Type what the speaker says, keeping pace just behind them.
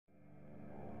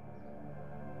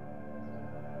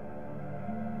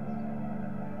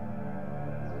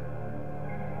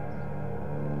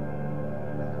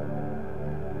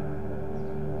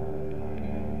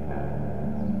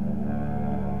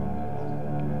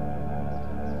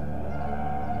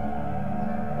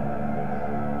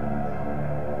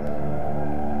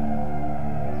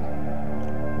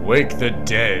Wake the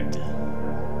Dead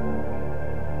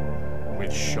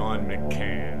with Sean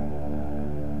McCann.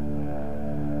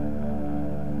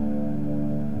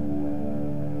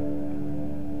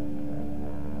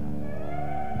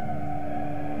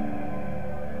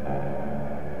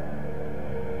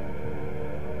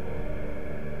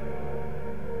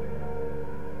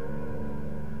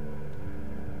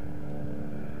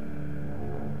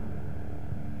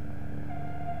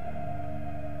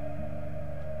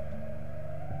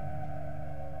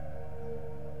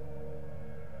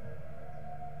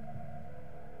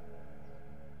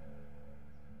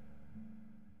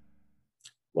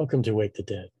 Welcome to Wake the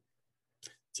Dead.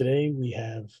 Today we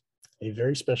have a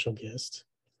very special guest,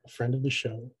 a friend of the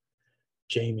show,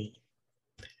 Jamie.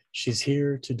 She's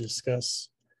here to discuss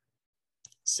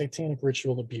satanic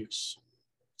ritual abuse.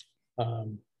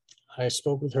 I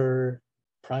spoke with her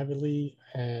privately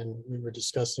and we were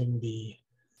discussing the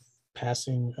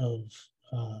passing of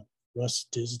Russ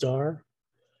Dizdar,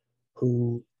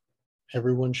 who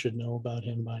everyone should know about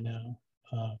him by now.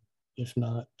 If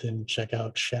not, then check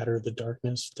out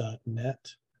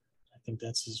shatterthedarkness.net. I think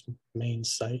that's his main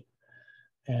site.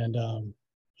 And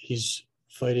he's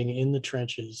fighting in the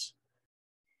trenches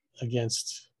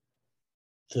against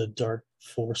the dark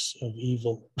force of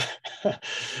evil.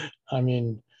 I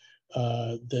mean,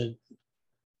 the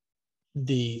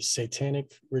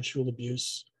satanic ritual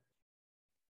abuse,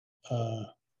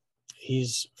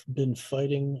 he's been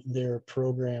fighting their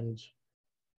programmed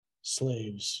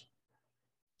slaves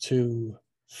to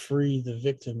free the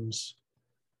victims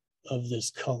of this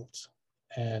cult.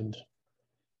 And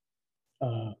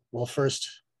well,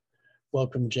 first,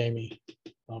 welcome, Jamie.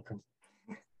 Welcome.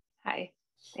 Hi,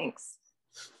 thanks.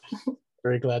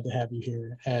 Very glad to have you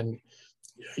here. And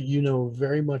you know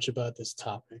very much about this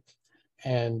topic,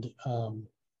 and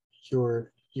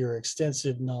your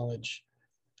extensive knowledge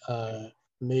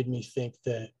made me think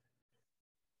that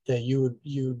you would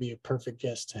be a perfect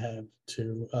guest to have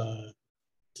to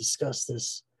discuss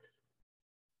this,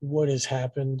 what has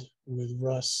happened with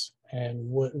Russ and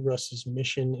what Russ's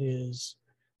mission is,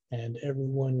 and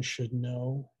everyone should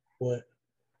know what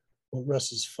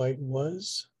Russ's fight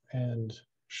was and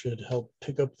should help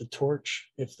pick up the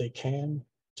torch if they can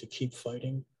to keep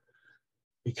fighting,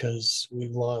 because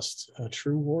we've lost a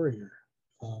true warrior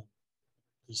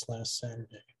this last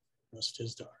Saturday, Russ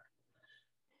Dizdar.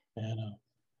 And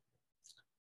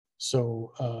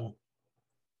so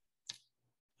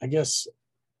I guess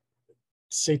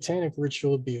satanic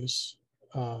ritual abuse,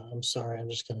 I'm sorry, I'm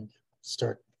just going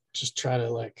to try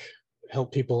to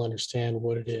help people understand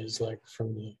what it is, like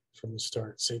from the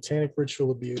start. Satanic ritual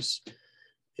abuse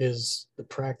is the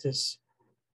practice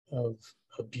of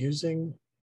abusing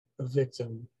a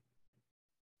victim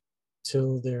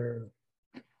till their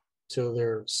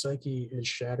psyche is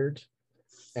shattered,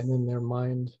 and then their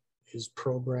mind is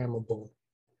programmable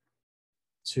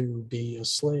to be a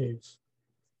slave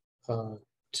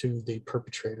to the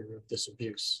perpetrator of this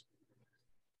abuse.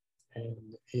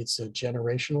 And it's a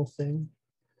generational thing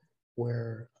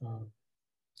where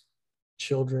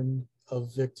children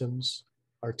of victims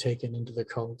are taken into the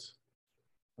cult.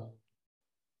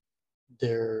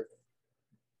 Their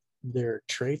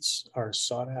traits are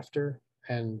sought after,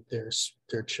 and they're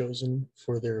chosen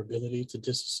for their ability to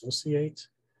disassociate.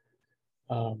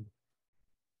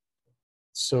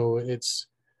 So it's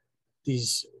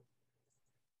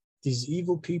these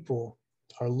evil people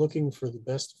are looking for the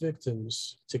best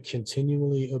victims to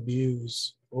continually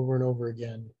abuse over and over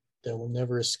again that will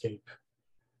never escape.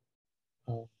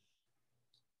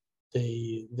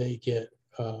 They get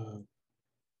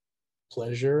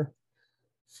pleasure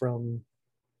from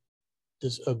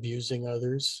this abusing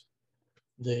others.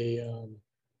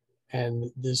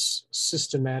 And this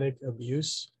systematic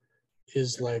abuse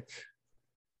is like,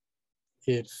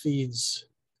 it feeds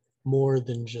more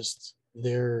than just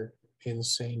their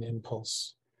insane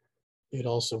impulse. It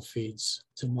also feeds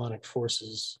demonic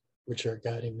forces which are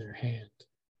guiding their hand.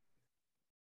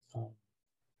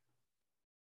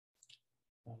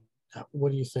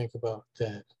 What do you think about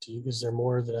that? Is there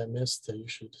more that I missed that you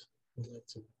would like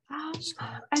to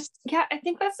describe? I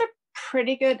think that's a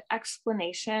pretty good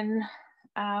explanation.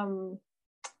 The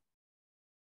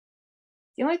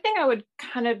only thing I would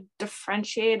kind of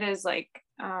differentiate is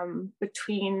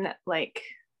between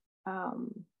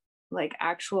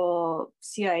actual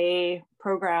CIA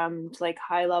programmed,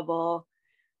 high level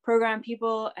program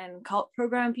people and cult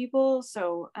program people.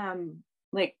 So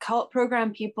cult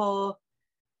program people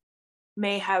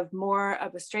may have more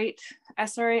of a straight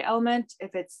SRA element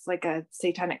if it's like a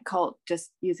satanic cult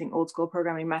just using old school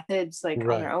programming methods like on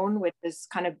their own, which is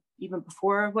kind of even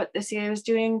before what the CIA was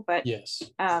doing. But yes,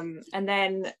 and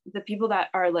then the people that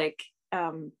are like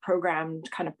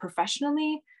programmed kind of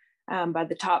professionally by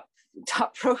the top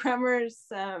programmers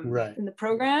in the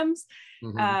programs,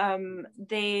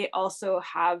 they also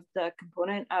have the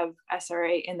component of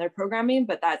SRA in their programming,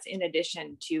 but that's in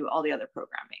addition to all the other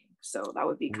programming. So that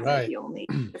would be kind of the only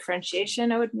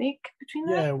differentiation I would make between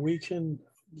that. Yeah,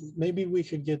 maybe we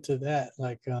could get to that,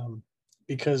 like,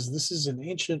 because this is an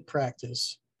ancient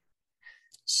practice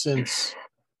since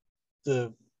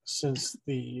the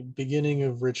beginning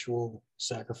of ritual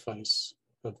sacrifice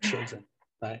of children,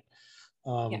 right?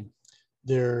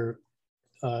 There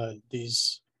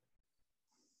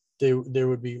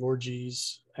would be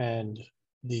orgies, and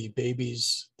the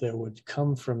babies that would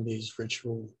come from these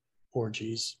ritual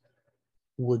orgies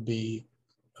would be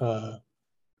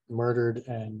murdered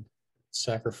and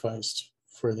sacrificed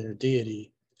for their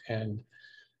deity, and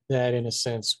that in a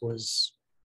sense was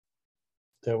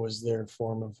their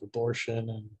form of abortion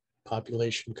and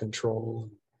population control,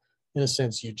 and in a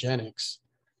sense eugenics,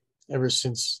 ever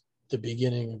since the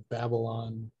beginning of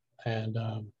Babylon. And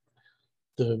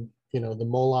the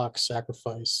Moloch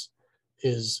sacrifice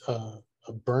is a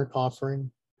burnt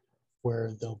offering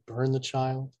where they'll burn the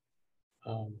child,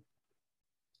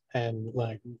 and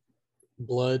like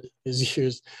blood is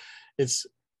used. It's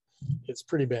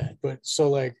pretty bad. But so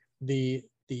like the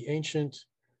ancient,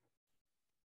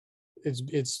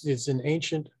 it's an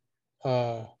ancient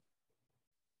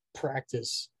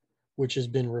practice which has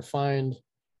been refined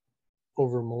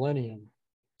over millennium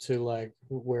to like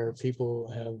where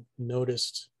people have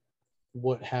noticed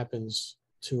what happens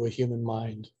to a human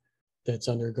mind that's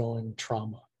undergoing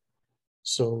trauma.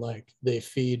 So like they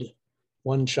feed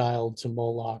one child to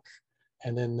Moloch,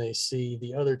 and then they see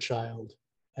the other child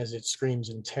as it screams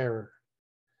in terror,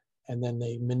 and then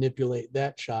they manipulate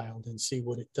that child and see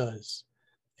what it does.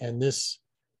 And this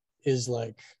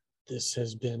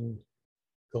has been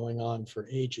going on for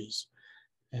ages.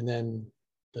 And then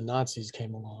the Nazis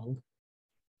came along,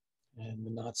 and the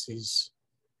Nazis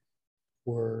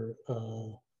were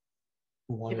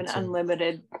given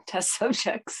unlimited test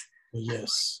subjects.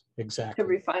 Yes, exactly. To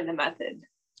refine the method.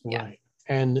 Right.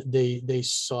 And they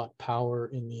sought power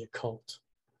in the occult.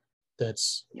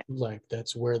 That's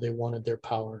where they wanted their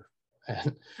power.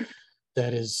 And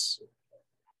that is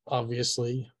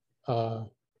obviously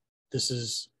this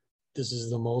is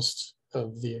the most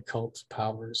of the occult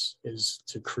powers, is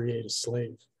to create a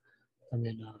slave. I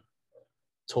mean,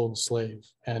 total slave.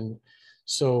 And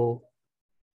so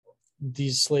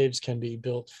these slaves can be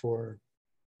built for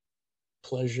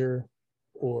pleasure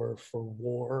or for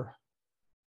war,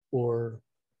 or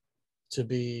to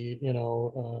be,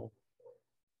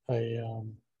 a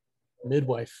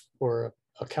midwife or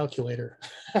a calculator.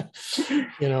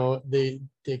 They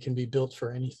can be built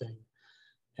for anything.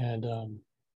 And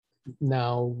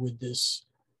now with this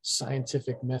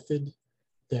scientific method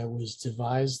that was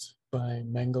devised by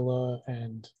Mengele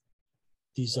and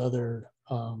these other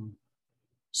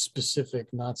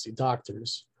specific Nazi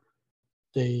doctors,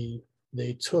 they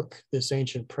took this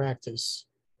ancient practice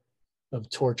of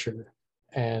torture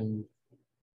and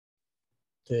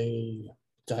they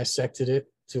dissected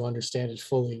it to understand it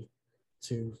fully,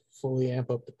 to fully amp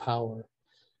up the power.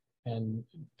 And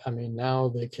I mean, now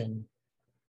they can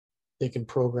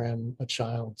program a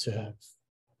child to have,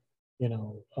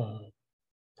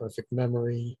 perfect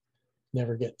memory,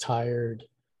 never get tired,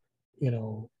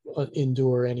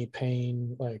 endure any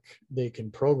pain. Like they can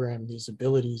program these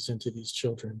abilities into these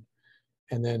children,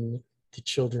 and then the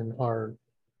children are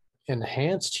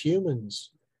enhanced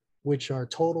humans, which are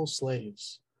total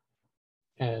slaves,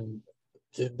 and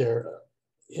they're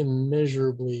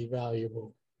immeasurably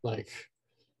valuable. Like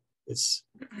it's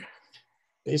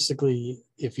basically,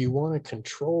 if you want to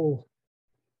control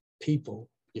people,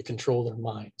 you control their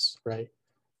minds, right?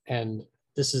 And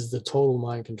this is the total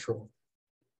mind control.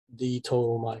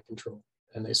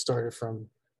 And they started from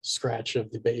scratch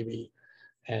of the baby,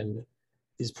 and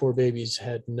these poor babies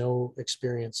had no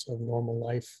experience of normal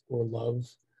life or love.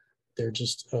 They're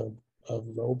just a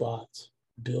robot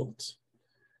built,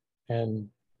 and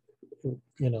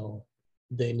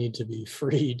they need to be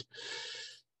freed.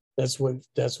 That's what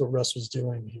Russ was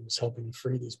doing. He was helping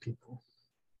free these people.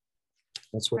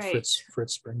 That's what Fritz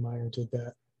Springmeier did.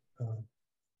 That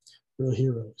real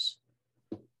heroes.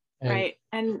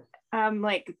 And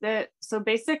so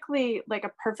basically like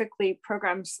a perfectly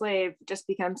programmed slave just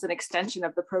becomes an extension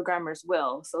of the programmer's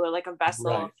will. So they're like a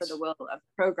vessel for the will of the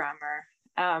programmer.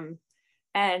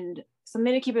 And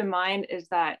something to keep in mind is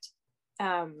that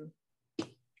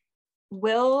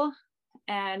will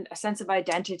and a sense of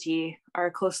identity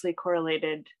are closely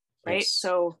correlated, right? Yes.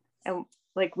 So, and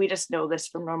like we just know this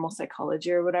from normal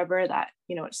psychology or whatever, that,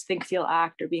 you know, it's think, feel,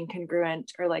 act, or being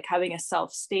congruent, or like having a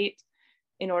self state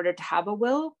in order to have a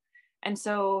will. And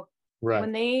so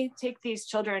when they take these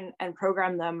children and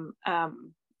program them,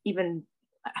 even,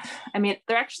 I mean,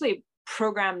 they're actually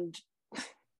programmed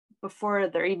before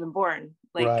they're even born,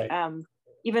 like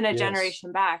even a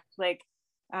generation back, like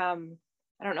I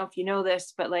don't know if you know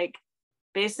this, but like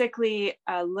basically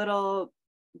a little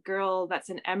girl that's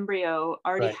an embryo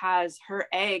already has her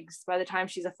eggs by the time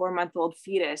she's a 4-month-old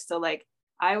fetus. So like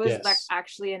I was like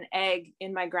actually an egg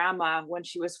in my grandma when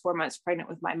she was 4 months pregnant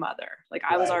with my mother. Like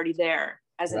I was already there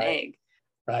as an egg.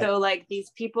 So like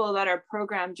these people that are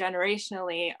programmed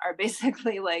generationally are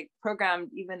basically like programmed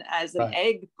even as an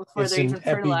egg before they're even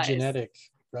fertilized. Epigenetic,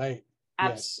 right?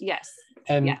 Yes.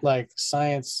 And like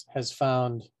science has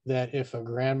found that if a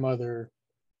grandmother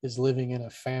is living in a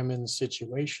famine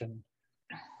situation,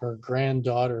 her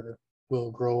granddaughter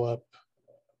will grow up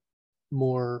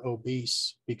more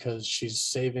obese because she's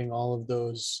saving all of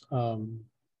those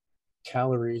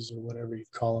calories or whatever you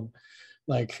call them,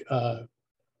 like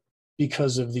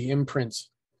because of the imprint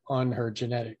on her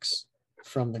genetics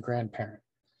from the grandparent.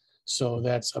 So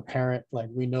that's apparent, like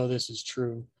we know this is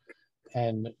true.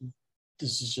 And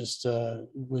this is just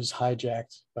was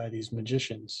hijacked by these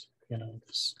magicians, you know,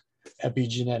 this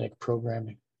epigenetic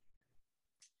programming.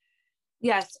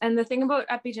 Yes, and the thing about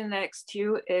epigenetics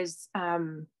too is I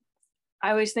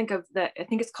always think of I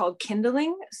think it's called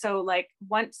kindling. So like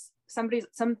once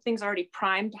something's already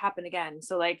primed to happen again.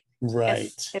 So like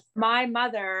if my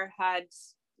mother had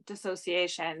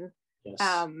dissociation,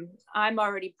 I'm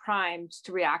already primed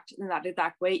to react in that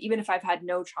exact way, even if I've had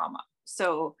no trauma.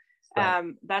 So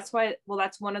that's why, well,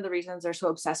 that's one of the reasons they're so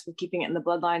obsessed with keeping it in the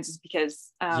bloodlines, is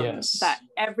because that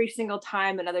every single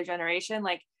time another generation,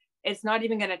 like it's not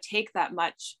even going to take that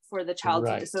much for the child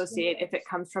to dissociate if it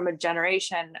comes from a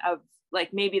generation of,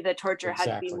 like, maybe the torture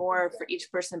had to be more for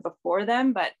each person before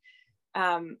them, but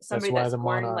somebody that's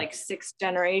born like 6th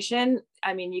generation,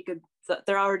 I mean, you could,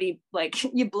 they're already like,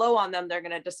 you blow on them, they're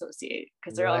going to dissociate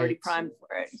because they're already primed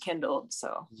for it, kindled.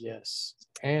 So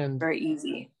and very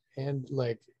easy. And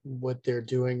like what they're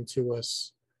doing to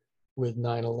us with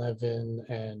 9/11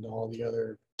 and all the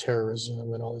other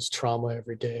terrorism and all this trauma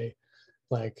every day,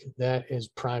 like that is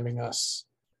priming us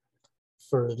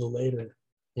for the later,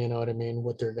 you know what I mean?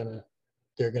 What they're gonna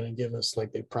give us,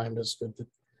 like they primed us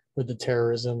with the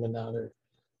terrorism, and now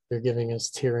they're giving us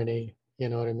tyranny, you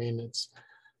know what I mean? It's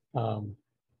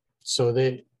so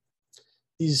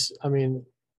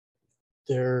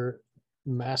they're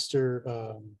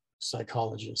master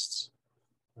psychologists,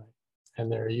 right?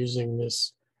 And they're using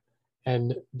this,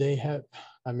 and they have,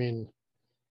 I mean,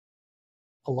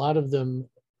 a lot of them,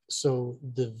 so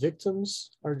the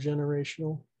victims are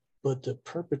generational, but the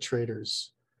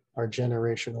perpetrators are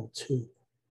generational too.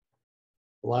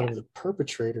 A lot of the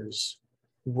perpetrators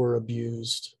were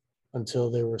abused until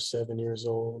they were 7 years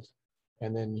old,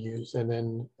 and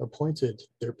then appointed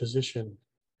their position,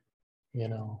 you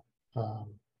know.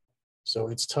 So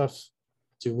it's tough.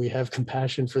 Do we have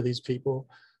compassion for these people?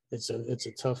 It's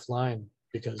a tough line,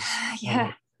 because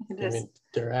I mean,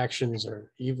 their actions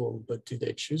are evil, but do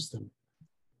they choose them?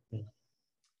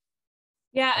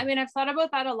 Yeah, I mean, I've thought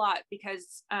about that a lot,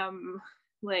 because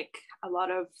like a lot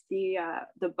of the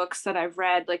books that I've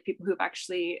read, like people who've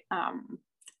actually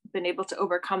been able to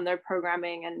overcome their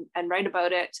programming and write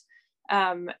about it,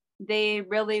 they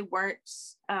really weren't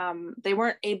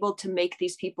able to make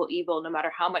these people evil, no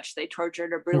matter how much they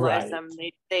tortured or brutalized them.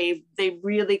 They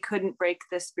really couldn't break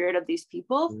the spirit of these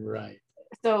people.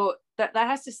 So that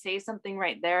has to say something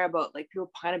right there about like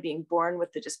people kind of being born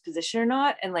with the disposition or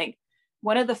not. And like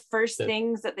one of the first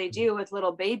things that they do with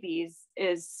little babies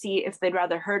is see if they'd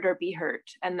rather hurt or be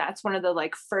hurt. And that's one of the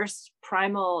like first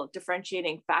primal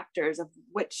differentiating factors of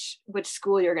which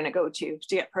school you're going to go to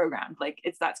get programmed. Like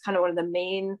that's kind of one of the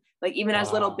main, like even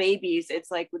as little babies,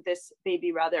 it's like, would this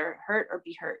baby rather hurt or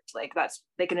be hurt? Like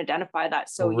they can identify that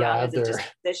so young as a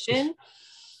disposition.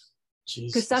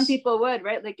 Because some people would,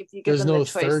 right? Like if you give them the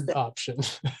choice. There's no third option.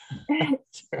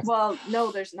 Well,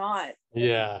 no, there's not.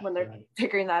 When they're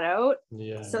figuring that out.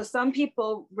 So some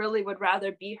people really would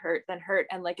rather be hurt than hurt,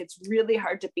 and like it's really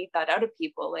hard to beat that out of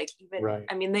people. Like even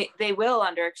I mean, they will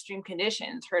under extreme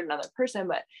conditions hurt another person,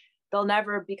 but they'll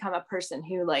never become a person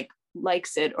who like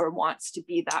likes it or wants to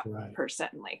be that person.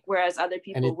 Like whereas other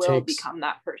people will become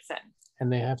that person.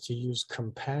 And they have to use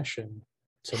compassion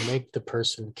to make the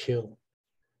person kill.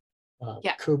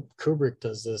 Kubrick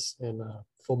does this in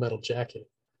Full Metal Jacket.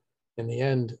 In the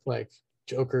end, like,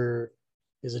 Joker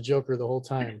is a Joker the whole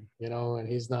time, you know, and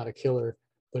he's not a killer,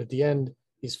 but at the end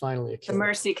he's finally a killer. The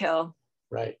mercy kill,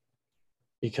 right?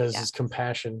 Because his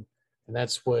compassion, and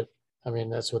that's what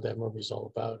that movie's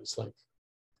all about. It's like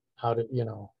how to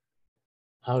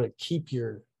keep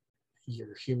your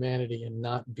humanity and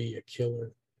not be a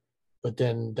killer. But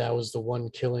then that was the one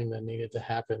killing that needed to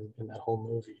happen in that whole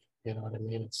movie. You know what I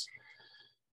mean? It's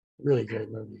a really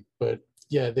great movie. But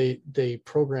yeah, they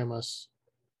program us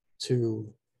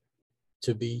to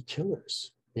be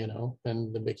killers, you know,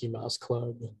 and the Mickey Mouse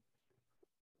Club and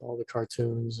all the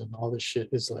cartoons and all this shit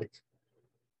is like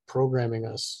programming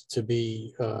us to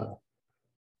be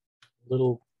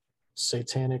little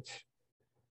satanic,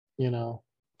 you know,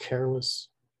 careless,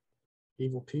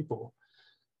 evil people.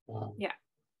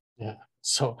 Yeah.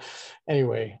 So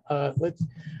anyway, I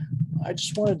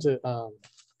just wanted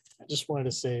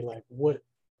to say, like, what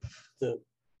the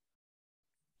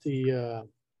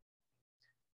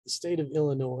state of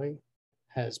Illinois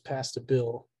has passed a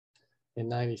bill in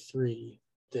 '93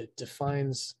 that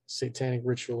defines satanic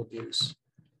ritual abuse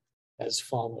as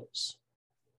follows.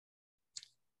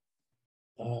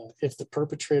 If the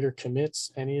perpetrator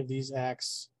commits any of these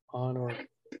acts on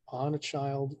a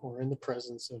child or in the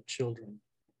presence of children,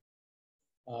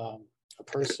 a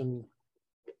person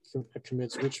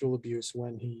commits ritual abuse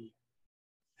when he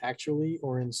actually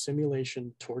or in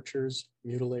simulation tortures,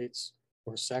 mutilates,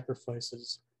 or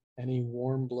sacrifices any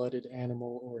warm-blooded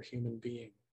animal or human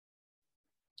being,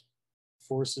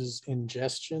 forces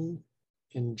ingestion,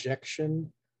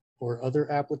 injection, or other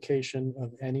application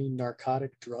of any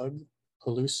narcotic drug,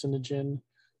 hallucinogen,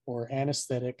 or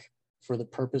anesthetic for the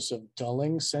purpose of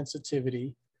dulling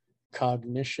sensitivity,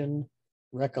 cognition,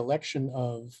 recollection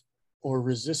of, or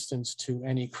resistance to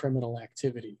any criminal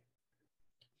activity.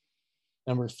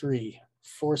 Number 3,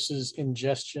 forces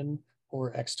ingestion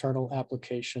or external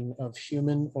application of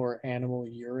human or animal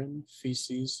urine,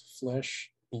 feces,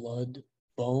 flesh, blood,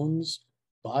 bones,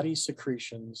 body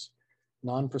secretions,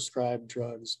 non-prescribed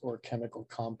drugs, or chemical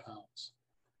compounds.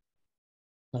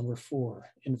 Number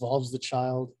 4, involves the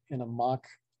child in a mock,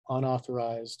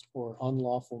 unauthorized, or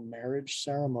unlawful marriage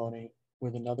ceremony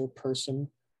with another person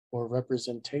or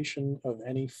representation of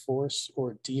any force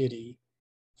or deity,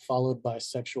 followed by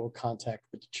sexual contact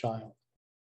with the child.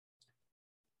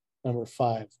 Number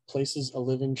 5, places a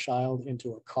living child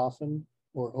into a coffin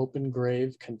or open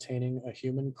grave containing a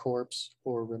human corpse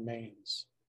or remains.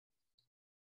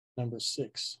 Number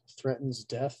 6, threatens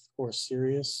death or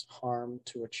serious harm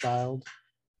to a child,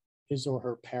 his or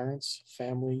her parents,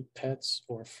 family, pets,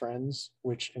 or friends,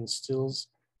 which instills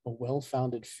a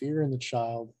well-founded fear in the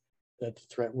child that the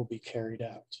threat will be carried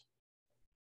out.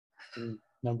 And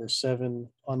number 7,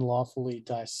 unlawfully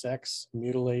dissects,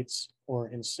 mutilates, or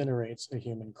incinerates a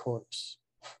human corpse.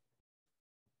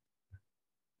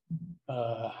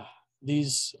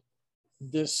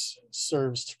 This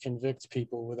serves to convict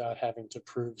people without having to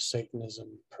prove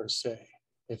Satanism per se.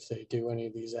 If they do any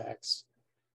of these acts,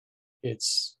 it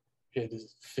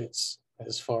fits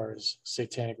as far as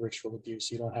satanic ritual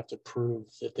abuse. You don't have to prove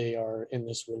that they are in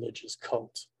this religious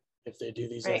cult if they do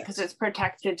these acts. Right, because it's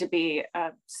protected to be a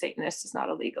Satanist is not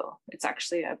illegal. It's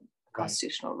actually a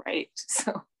constitutional right.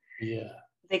 So yeah,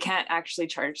 they can't actually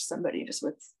charge somebody just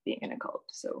with being in a cult.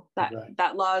 So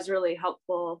that law is really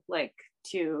helpful, like,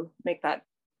 to make that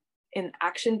in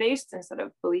action based instead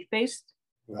of belief based.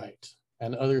 Right.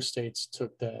 And other states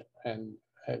took that and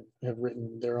have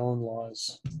written their own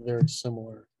laws very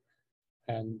similar.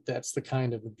 And that's the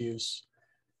kind of abuse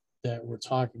that we're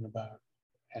talking about.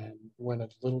 And when a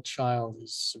little child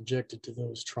is subjected to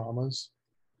those traumas,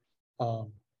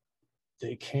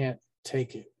 they can't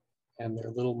take it, and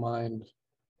their little mind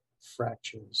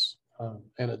fractures.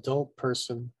 An adult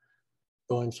person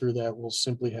going through that will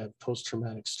simply have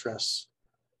post-traumatic stress,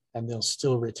 and they'll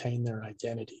still retain their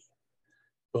identity.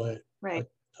 But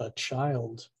a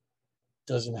child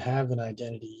doesn't have an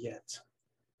identity yet.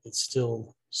 It's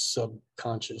still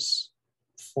subconscious,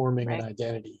 forming an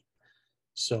identity.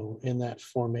 So in that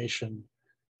formation,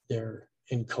 they're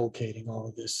inculcating all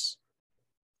of this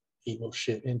evil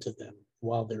shit into them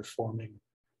while they're forming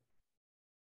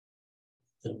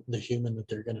the human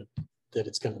that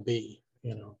it's gonna be,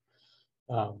 you know.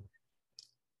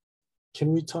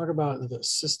 Can we talk about the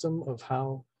system of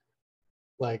how,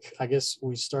 like, I guess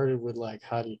we started with, like,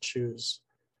 how do you choose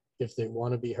if they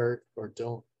want to be hurt or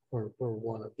don't, or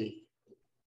want to be,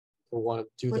 or want to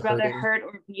do would the hurting? Would rather hurt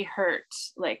or be hurt,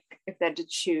 like, if they had to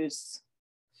choose.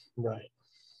 Right.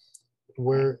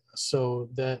 So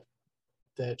that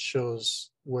that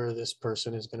shows where this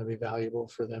person is going to be valuable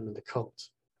for them in the cult.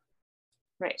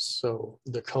 Right. So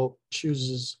the cult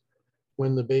chooses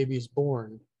when the baby's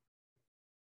born,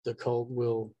 the cult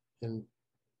will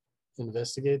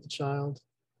investigate the child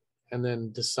and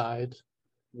then decide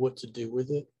what to do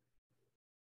with it.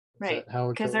 Right.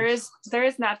 Because there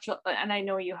is natural, and I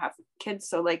know you have kids,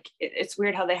 so like it's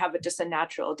weird how they have just a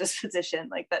natural disposition,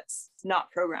 like that's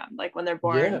not programmed. Like when they're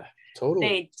born, yeah,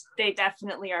 totally. They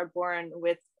definitely are born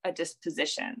with a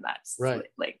disposition that's right.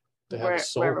 Like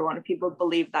wherever one of people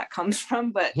believe that comes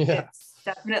from, but it's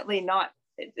definitely not.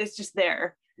 It's just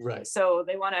there. Right. So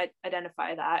they want to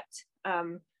identify that.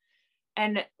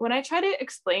 And when I try to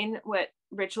explain what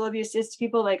ritual abuse is to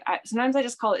people, like sometimes I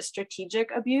just call it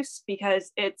strategic abuse,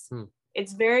 because it's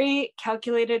very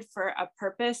calculated for a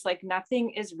purpose. Like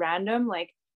nothing is random.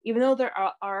 Like even though there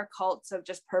are cults of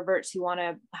just perverts who want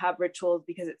to have rituals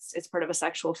because it's part of a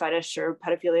sexual fetish, or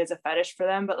pedophilia is a fetish for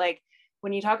them, but like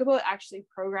when you talk about actually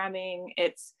programming,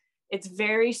 it's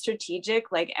very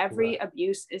strategic. Like every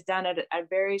abuse is done at a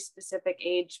very specific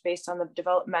age based on the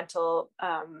developmental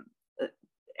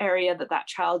area that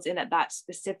child's in at that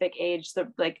specific age.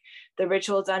 The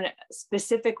ritual is done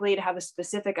specifically to have a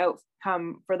specific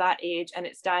outcome for that age, and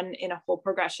it's done in a whole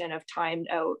progression of timed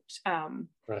out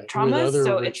traumas. With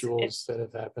other rituals that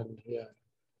have happened. Yeah.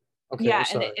 Okay, yeah,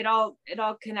 and it all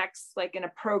connects like in a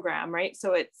program, right?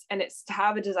 So it's to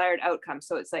have a desired outcome.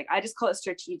 So it's like I just call it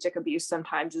strategic abuse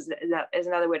sometimes is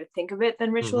another way to think of it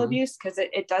than ritual abuse, because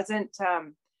it doesn't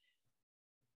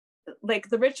like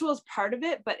the ritual is part of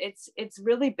it, but it's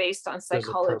really based on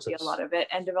psychology, a lot of it,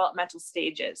 and developmental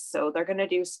stages. So they're going to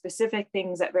do specific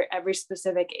things at every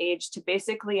specific age to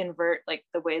basically invert like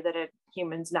the way that a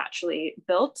human's naturally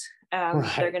built.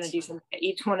 They're going to do something at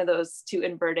each one of those to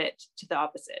invert it to the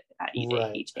opposite at each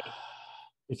age.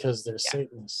 Because they're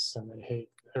Satanists and they hate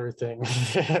everything.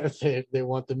 they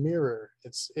want the mirror.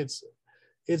 It's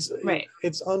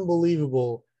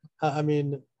unbelievable. I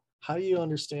mean, how do you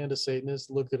understand a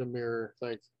Satanist? Look at a mirror,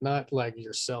 like not like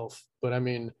yourself, but I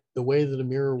mean the way that a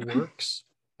mirror works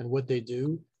and what they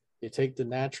do. They take the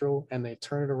natural and they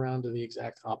turn it around to the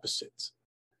exact opposite.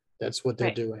 That's what they're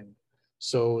doing.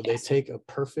 So they take a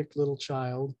perfect little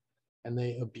child and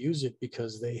they abuse it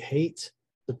because they hate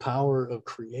the power of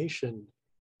creation.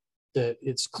 That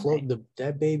it's close.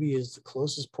 That baby is the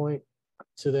closest point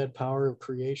to that power of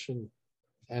creation,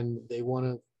 and they want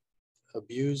to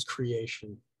abuse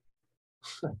creation.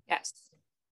 Yes.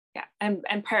 Yeah. And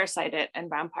parasite it and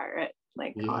vampire it,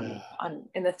 like on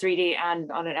in the 3D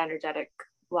and on an energetic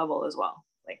level as well.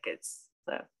 Like it's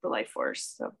the life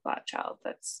force of that child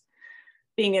that's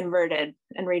being inverted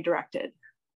and redirected.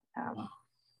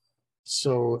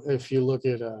 So if you look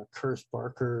at Kurt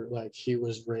Barker, like he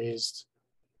was raised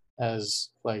as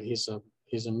like he's a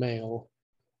male,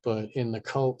 but in the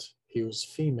cult he was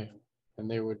female, and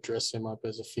they would dress him up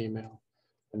as a female,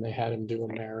 and they had him do a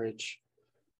marriage.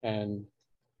 And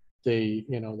they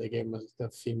gave him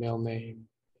a female name,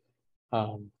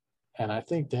 and I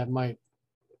think that might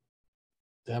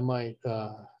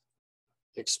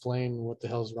explain what the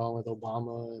hell's wrong with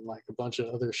Obama and like a bunch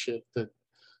of other shit that,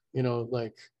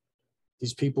 like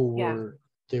these people were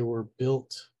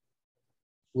built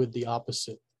with the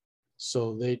opposite,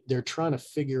 so they're trying to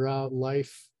figure out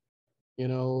life,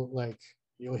 like.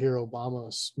 You'll hear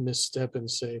Obama misstep and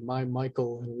say, "My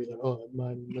Michael," and we'll be like, "Oh,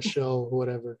 my Michelle," or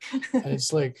whatever. And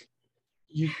it's like,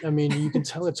 you can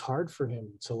tell it's hard for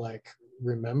him to like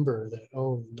remember that,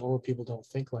 oh, normal people don't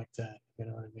think like that. You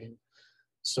know what I mean?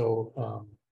 So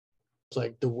it's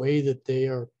like the way that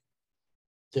they're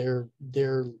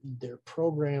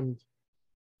programmed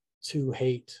to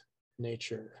hate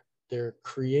nature. They're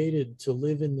created to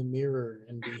live in the mirror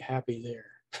and be happy there.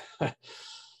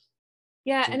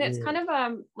 Yeah, and it's kind of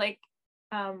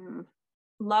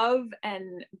love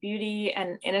and beauty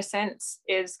and innocence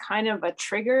is kind of a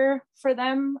trigger for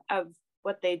them of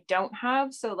what they don't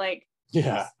have. So like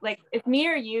if me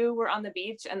or you were on the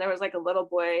beach and there was like a little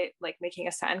boy like making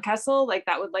a sandcastle, like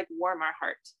that would like warm our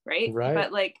heart, right?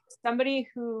 But like somebody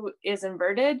who is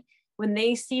inverted, when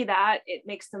they see that, it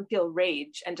makes them feel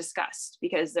rage and disgust,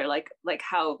 because they're like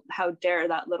how dare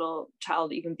that little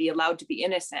child even be allowed to be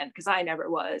innocent, because I never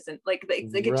was, and like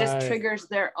it just triggers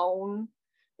their own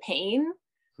pain.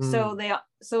 So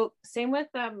same with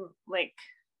like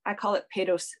I call it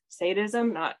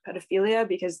paedosadism, not pedophilia,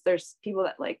 because there's people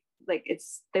that like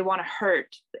they want to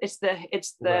hurt. It's the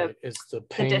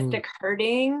pain, sadistic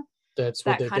hurting. That's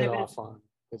what they get off on.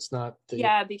 It's not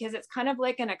because it's kind of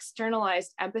like an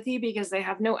externalized empathy, because they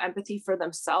have no empathy for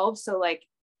themselves. So like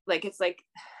it's like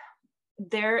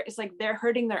they're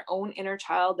hurting their own inner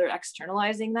child, they're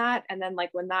externalizing that, and then like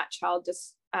when that child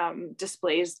just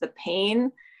displays the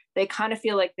pain, they kind of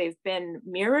feel like they've been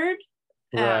mirrored.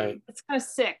 Right. It's kind of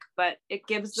sick, but it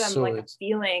gives them like a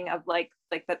feeling of like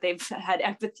that they've had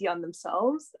empathy on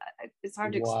themselves. It's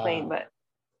hard to explain, but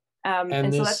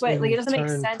and so that's why like it doesn't make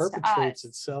sense perpetuates to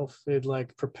us. Itself, it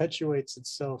like perpetuates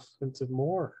itself into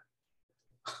more.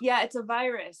 Yeah, it's a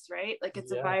virus, right? Like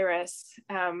it's a virus.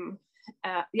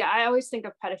 I always think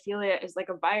of pedophilia as like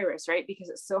a virus, right? Because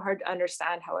it's so hard to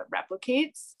understand how it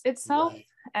replicates itself. Right.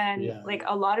 And like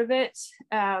a lot of it,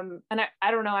 and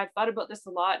I don't know, I've thought about this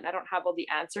a lot and I don't have all the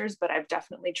answers, but I've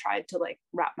definitely tried to like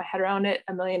wrap my head around it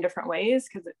a million different ways,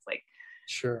 because it's like,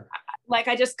 sure, like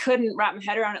I just couldn't wrap my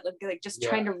head around it, like just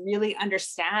trying to really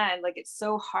understand. Like it's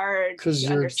so hard because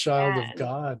you're a child of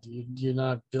God. You're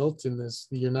not built in this,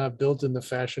 you're not built in the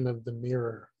fashion of the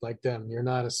mirror like them. You're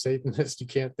not a Satanist, you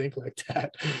can't think like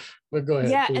that. But go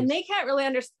ahead, please. And they can't really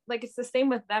understand, like it's the same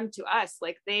with them to us.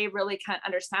 Like they really can't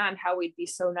understand how we'd be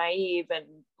so naive and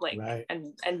like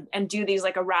and do these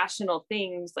like irrational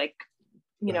things, like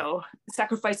you know,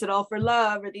 sacrifice it all for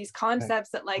love, or these concepts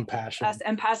that like compassion. Us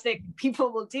empathic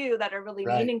people will do that are really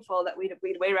meaningful, that we'd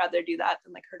way rather do that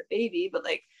than like hurt a baby. But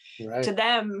like to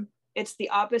them, it's the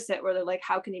opposite, where they're like,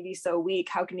 how can he be so weak?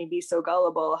 How can he be so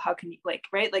gullible? How can you like,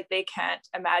 right? Like they can't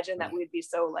imagine that we'd be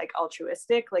so like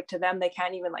altruistic. Like to them, they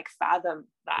can't even like fathom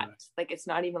that. Like it's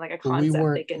not even like a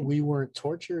concept. We weren't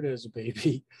tortured as a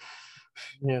baby.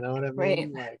 You know what I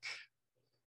mean? Like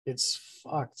it's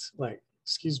fucked. Like,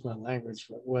 excuse my language,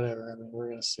 but whatever. I mean, we're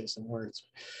gonna say some words.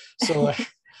 So like,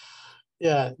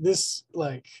 this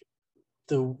like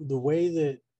the way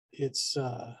that it's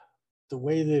the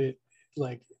way that it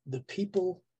like the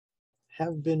people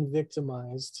have been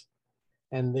victimized,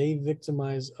 and they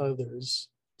victimize others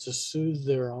to soothe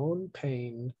their own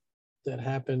pain that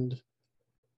happened,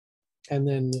 and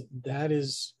then that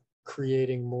is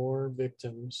creating more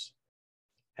victims,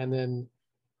 and then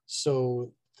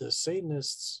so the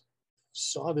Satanists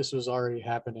saw this was already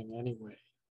happening anyway,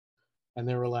 and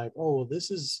they were like, oh,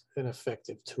 this is an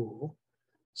effective tool,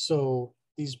 so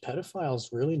these pedophiles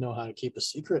really know how to keep a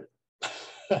secret.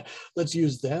 Let's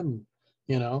use them,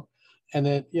 you know, and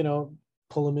then, you know,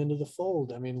 pull them into the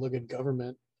fold. I mean, look at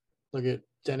government, look at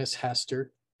Dennis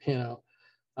Hastert, you know,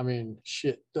 I mean,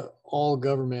 shit, all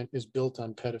government is built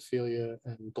on pedophilia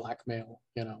and blackmail,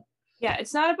 you know. Yeah,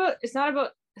 it's not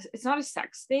a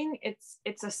sex thing.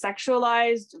 It's a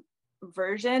sexualized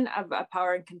version of a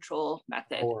power and control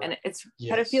method. And it's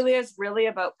pedophilia is really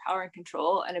about power and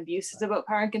control, and abuse is about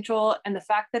power and control. And the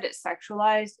fact that it's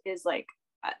sexualized is like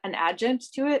an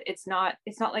adjunct to it. It's not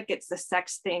like it's the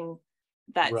sex thing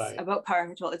that's about power and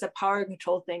control. It's a power and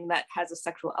control thing that has a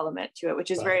sexual element to it,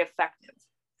 which is very effective.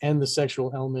 And the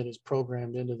sexual element is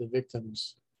programmed into the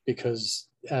victims, because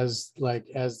as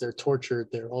they're tortured,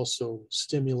 they're also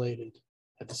stimulated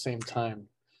at the same time.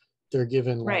 They're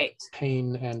given like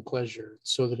pain and pleasure,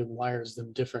 so that it wires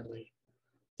them differently.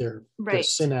 Their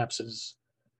synapses.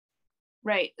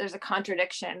 Right. There's a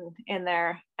contradiction in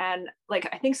there. And like,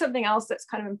 I think something else that's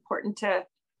kind of important to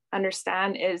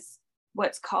understand is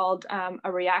what's called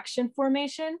a reaction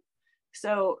formation.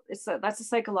 So that's a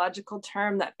psychological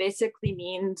term that basically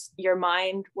means your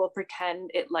mind will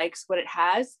pretend it likes what it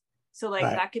has. So like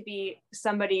that could be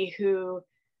somebody who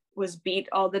was beat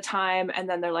all the time, and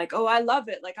then they're like, oh, I love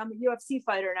it, like I'm a UFC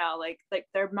fighter now. Like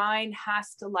their mind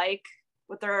has to like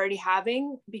what they're already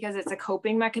having, because it's a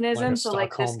coping mechanism. Like so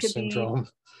like this could syndrome.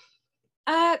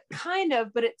 Be kind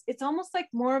of, but it's almost like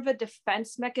more of a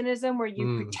defense mechanism, where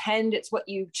you pretend it's what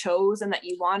you chose and that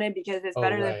you wanted, because it's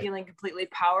better than feeling completely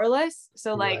powerless.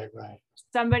 So like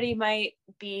somebody might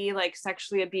be like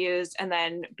sexually abused and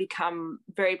then become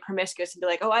very promiscuous and be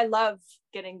like, oh, I love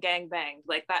getting gang banged,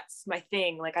 like that's my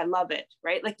thing, like I love it,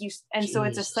 right? Like you, and so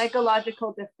it's a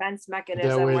psychological defense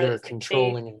mechanism. That way they're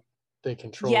controlling it. They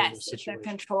control the situation. It's a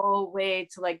control way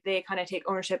to like, they kind of take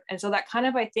ownership. And so that kind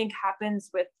of, I think, happens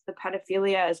with the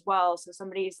pedophilia as well. So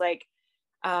somebody's like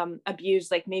abused,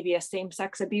 like maybe a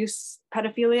same-sex abuse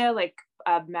pedophilia, like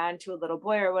a man to a little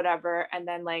boy or whatever, and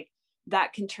then like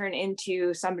that can turn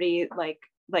into somebody like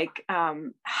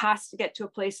has to get to a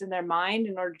place in their mind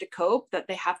in order to cope, that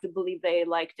they have to believe they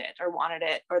liked it or wanted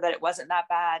it, or that it wasn't that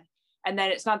bad, and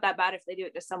then it's not that bad if they do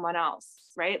it to someone else,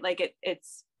 right? Like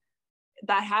it's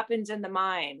that happens in the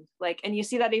mind. Like, and you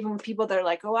see that even with people that are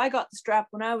like, oh, I got the strap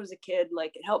when I was a kid,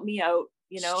 like it helped me out,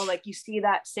 you know, like you see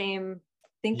that same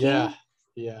thinking.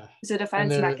 It's a defense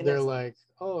mechanism. They're like,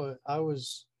 oh, I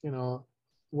was, you know,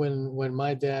 when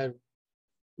my dad,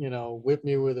 you know, whipped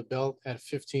me with a belt at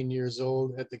 15 years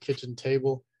old at the kitchen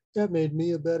table, that made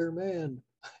me a better man.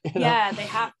 Yeah, they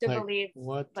have to like, believe.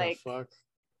 What like, the fuck?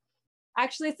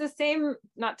 Actually, it's the same,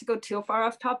 not to go too far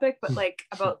off topic, but like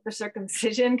about the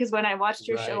circumcision, because when I watched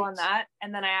your show on that,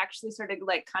 and then I actually started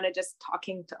like kind of just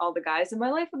talking to all the guys in my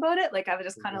life about it, like I was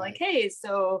just kind of like, hey,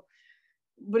 so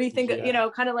what do you think? You know,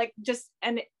 kind of like just,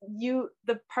 and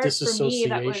the part for me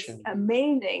that was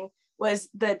amazing was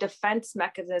the defense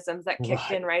mechanisms that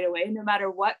kicked in right away. No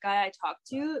matter what guy I talked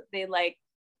to, they like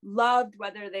loved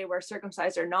whether they were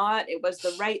circumcised or not. It was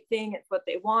the right thing. It's what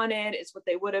they wanted. It's what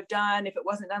they would have done. If it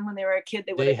wasn't done when they were a kid,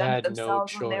 they would have done it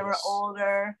themselves when they were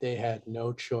older. They had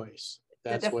no choice.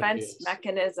 That's the defense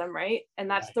mechanism, right? And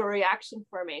that's the reaction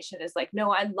formation is like,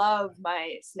 no, I love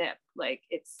my snip. Like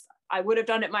I would have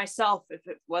done it myself if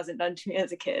it wasn't done to me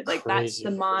as a kid. Like that's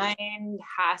the mind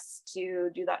has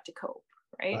to do that to cope,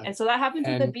 right? And so that happens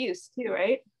with abuse too,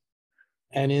 right?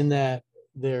 And in that,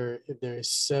 they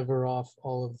sever off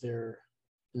all of their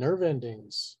nerve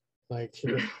endings, like,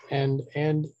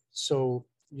 and so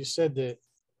you said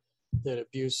that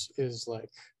abuse is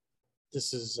like,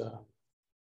 this is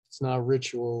it's not a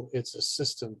ritual, it's a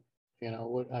system, you know,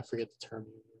 what, I forget the term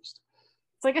you used.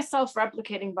 It's like a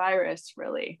self-replicating virus,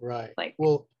 really, right? Like,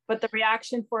 well, but the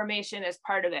reaction formation is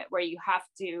part of it, where you have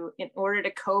to, in order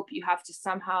to cope, you have to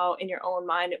somehow in your own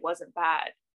mind, it wasn't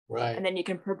bad. Right. And then you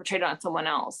can perpetrate it on someone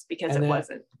else because it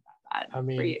wasn't bad. I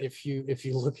mean, for you. if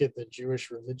you look at the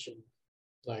Jewish religion,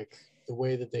 like the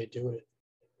way that they do it,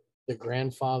 the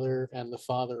grandfather and the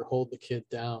father hold the kid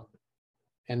down.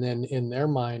 And then in their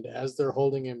mind, as they're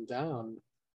holding him down,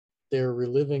 they're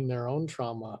reliving their own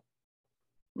trauma.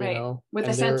 Right. You know? With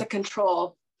a sense of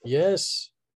control. Yes.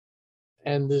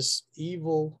 And this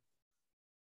evil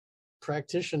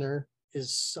practitioner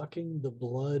is sucking the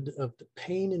blood of the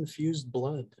pain-infused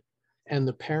blood, and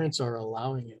the parents are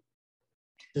allowing it.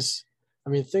 This, I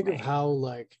mean, think of how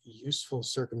like useful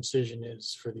circumcision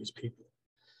is for these people.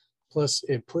 Plus,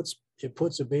 it puts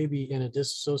a baby in a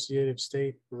dissociative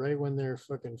state right when their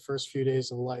fucking first few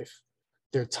days of life.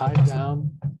 They're tied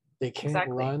down. They can't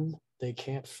run. They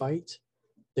can't fight.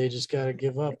 They just got to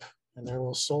give up, and their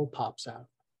little soul pops out.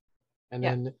 And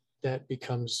then that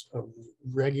becomes a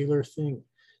regular thing.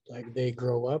 Like they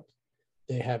grow up,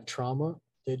 they have trauma,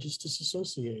 they just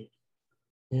disassociate,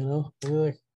 you know? And they're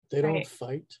like, they don't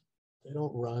fight, they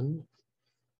don't run.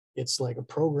 It's like a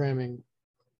programming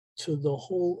to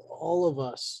all of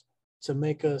us to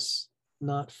make us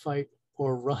not fight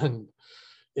or run.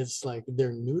 It's like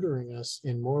they're neutering us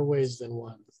in more ways than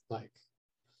one. Like,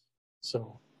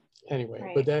 so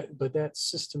anyway, but that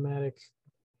systematic,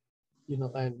 you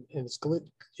know, and it's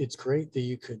great that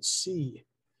you could see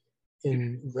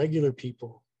in regular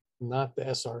people, not the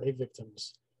SRA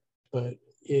victims, but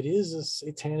it is a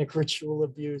satanic ritual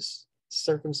abuse.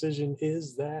 Circumcision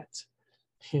is that,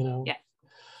 you know,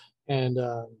 and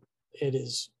it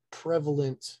is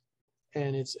prevalent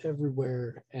and it's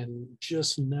everywhere. And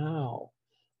just now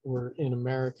we're in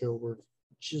America, we're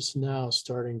just now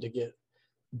starting to get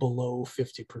below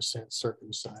 50%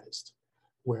 circumcised,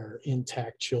 where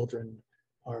intact children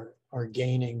are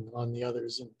gaining on the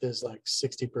others, and there's like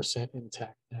 60%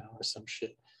 intact now or some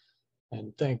shit.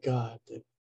 And thank God that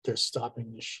they're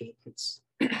stopping this shit. It's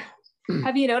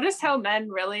have you noticed how men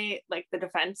really like the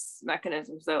defense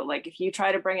mechanisms though? Like if you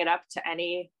try to bring it up to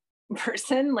any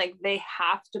person, like they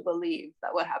have to believe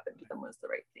that what happened to them was the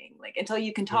right thing. Like until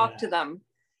you can talk to them,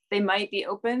 they might be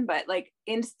open, but like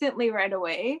instantly right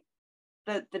away,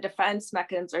 the defense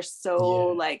mechanisms are so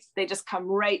like they just come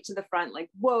right to the front, like,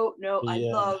 whoa, no, I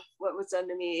love what was done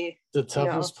to me. The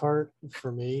toughest part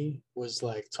for me was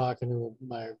like talking to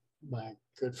my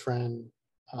good friend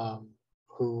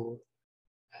who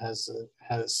had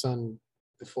a son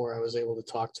before I was able to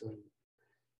talk to him.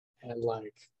 And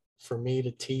like for me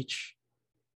to teach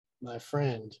my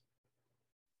friend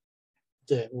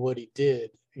that what he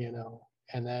did, you know,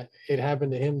 and that it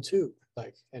happened to him too.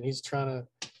 Like, and he's trying to,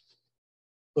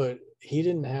 but he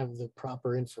didn't have the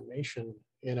proper information,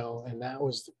 you know, and that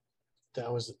was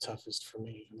the toughest for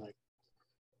me.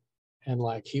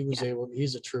 Like he was able,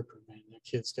 he's a trooper, man. That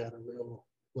kid's got a real,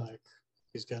 like,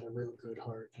 he's got a real good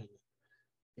heart, and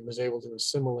he was able to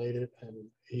assimilate it, and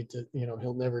he did, you know,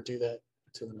 he'll never do that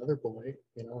to another boy,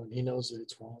 you know, and he knows that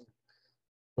it's wrong,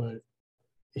 but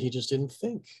he just didn't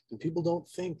think, and people don't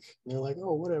think. And they're like,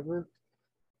 oh, whatever,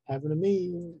 happened to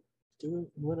me, do it,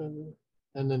 whatever.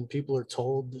 And then people are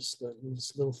told this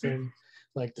little thing,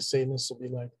 like the Satanists will be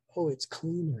like, oh, it's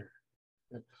cleaner.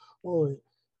 And, oh,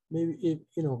 maybe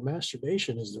you know,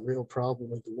 masturbation is the real problem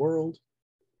with the world.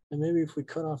 And maybe if we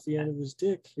cut off the end of his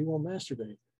dick, he won't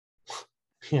masturbate.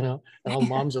 You know, and all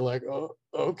moms are like, oh,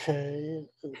 okay,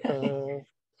 okay,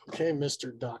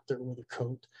 Mr. Doctor with a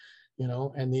coat. you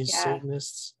know, and these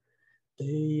Satanists,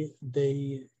 these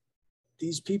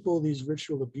people, these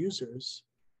ritual abusers,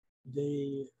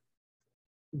 they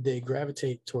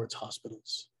gravitate towards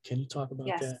hospitals. Can you talk about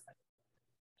that?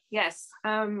 Yes.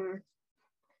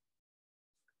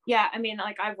 Yeah, I mean,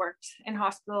 like I've worked in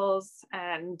hospitals,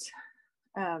 and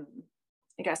I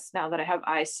guess now that I have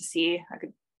eyes to see, I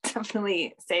could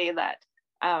definitely say that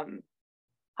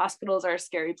hospitals are a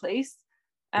scary place.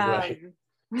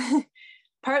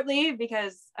 Partly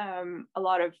because a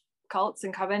lot of cults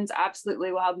and covens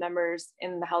absolutely will have members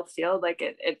in the health field. Like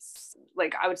it's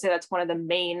like, I would say that's one of the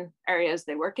main areas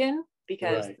they work in,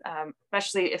 because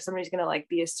especially if somebody's going to like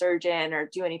be a surgeon or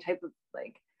do any type of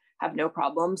like, have no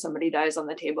problem, somebody dies on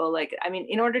the table. Like, I mean,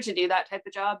 in order to do that type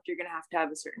of job, you're going to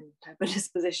have a certain type of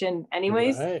disposition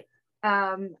anyways.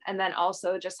 And then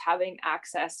also just having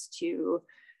access to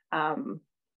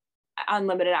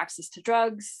unlimited access to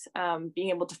drugs, being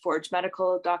able to forge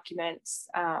medical documents,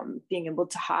 being able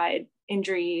to hide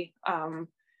injury. And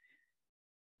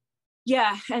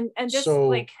just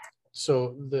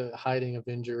so the hiding of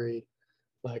injury,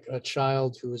 like a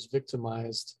child who is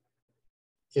victimized,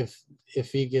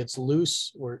 if he gets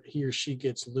loose, or he or she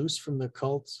gets loose from the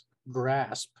cult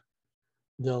grasp,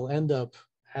 they'll end up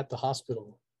at the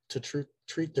hospital to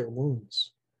treat their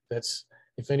wounds. That's,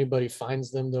 if anybody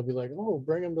finds them, they'll be like, oh,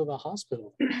 bring them to the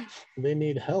hospital. They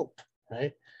need help,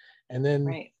 right? And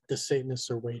then the Satanists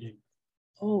are waiting.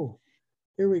 Oh,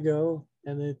 here we go.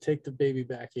 And then take the baby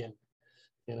back in.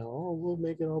 You know, oh, we'll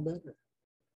make it all better.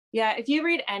 Yeah, if you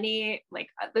read any, like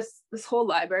this whole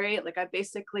library, like I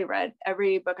basically read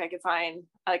every book I could find,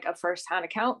 like of firsthand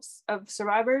accounts of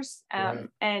survivors.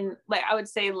 And like I would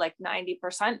say like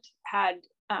 90% had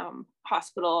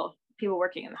hospital people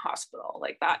working in the hospital.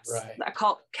 Like that's that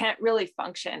cult can't really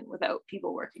function without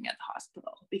people working at the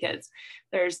hospital, because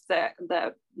there's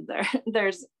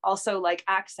there's also like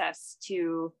access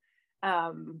to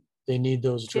they need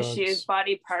those tissues, drugs,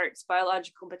 body parts,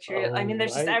 biological material. I mean,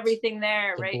 there's just everything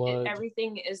there,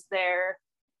 everything is there.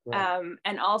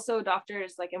 And also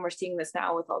doctors, like, and we're seeing this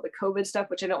now with all the COVID stuff,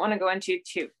 which I don't want to go into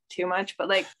too much, but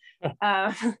like,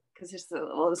 because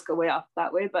we'll just go way off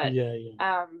that way. But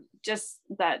just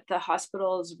that the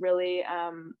hospitals really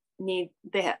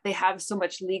they have so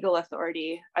much legal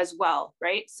authority as well,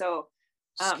 right? So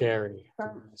scary.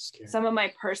 Some of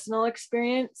my personal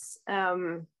experience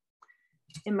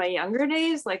in my younger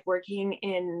days, like working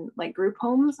in like group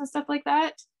homes and stuff like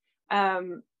that,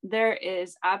 there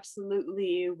is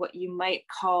absolutely what you might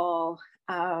call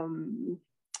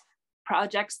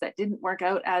projects that didn't work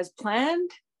out as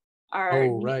planned are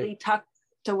neatly tucked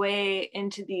away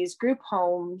into these group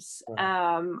homes,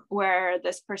 where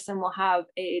this person will have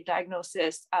a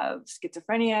diagnosis of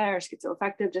schizophrenia or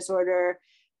schizoaffective disorder,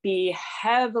 be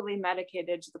heavily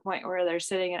medicated to the point where they're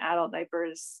sitting in adult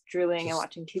diapers, drooling and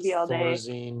watching TV all day.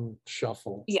 Thorazine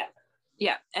shuffle.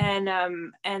 Yeah. And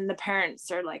the parents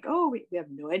are like, oh, we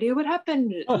have no idea what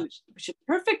happened. We should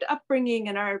perfect upbringing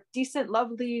and our decent,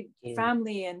 lovely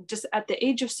family. And just at the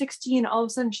age of 16, all of a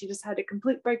sudden she just had a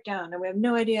complete breakdown and we have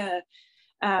no idea.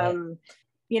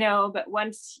 You know, but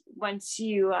once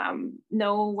you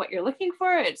know what you're looking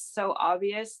for, it's so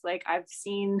obvious. Like I've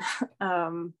seen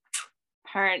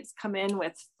parents come in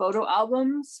with photo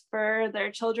albums for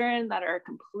their children that are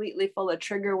completely full of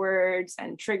trigger words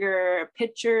and trigger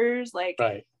pictures, like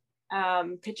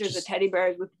pictures of teddy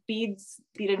bears with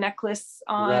beaded necklace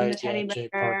on the teddy bear. Jay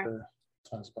Parker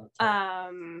talks about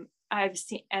that. I've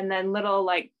seen, and then little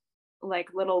like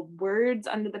little words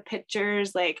under the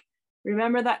pictures, like,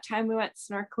 remember that time we went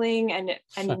snorkeling and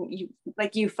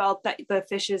you felt that the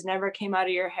fishes never came out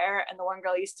of your hair, and the one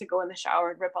girl used to go in the shower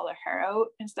and rip all her hair out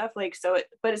and stuff, like, so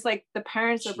but it's like the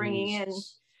parents are bringing in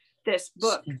this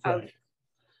book of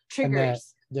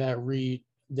triggers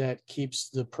that keeps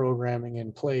the programming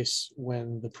in place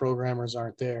when the programmers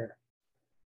aren't there.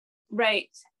 Right.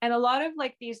 And a lot of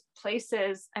like these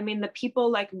places, I mean, the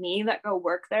people like me that go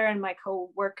work there and my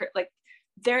co-worker, like,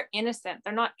 they're innocent,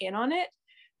 they're not in on it,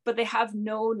 but they have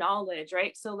no knowledge,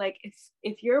 right? So like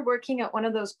if you're working at one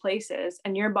of those places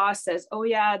and your boss says, oh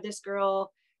yeah, this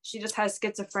girl, she just has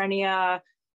schizophrenia,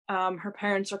 her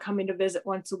parents are coming to visit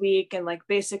once a week, and like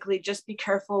basically just be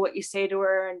careful what you say to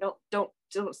her, and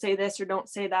don't say this or don't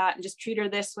say that, and just treat her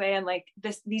this way, and like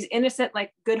these innocent,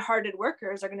 like good-hearted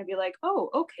workers are going to be like, oh,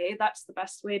 okay, that's the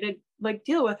best way to like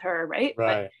deal with her, right?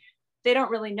 But they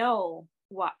don't really know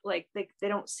what, like they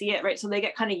don't see it, right? So they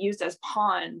get kind of used as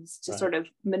pawns to sort of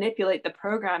manipulate the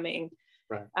programming,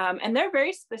 and they're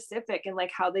very specific in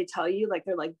like how they tell you, like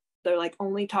they're like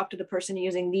only talk to the person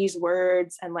using these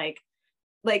words, and like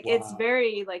Like, it's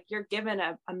very like you're given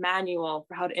a manual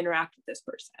for how to interact with this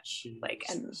person. Like,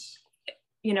 and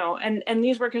you know, and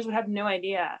these workers would have no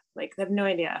idea. Like, they have no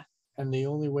idea. And the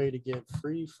only way to get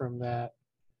free from that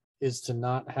is to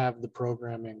not have the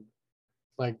programming.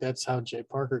 Like, that's how Jay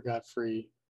Parker got free.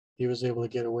 He was able to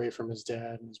get away from his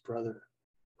dad and his brother,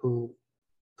 who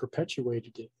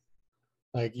perpetuated it.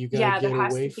 Like, you gotta get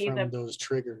away from those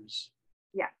triggers.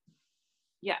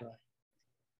 Yeah. Right.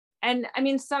 And I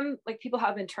mean, some like people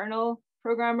have internal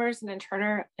programmers and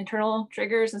internal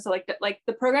triggers, and so like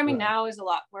the programming now is a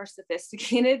lot more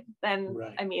sophisticated than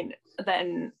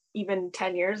than even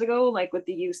 10 years ago, like with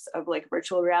the use of like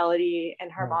virtual reality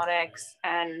and harmonics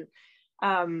and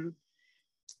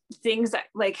things that,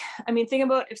 like, I mean, think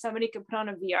about if somebody could put on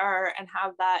a VR and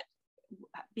have that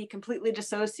be completely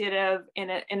dissociative in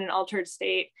an altered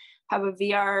state, have a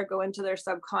VR go into their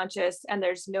subconscious, and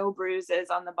there's no bruises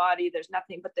on the body, there's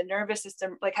nothing but the nervous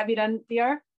system. Like, have you done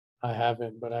VR? I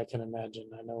haven't, but I can imagine.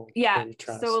 I know. Yeah.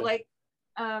 So like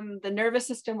the nervous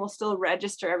system will still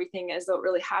register everything as though it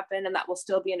really happened, and that will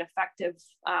still be an effective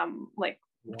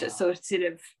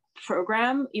dissociative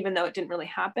program, even though it didn't really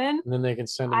happen. And then they can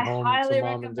send them home to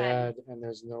mom and dad, and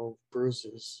there's no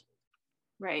bruises.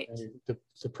 Right. And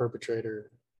the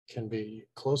perpetrator can be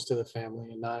close to the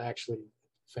family and not actually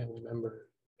a family member.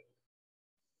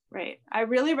 Right. I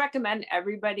really recommend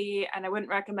everybody, and I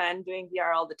wouldn't recommend doing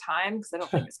VR all the time because I don't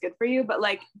think it's good for you, but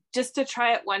like just to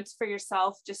try it once for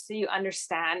yourself, just so you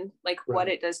understand like what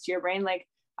it does to your brain. Like,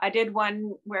 I did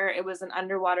one where it was an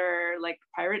underwater like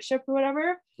pirate ship or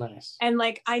whatever. Nice. And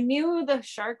like, I knew the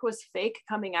shark was fake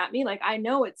coming at me. Like, I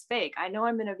know it's fake. I know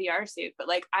I'm in a VR suit, but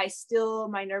like,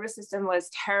 my nervous system was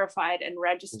terrified and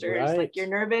registers. Like, your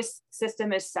nervous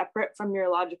system is separate from your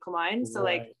logical mind. So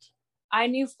like, I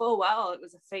knew full well it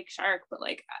was a fake shark, but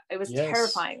like, it was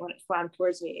terrifying when it swam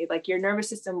towards me. Like, your nervous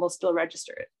system will still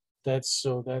register it.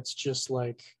 That's just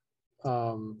like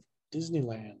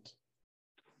Disneyland.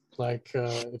 Like,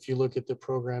 if you look at the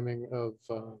programming of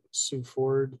Sue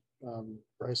Ford,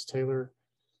 Bryce Taylor,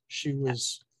 she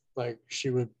was like, she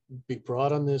would be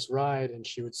brought on this ride and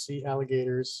she would see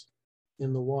alligators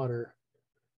in the water,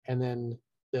 and then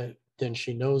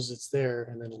she knows it's there,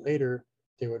 and then later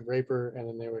they would rape her and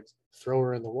then they would throw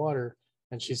her in the water,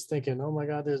 and she's thinking, oh my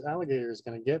God, there's alligators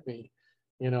gonna get me,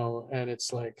 you know. And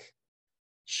it's like,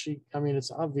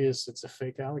 it's obvious it's a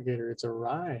fake alligator, it's a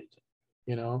ride,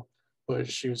 you know. But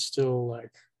she was still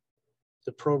like,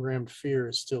 the programmed fear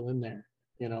is still in there,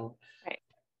 you know. Right.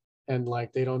 And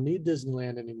like, they don't need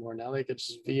Disneyland anymore. Now they could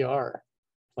just VR.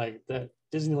 Like, that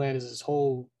Disneyland is this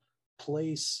whole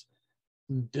place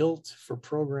built for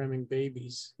programming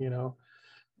babies, you know.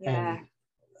 Yeah.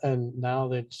 And now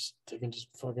they can just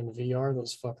fucking VR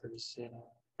those fuckers, you know.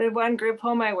 The one group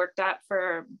home I worked at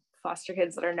for foster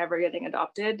kids that are never getting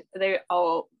adopted, they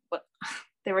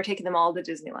were taking them all to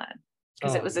Disneyland.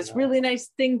 Because it was this really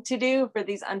nice thing to do for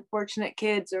these unfortunate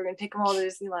kids. We're going to take them all to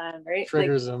Disneyland, right?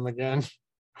 Triggers them again.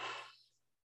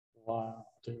 Wow,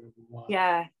 dude. Wow.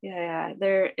 Yeah.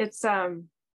 It's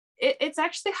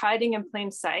actually hiding in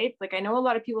plain sight. Like, I know a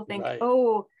lot of people think,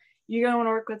 oh, you're going to want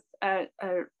to work with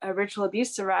a ritual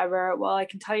abuse survivor. Well, I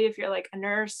can tell you, if you're like a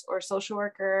nurse or social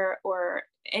worker or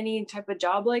any type of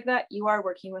job like that, you are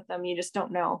working with them. You just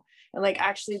don't know. And like,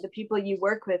 actually the people you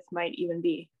work with might even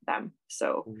be them.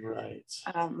 So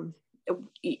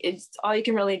it's all you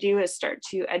can really do is start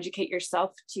to educate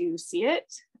yourself to see it.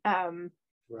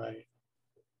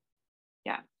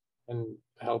 Yeah. And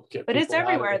help get but it's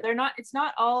everywhere. It's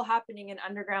not all happening in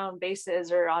underground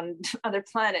bases or on other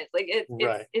planets. Like,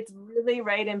 it's really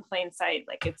right in plain sight.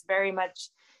 Like, it's very much,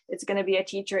 it's going to be a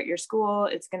teacher at your school,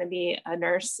 it's going to be a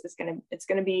nurse, it's going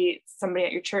to be somebody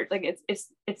at your church. Like,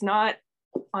 it's not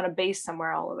on a base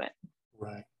somewhere, all of it.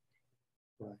 Right.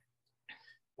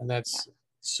 And that's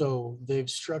so they've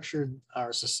structured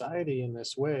our society in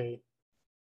this way,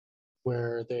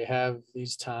 where they have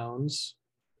these towns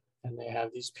and they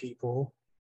have these people,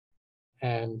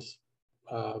 and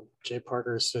Jay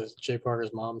Parker's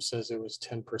mom says it was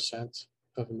 10%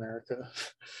 of America.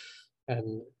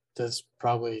 And that's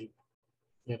probably,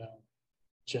 you know,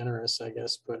 generous, I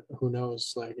guess, but who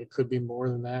knows? Like, it could be more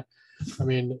than that. I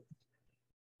mean,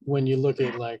 when you look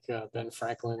at like Ben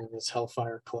Franklin and his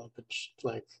Hellfire Club, it's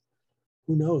like,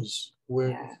 who knows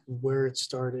where it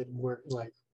started, where,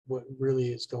 like, what really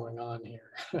is going on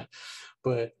here.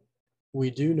 But we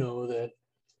do know that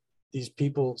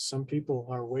some people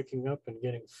are waking up and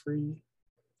getting free,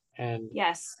 and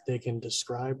they can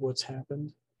describe what's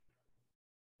happened.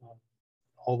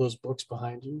 All those books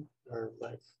behind you are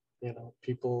like, you know,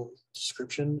 people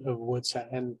description of what's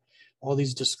and all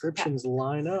these descriptions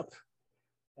line up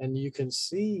And you can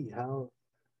see how,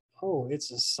 oh,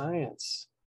 it's a science,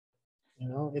 you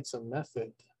know, it's a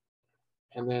method.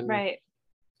 And then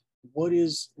what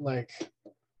is like,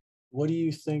 what do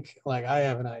you think, like, I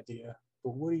have an idea,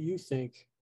 but what do you think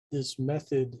this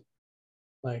method,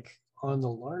 like on the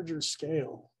larger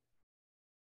scale,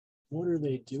 what are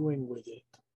they doing with it?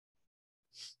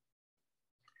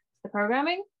 The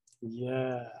programming?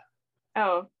 Yeah.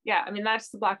 Oh, yeah. I mean, that's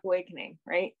the Black Awakening,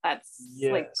 right? That's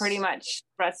like pretty much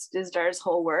Russ Dizdar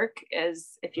whole work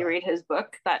is, if you read his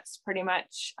book, that's pretty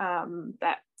much,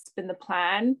 that's been the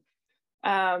plan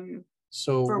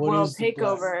so for world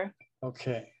takeover.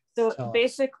 Okay. So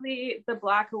basically the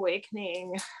Black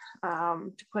Awakening,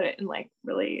 to put it in like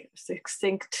really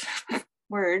succinct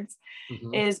words,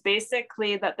 is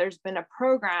basically that there's been a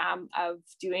program of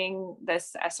doing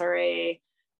this SRA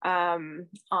on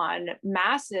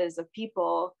masses of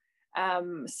people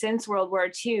since World War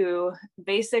II,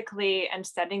 basically, and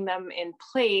setting them in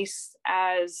place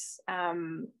as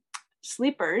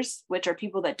sleepers, which are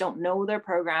people that don't know they're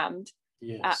programmed.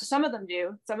 Yes. Some of them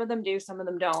do, some of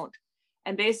them don't.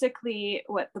 And basically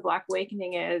what the Black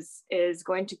Awakening is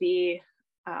going to be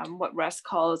what Russ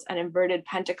calls an inverted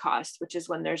Pentecost, which is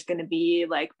when there's going to be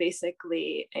like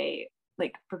basically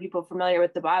like for people familiar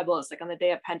with the Bible, it's like on the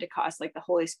day of Pentecost, like the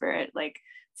Holy Spirit like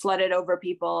flooded over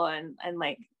people and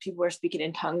like people were speaking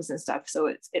in tongues and stuff. So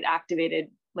it activated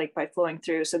like by flowing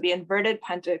through. So the inverted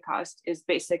Pentecost is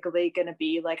basically going to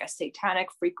be like a satanic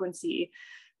frequency,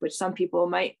 which some people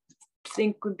might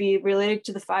think would be related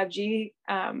to the 5G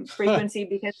frequency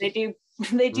because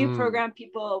they do program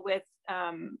people with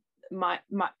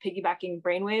piggybacking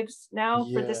brainwaves now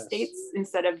for the states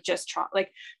instead of just trauma.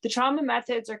 Like the trauma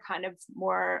methods are kind of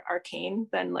more arcane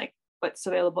than like what's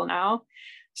available now.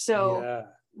 So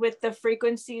with the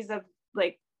frequencies of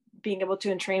like being able to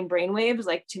entrain brainwaves,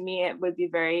 like to me it would be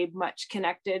very much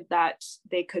connected that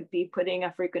they could be putting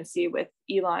a frequency with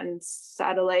Elon's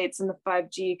satellites, and the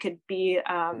 5G could be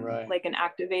like an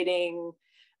activating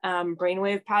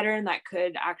brainwave pattern that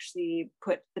could actually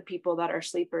put the people that are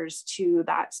sleepers to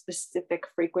that specific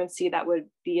frequency that would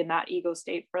be in that ego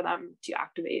state for them to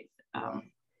activate.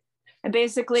 And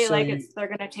basically so they're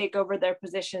going to take over their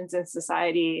positions in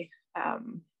society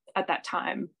at that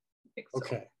time.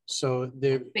 Okay. So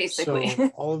they basically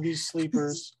all of these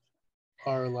sleepers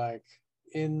are like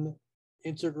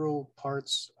integral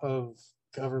parts of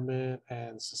government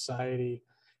and society,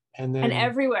 and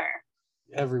everywhere.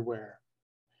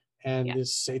 And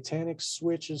this satanic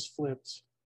switch is flipped,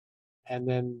 and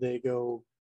then they go,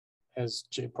 as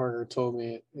Jay Parker told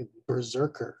me,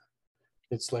 berserker.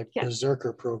 It's like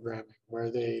berserker programming,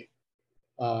 where they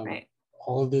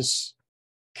all of this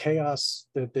chaos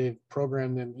that they've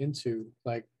programmed them into,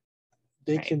 like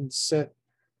they can set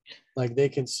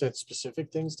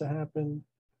specific things to happen.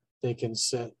 They can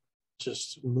set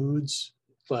just moods,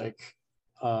 like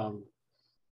our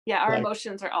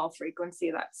emotions are all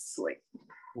frequency. That's like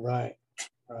right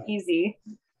easy,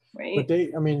 right? But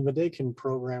they can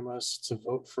program us to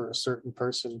vote for a certain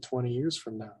person 20 years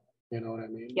from now. You know what I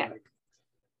mean? Like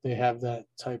they have that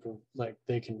type of, like,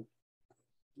 they can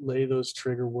lay those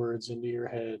trigger words into your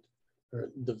head or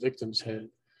the victim's head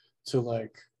to,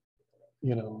 like,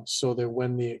 you know, so that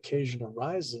when the occasion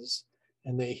arises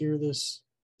and they hear this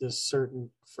certain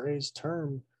phrase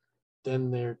term,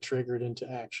 then they're triggered into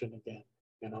action again.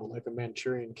 You know, like a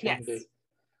Manchurian candidate.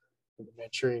 The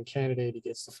Manchurian candidate, he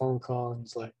gets the phone call and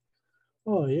he's like,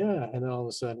 oh yeah, and then all of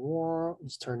a sudden,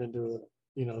 it's turned into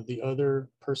the other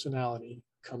personality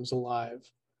comes alive,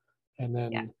 and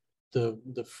then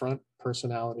the front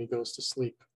personality goes to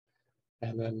sleep,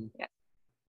 and then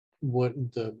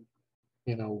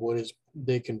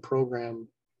they can program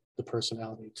the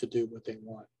personality to do what they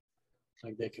want.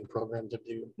 Like they can program to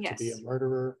be a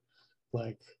murderer,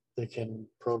 like they can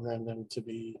program them to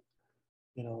be,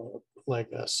 like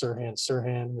Sirhan.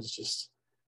 Sirhan was just,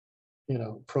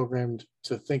 programmed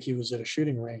to think he was at a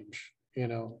shooting range,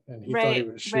 and he thought he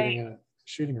was shooting at a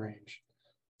shooting range.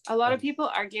 A lot of people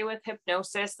argue with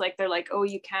hypnosis, like they're like, oh,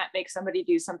 you can't make somebody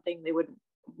do something they wouldn't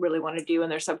really want to do in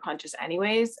their subconscious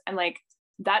anyways. And like,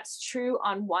 that's true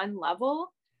on one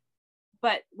level.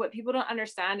 But what people don't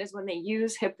understand is when they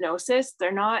use hypnosis,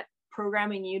 they're not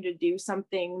programming you to do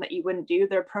something that you wouldn't do.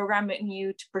 They're programming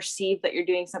you to perceive that you're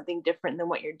doing something different than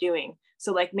what you're doing.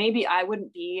 So like maybe I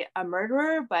wouldn't be a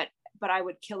murderer, but I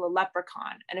would kill a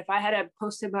leprechaun. And if I had a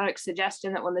post-hypnotic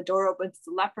suggestion that when the door opens,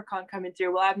 the leprechaun coming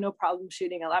through, well, I have no problem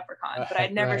shooting a leprechaun, but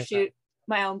I'd never shoot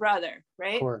my own brother,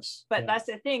 right? Of course. But that's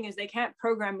the thing, is they can't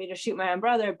program me to shoot my own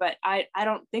brother, but I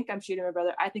don't think I'm shooting my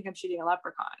brother. I think I'm shooting a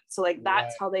leprechaun. So like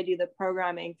that's how they do the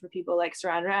programming for people like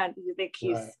Saran Rand. You think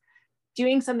he's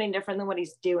doing something different than what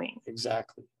he's doing.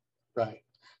 Exactly. Right.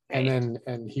 And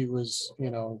he was,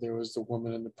 there was the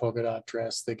woman in the polka dot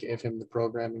dress that gave him the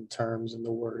programming terms and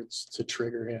the words to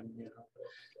trigger him,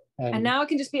 And now it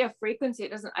can just be a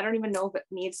frequency. I don't even know if it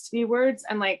needs to be words.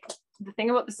 And like the thing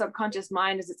about the subconscious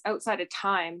mind is it's outside of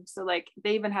time. So like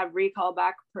they even have recall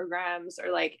back programs,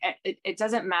 or like it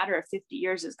doesn't matter if 50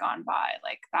 years has gone by,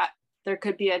 like that. There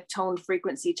could be a tone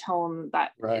frequency tone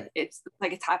that it's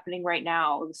like it's happening right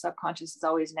now. The subconscious is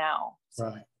always now. So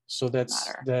right. So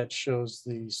that shows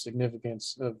the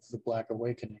significance of the Black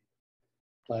Awakening.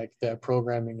 Like that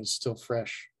programming is still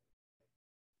fresh,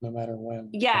 no matter when.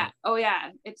 Yeah. Oh yeah.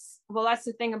 That's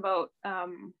the thing about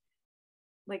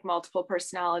like multiple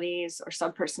personalities or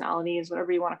subpersonalities,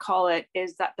 whatever you want to call it,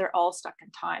 is that they're all stuck in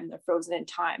time. They're frozen in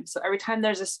time. So every time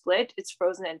there's a split, it's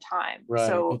frozen in time. Right.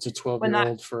 So it's a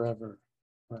 12-year-old forever.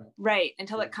 Right.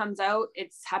 Until it comes out,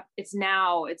 it's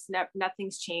now.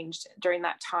 Nothing's changed during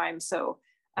that time. So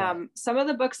some of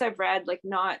the books I've read, like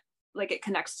not like it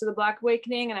connects to the Black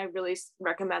Awakening, and I really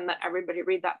recommend that everybody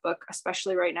read that book,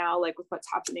 especially right now, like with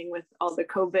what's happening with all the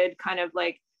COVID kind of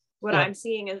like what I'm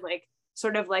seeing is like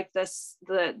sort of like this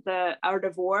the art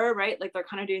of war, right? Like they're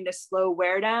kind of doing this slow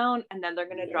wear down, and then they're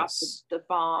going to drop the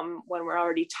bomb when we're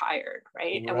already tired,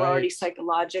 right? And we're already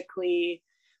psychologically,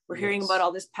 we're hearing about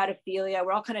all this pedophilia,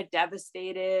 we're all kind of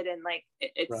devastated, and like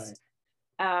it's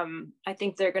I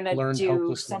think they're going to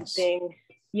do something.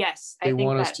 Yes, they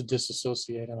want us to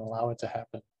disassociate and allow it to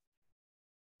happen.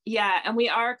 Yeah, and we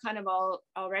are kind of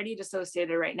already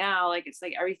dissociated right now. Like it's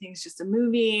like everything's just a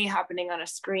movie happening on a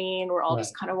screen. We're all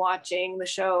just kind of watching the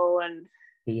show, and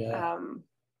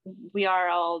we are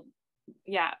all,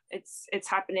 it's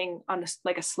happening on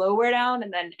like a slow wear down,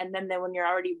 and then when you're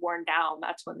already worn down,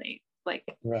 that's when they like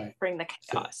bring the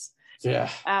chaos. Yeah.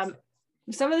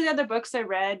 Some of the other books I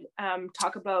read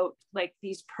talk about like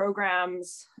these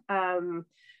programs.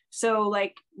 So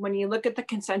like when you look at the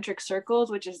concentric circles,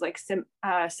 which is like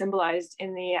symbolized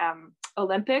in the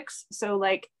Olympics. So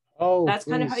like that's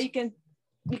kind of how you can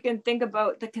think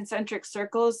about the concentric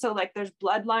circles. So like there's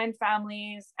bloodline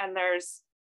families, and there's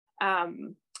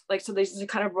like, so these are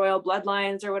kind of royal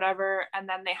bloodlines or whatever. And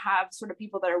then they have sort of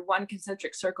people that are one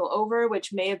concentric circle over,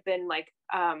 which may have been like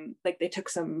they took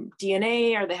some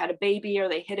DNA, or they had a baby, or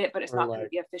they hid it, but it's not going to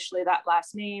be officially that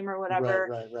last name or whatever.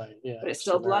 Right. Yeah. But it's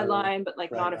still bloodline, but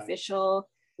like not official.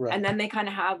 Right. And then they kind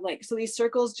of have like, so these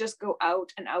circles just go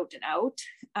out and out and out.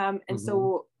 And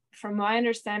so from my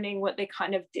understanding, what they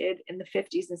kind of did in the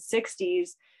 50s and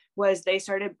 60s was they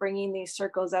started bringing these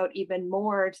circles out even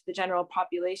more to the general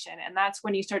population. And that's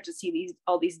when you start to see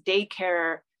all these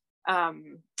daycare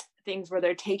things where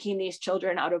they're taking these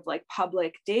children out of like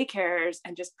public daycares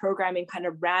and just programming kind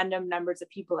of random numbers of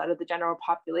people out of the general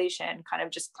population, kind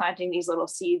of just planting these little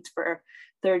seeds for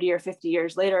 30 or 50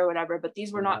 years later or whatever. But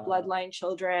these were not bloodline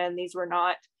children. These were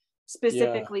not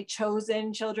specifically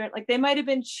chosen children. Like they might have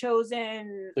been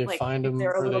chosen, they like find them,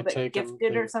 they're a little bit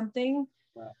gifted or something.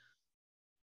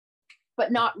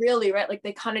 But not really, right? Like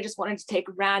they kind of just wanted to take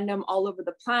random all over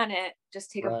the planet, just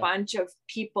take a bunch of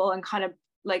people and kind of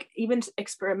like even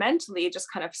experimentally just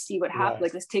kind of see what happens.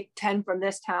 Like let's take 10 from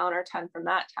this town or 10 from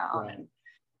that town.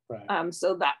 And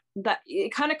so that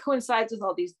it kind of coincides with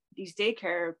all these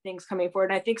daycare things coming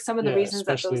forward. And I think some of the reasons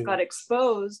that those got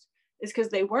exposed is because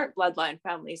they weren't bloodline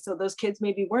families. So those kids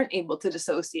maybe weren't able to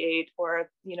dissociate, or,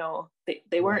 you know,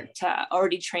 they weren't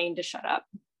already trained to shut up.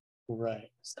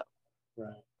 So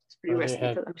it's pretty risky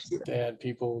for them to do that. They had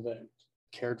people that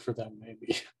cared for them,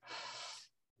 maybe.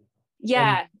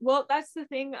 Well, that's the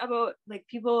thing about like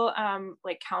people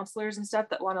like counselors and stuff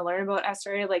that want to learn about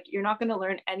SRA. Like you're not going to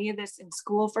learn any of this in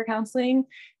school for counseling.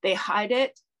 They hide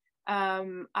it.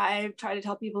 I try to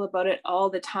tell people about it all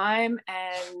the time,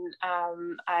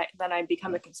 and I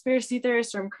become a conspiracy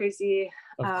theorist, or I'm crazy.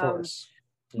 Of course.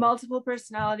 Multiple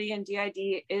personality and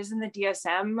DID is in the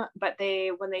DSM, but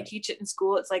when they teach it in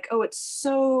school, it's like, oh, it's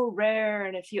so rare,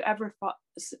 and if you ever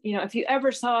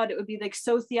saw it, it would be like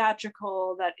so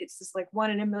theatrical that it's just like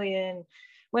 1 in a million,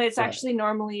 when it's actually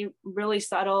normally really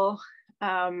subtle.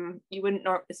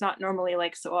 It's not normally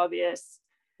like so obvious.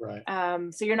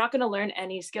 So you're not going to learn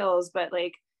any skills, but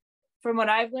like from what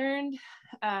I've learned,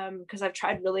 because I've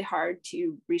tried really hard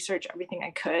to research everything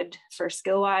I could for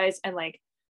skill wise, and like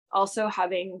also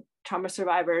having trauma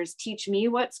survivors teach me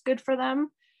what's good for them.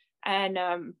 And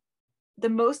the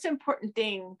most important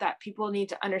thing that people need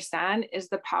to understand is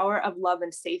the power of love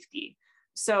and safety.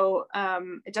 So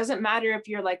it doesn't matter if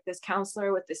you're like this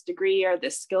counselor with this degree or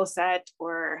this skill set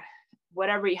or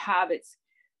whatever you have, it's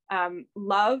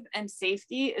love and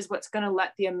safety is what's going to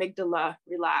let the amygdala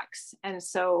relax. And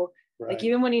so Like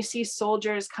even when you see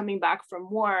soldiers coming back from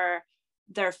war,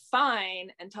 they're fine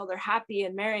until they're happy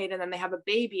and married, and then they have a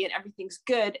baby and everything's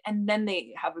good, and then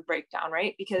they have a breakdown,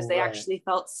 right? Because they actually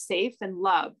felt safe and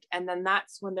loved, and then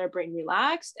that's when their brain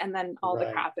relaxed, and then all the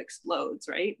crap explodes,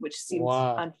 right? Which seems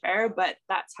unfair, but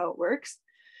that's how it works.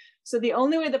 So the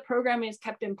only way the programming is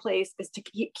kept in place is to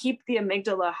keep the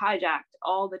amygdala hijacked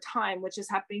all the time, which is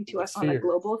happening to us on a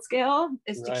global scale,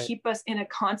 is to keep us in a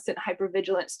constant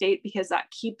hypervigilant state, because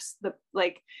that keeps the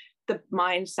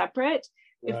mind separate.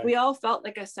 If we all felt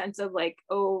like a sense of like,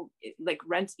 oh, like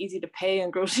rent's easy to pay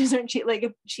and groceries aren't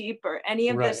cheap, or any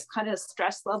of this kind of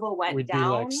stress level went down, we'd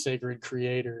be like sacred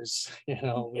creators, you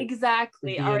know.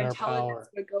 Exactly. Our intelligence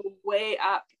would go way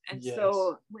up. And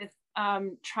so with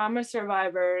trauma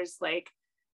survivors, like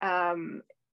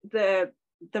the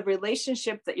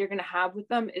relationship that you're going to have with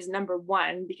them is number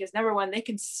one, because number one, they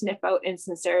can sniff out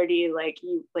insincerity,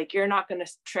 you're not going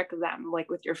to trick them like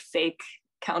with your fake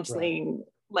counseling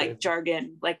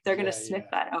jargon, like they're going to sniff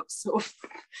that out so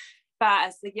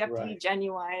fast. Like you have to be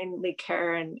genuinely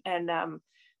care, and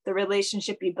the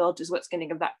relationship you built is what's going to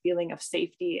give that feeling of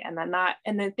safety, and then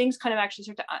things kind of actually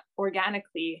start to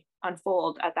organically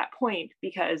unfold at that point,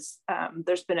 because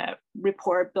there's been a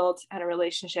rapport built and a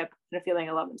relationship and a feeling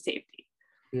of love and safety.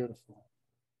 Beautiful.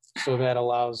 So that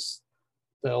allows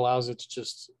it to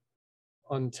just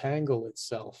untangle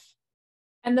itself.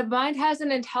 And the mind has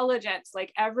an intelligence,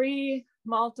 like every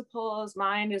multiple's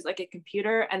mind is like a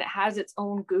computer, and it has its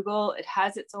own Google, it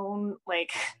has its own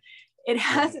it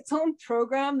has its own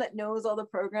program that knows all the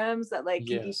programs that can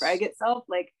defrag itself.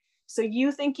 So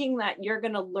you thinking that you're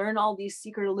going to learn all these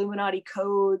secret Illuminati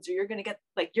codes, or you're going to get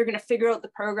you're going to figure out the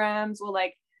programs, well,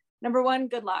 number one,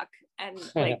 good luck. And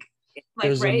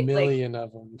there's a million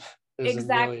of them.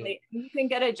 Exactly. You can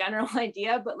get a general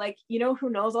idea, but who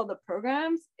knows all the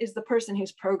programs is the person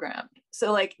who's programmed.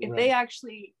 So if they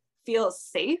actually feel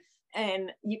safe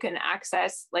and you can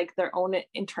access their own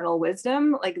internal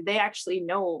wisdom, they actually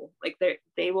know,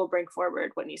 they will bring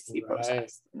forward what needs to be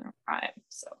processed in their time.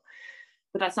 So,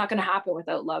 but that's not going to happen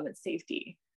without love and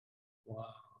safety. Wow.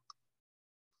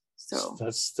 So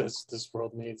that's this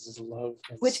world needs is love,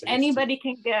 and which safety. Anybody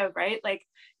can give, right?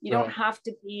 You don't have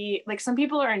to be some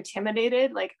people are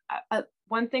intimidated.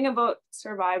 One thing about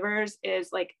survivors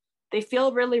is they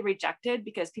feel really rejected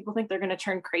because people think they're going to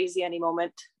turn crazy any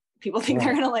moment. People think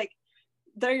they're going to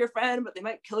they're your friend, but they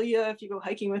might kill you if you go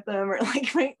hiking with them, or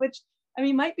right, which I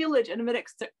mean might be legitimate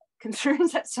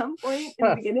concerns at some point in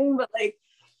the beginning,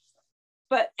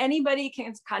 but anybody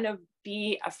can kind of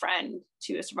be a friend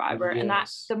to a survivor. And that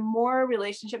the more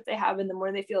relationship they have and the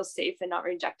more they feel safe and not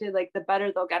rejected, the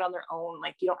better they'll get on their own.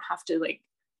 You don't have to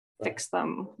fix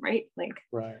them, right?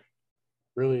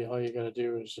 Really all you got to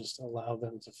do is just allow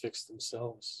them to fix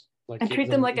themselves, and treat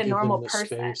them like a normal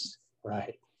person.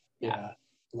 Right. Yeah.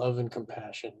 Love and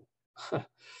compassion.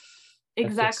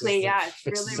 Exactly. It's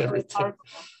really, really powerful.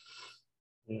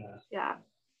 Yeah.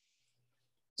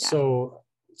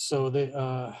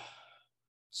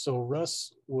 So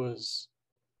Russ was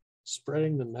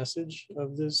spreading the message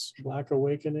of this Black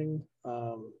Awakening. He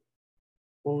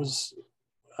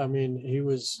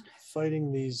was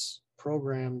fighting these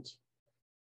programmed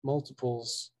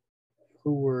multiples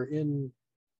who were in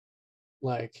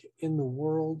the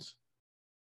world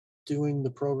doing the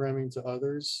programming to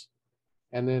others,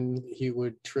 and then he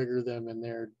would trigger them and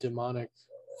their demonic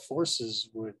forces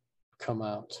would come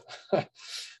out.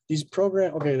 These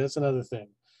that's another thing.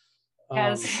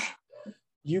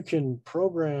 You can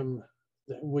program.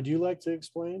 Would you like to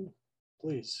explain,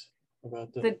 please,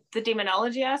 about the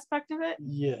demonology aspect of it?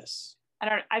 Yes.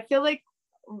 I feel like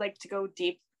to go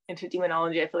deep into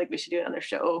demonology, I feel like we should do another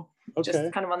show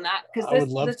just kind of on that,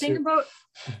 because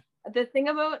the thing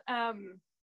about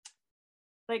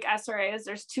SRAs,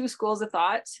 there's two schools of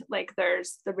thought.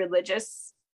 There's the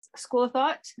religious school of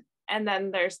thought, and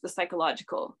then there's the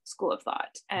psychological school of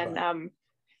thought. And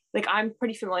I'm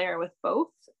pretty familiar with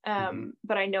both,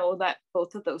 but I know that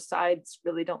both of those sides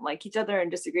really don't like each other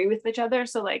and disagree with each other.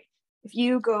 So if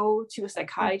you go to a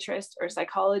psychiatrist or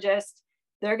psychologist,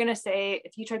 they're going to say,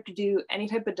 if you try to do any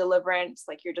type of deliverance,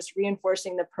 you're just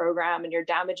reinforcing the program and you're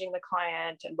damaging the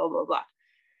client and blah, blah, blah.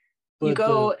 But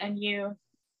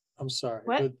I'm sorry,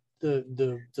 what? but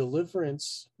the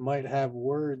deliverance might have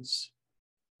words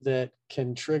that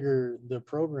can trigger the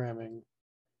programming.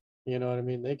 You know what I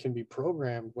mean? They can be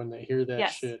programmed when they hear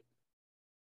that shit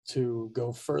to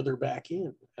go further back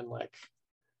in and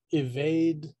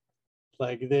evade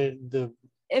the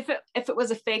if it was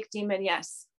a fake demon,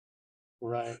 yes.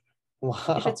 Right. Wow.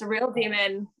 If it's a real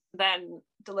demon, then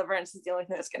deliverance is the only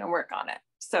thing that's going to work on it.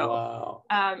 So, wow.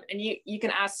 And you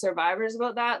can ask survivors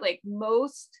about that. Like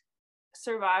most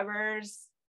survivors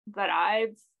that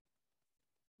I've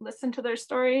listened to their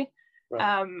story,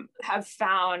 right. have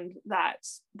found that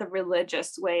the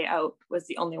religious way out was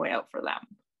the only way out for them.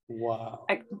 Wow.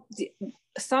 Like,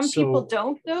 some people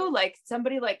don't though, like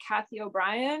somebody like Kathy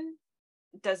O'Brien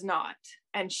does not,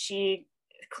 and she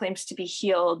claims to be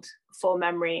healed full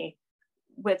memory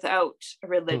without a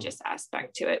religious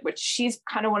aspect to it, which she's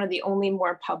kind of one of the only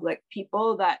more public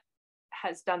people that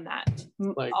has done that.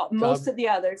 Like most of the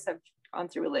others have gone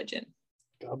through religion.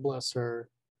 God bless her.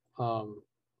 I'm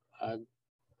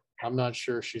not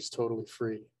sure she's totally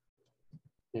free,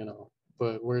 you know,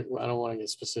 but I don't want to get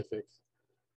specific,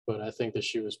 but I think that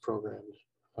she was programmed,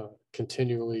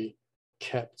 continually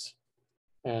kept,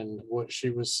 and what she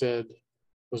was said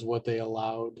was what they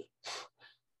allowed,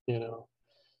 you know.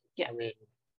 Yeah. I mean,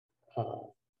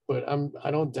 but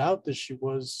I don't doubt that she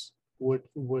was what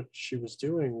she was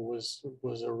doing was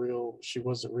she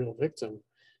was a real victim,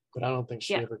 but I don't think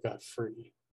she ever got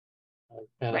free.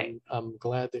 And right. I'm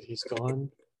glad that he's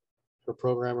gone. Her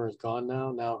programmer is gone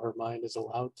now. Now her mind is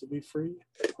allowed to be free,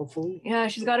 hopefully. Yeah,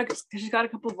 she's got a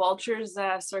couple vultures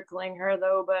circling her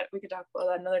though, but we could talk about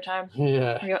that another time.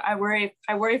 Yeah. I worry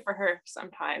for her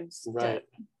sometimes. Right.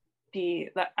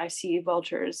 That I see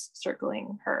vultures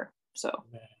circling her. So.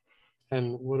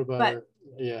 And what about her?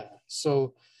 Yeah.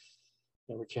 So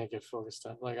we can't get focused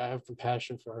on. Like, I have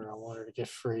compassion for her. I want her to get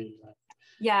free. Like,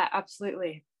 yeah,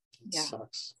 absolutely. It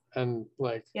sucks. And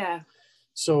like. Yeah.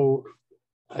 So.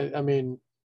 I mean,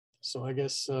 so I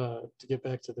guess to get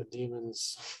back to the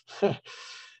demons,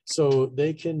 so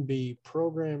they can be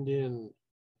programmed in,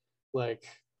 like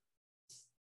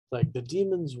the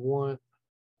demons want,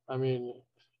 I mean,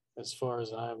 as far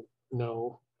as I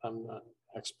know, I'm not an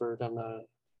expert, I've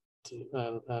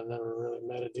never really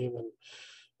met a demon,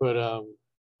 but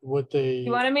what they...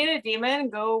 You want to meet a demon?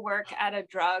 Go work at a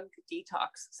drug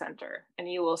detox center, and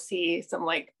you will see some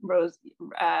like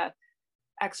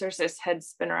exorcist heads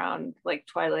spin around like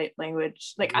Twilight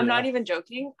language. Like, I'm not even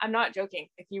joking. I'm not joking.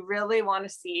 If you really want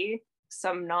to see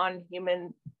some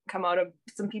non-human come out of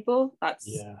some people, that's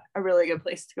a really good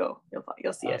place to go.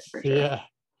 You'll see it for sure. Yeah,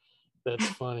 that's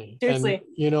funny. Seriously, and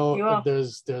you know,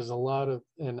 there's a lot of,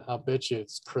 and I'll bet you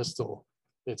it's crystal,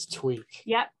 it's tweak.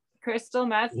 Yep, crystal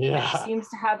meth. Yeah, it seems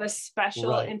to have a special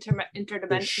interdimensional.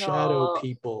 The shadow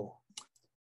people.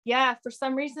 Yeah, for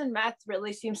some reason, meth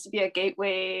really seems to be a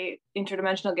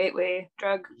interdimensional gateway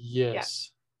drug. Yes,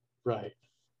 right.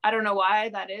 I don't know why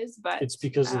that is, but it's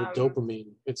because of the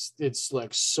dopamine. It's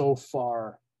like so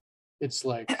far, it's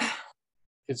like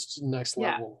it's next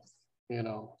level, you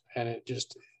know. And it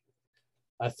just,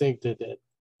 I think that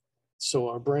so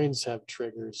our brains have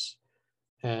triggers,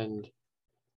 and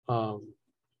the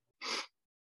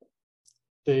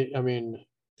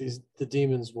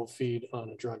demons will feed on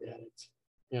a drug addict.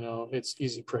 You know, it's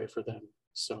easy prey for them.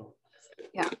 So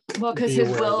yeah, well, because his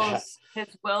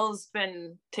will's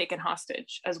been taken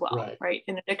hostage as well, right?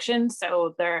 In addiction,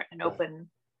 so they're an open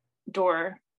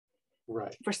door,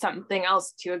 for something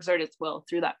else to exert its will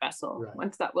through that vessel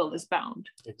once that will is bound.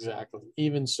 Exactly.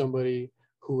 Even somebody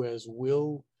who has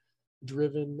will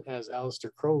driven as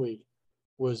Aleister Crowley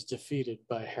was defeated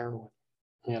by heroin.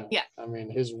 You know, I mean,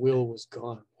 his will was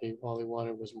gone. All he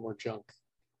wanted was more junk.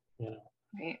 You know,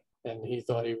 right. And he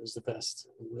thought he was the best.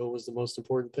 Will was the most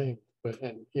important thing.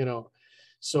 You know,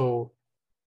 so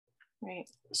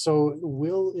so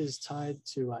will is tied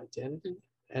to identity,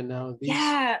 and now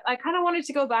I kind of wanted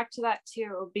to go back to that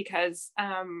too, because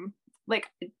like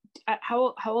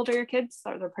how old are your kids?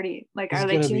 They're pretty, like, are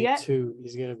they 2 yet?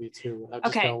 He's gonna be 2. I've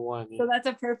just got 1. So that's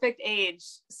a perfect age.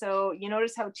 So you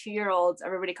notice how 2-year-olds,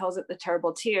 everybody calls it the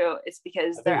terrible 2. It's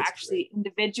because they're actually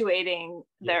individuating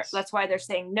that's why they're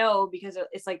saying no, because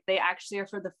it's like they actually are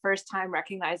for the first time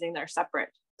recognizing they're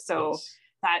separate. So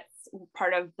that's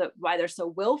part of why they're so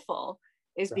willful,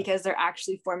 is because they're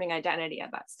actually forming identity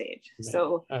at that stage. Man,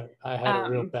 so I had a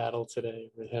real battle today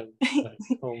with him. Like,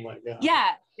 oh my God.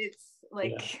 Yeah, it's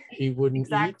like he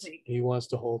wouldn't eat. He wants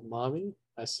to hold mommy.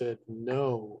 I said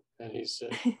no, and he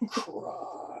said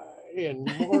cry, and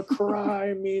more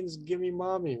cry means give me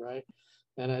mommy, right?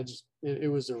 And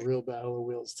it was a real battle of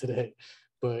wills today.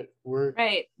 But we're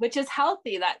which is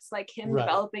healthy. That's like him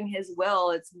developing his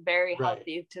will. It's very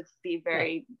healthy to be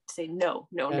say no.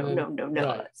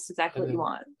 That's exactly what you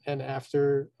want. And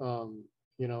after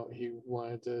you know, he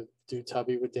wanted to do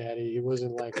tubby with daddy. He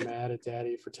wasn't like mad at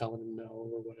daddy for telling him no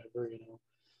or whatever, you know.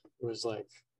 It was like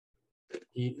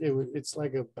it's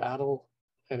like a battle,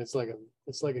 and it's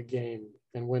like a game.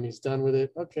 And when he's done with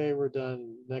it, okay, we're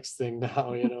done. Next thing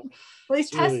now, Well, he's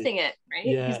testing it, right?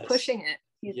 Yes, he's pushing it.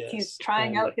 He's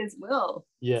trying out his will.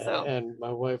 Yeah, so. And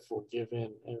my wife will give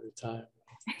in every time.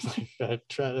 I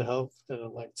try to help, and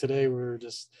I'm like, today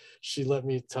she let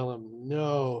me tell him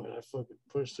no, and I fucking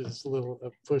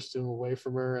pushed him away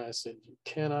from her, and I said, you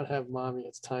cannot have mommy,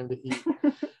 it's time to eat.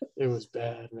 It was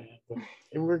bad, man,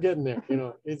 and we're getting there,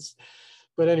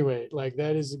 but anyway, like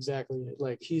that is exactly it.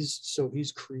 Like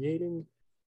he's creating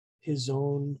his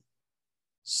own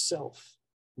self,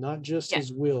 not just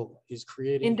his will. He's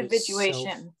creating individuation.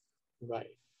 His self,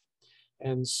 right?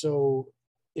 And so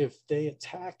if they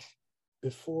attack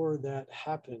before that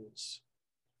happens,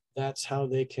 that's how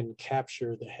they can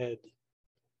capture the head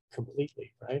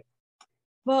completely, right?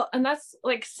 Well, and that's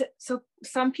like, so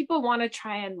some people want to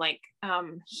try and like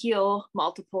heal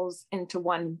multiples into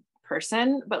one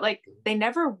person, but like they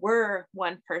never were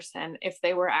one person if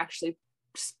they were actually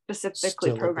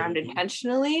specifically programmed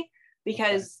intentionally,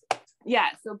 because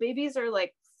so babies are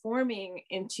like forming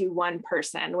into one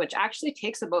person, which actually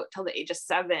takes about till the age of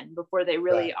 7 before they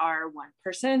really are one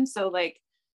person. So like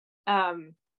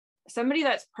somebody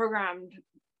that's programmed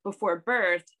before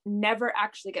birth never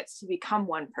actually gets to become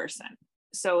one person.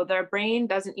 So their brain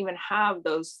doesn't even have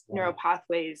those neural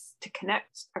pathways to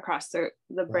connect across the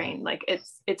brain. Like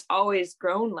it's always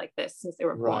grown like this since they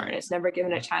were born. It's never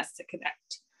given a chance to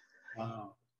connect.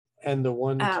 Wow. And the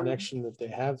one connection that they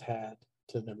have had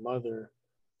to their mother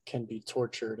can be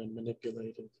tortured and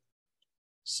manipulated.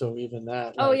 So even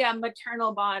that.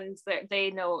 Maternal bonds, they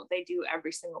know they do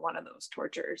every single one of those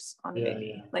tortures on a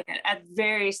baby. Like at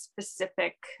very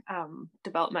specific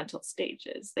developmental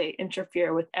stages. They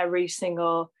interfere with every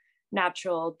single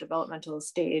natural developmental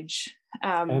stage.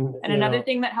 And another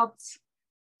thing that helps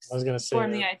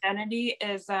form the identity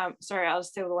is, sorry, I'll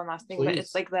just say one last thing, but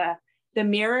it's like the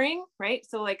mirroring, right?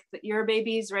 So like your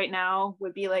babies right now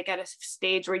would be like at a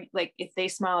stage where like if they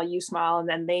smile, you smile, and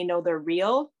then they know they're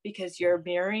real because you're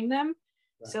mirroring them.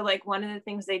 Right. So like one of the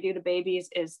things they do to babies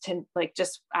is to like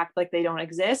just act like they don't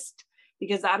exist,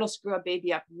 because that'll screw a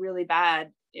baby up really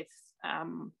bad if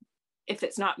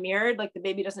it's not mirrored. Like the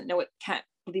baby doesn't know, it can't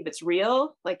believe it's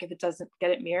real, like if it doesn't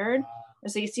get it mirrored.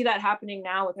 And so you see that happening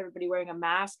now with everybody wearing a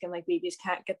mask, and like babies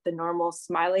can't get the normal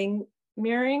smiling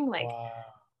mirroring, like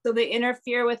so they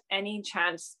interfere with any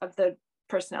chance of the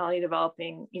personality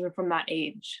developing even from that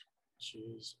age.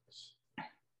 Jesus.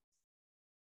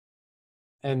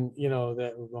 And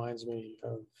that reminds me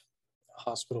of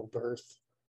hospital birth,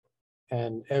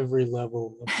 and every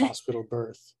level of hospital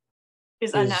birth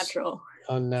is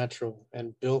unnatural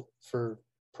and built for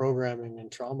programming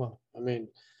and trauma. I mean,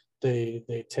 they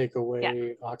take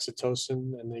away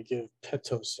oxytocin and they give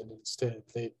pitocin instead.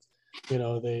 They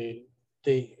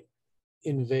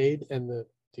invade, and the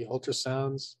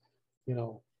ultrasounds,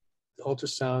 the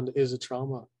ultrasound is a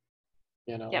trauma,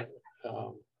 and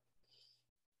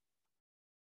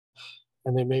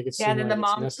they make it seem and then like the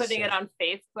mom's putting it on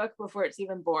Facebook before it's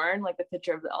even born, like the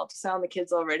picture of the ultrasound, the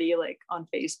kid's already like on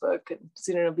Facebook, and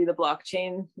soon it'll be the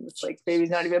blockchain. It's like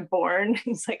baby's not even born.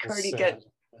 He's like already get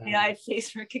AI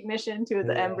face recognition to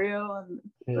the embryo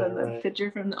and the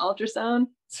picture from the ultrasound.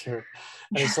 Sure.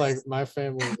 And it's like my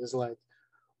family is like,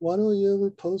 why don't you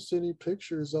ever post any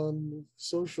pictures on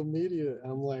social media?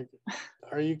 I'm like,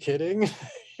 are you kidding?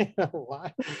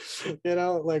 Why?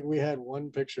 Like we had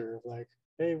one picture of like,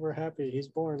 hey, we're happy he's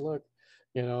born, look,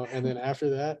 and then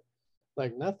after that,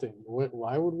 like nothing.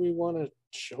 Why would we want to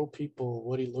show people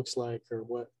what he looks like or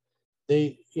what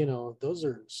they, those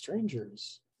are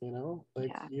strangers, you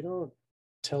don't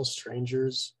tell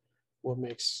strangers what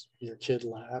makes your kid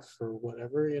laugh or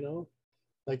whatever,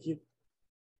 like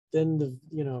then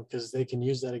because they can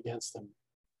use that against them.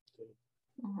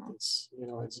 It's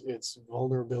it's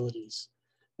vulnerabilities.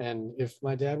 And if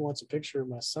my dad wants a picture of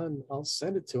my son, I'll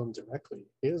send it to him directly.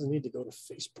 He doesn't need to go to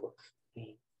Facebook.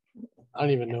 I don't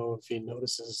even know if he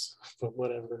notices, but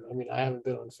whatever. I mean, I haven't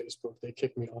been on Facebook. They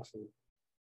kicked me off.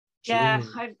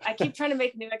 I keep trying to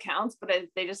make new accounts, but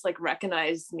they just like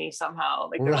recognize me somehow.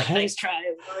 Like they're like, nice try.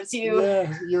 It was you.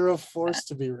 Yeah, you're a force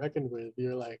to be reckoned with.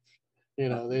 You're like, they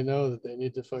know that they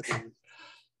need to fucking.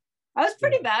 I was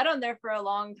pretty bad on there for a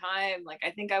long time. Like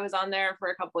I think I was on there for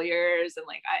a couple of years, and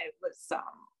like I was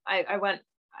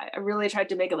I really tried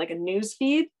to make it like a news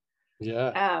feed.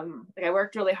 Yeah. Like I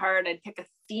worked really hard. I'd pick a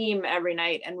theme every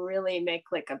night and really make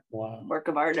like a work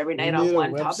of art every night on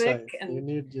one topic. And you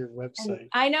need your website.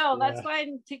 I know that's why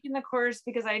I'm taking the course,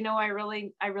 because I know I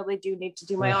really do need to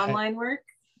do my online work.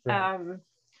 Right.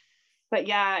 But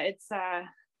yeah, it's the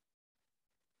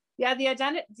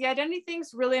identity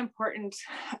thing's really important.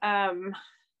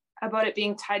 about it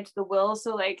being tied to the will.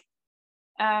 So like,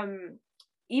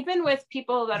 even with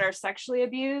people that are sexually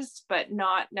abused, but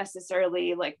not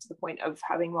necessarily like to the point of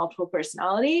having multiple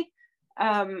personality,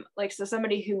 like, so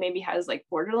somebody who maybe has like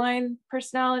borderline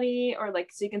personality, or like,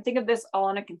 so you can think of this all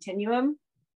on a continuum.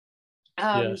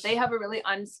 Yes. They have a really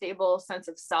unstable sense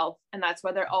of self, and that's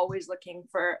why they're always looking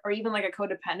for, or even like a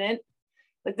codependent,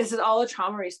 like this is all a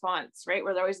trauma response, right?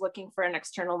 Where they're always looking for an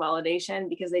external validation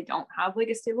because they don't have like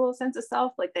a stable sense of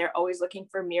self. Like they're always looking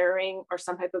for mirroring or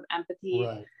some type of empathy.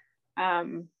 Right.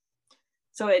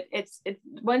 So it's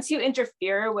once you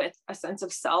interfere with a sense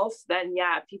of self, then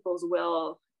yeah, people's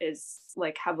will is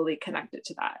like heavily connected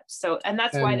to that. So, and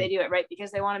that's why they do it, right?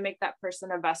 Because they want to make that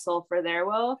person a vessel for their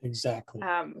will. Exactly.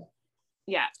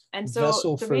 Yeah. And so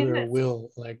vessel for their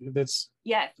will, like that's,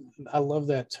 yeah, I love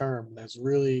that term. That's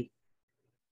really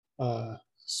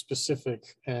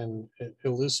specific, and it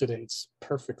elucidates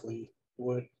perfectly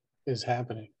what is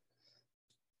happening.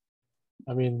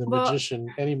 I mean,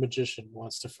 any magician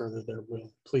wants to further their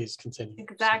will. Please continue.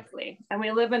 Exactly. And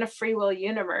we live in a free will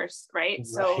universe, right?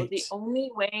 So the only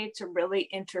way to really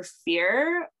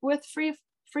interfere with free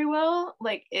will,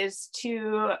 like, is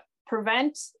to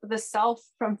prevent the self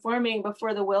from forming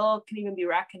before the will can even be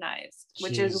recognized,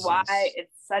 which is why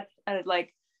it's such a,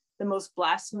 like, the most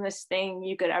blasphemous thing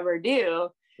you could ever do,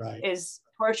 is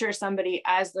torture somebody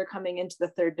as they're coming into the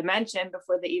third dimension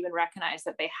before they even recognize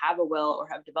that they have a will or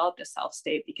have developed a self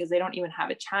state, because they don't even have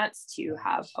a chance to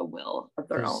have a will of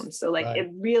their own. So like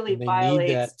it really violates,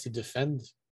 need that to defend,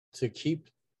 to keep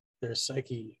their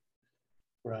psyche.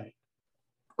 Right.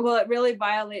 Well, it really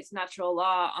violates natural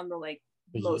law on the like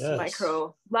most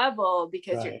micro level,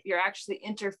 because you're actually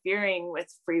interfering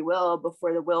with free will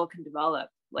before the will can develop.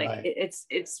 Like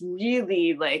it's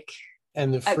really like,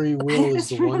 and the free will is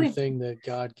the one thing that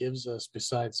God gives us,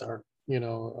 besides our,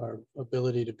 our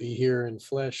ability to be here in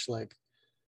flesh. Like,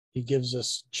 he gives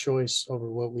us choice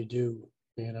over what we do,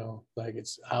 like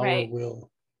it's our will.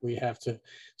 We have to,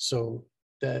 so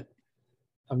that,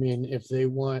 I mean, if they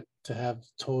want to have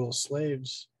total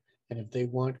slaves, and if they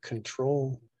want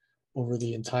control over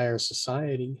the entire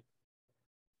society,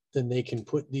 then they can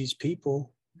put these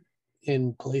people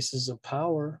in places of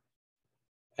power,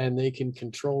 and they can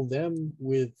control them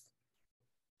with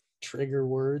trigger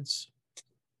words,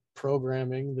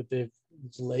 programming that they've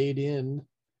laid in.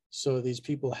 So these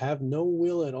people have no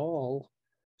will at all.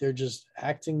 They're just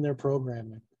acting their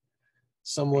programming.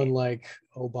 Someone like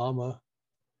Obama,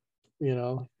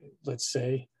 let's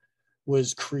say,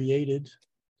 was created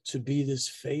to be this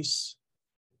face,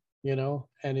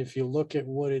 and if you look at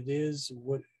what it is,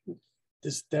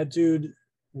 that dude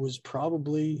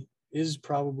is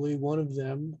probably one of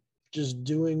them, just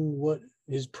doing what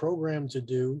is programmed to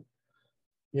do,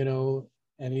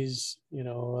 and he's,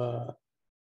 I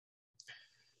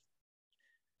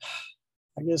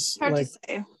guess, hard to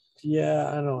say. Yeah,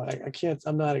 I know. I can't,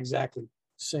 I'm not exactly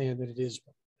saying that it is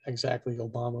exactly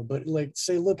Obama, but like,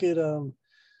 say, look at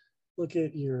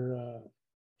your,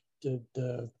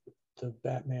 the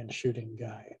Batman shooting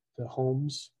guy, the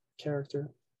Holmes character.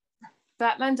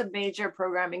 Batman's a major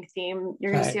programming theme.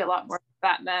 You're going to see a lot more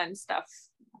Batman stuff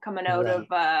coming out of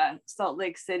Salt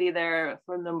Lake City there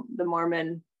from the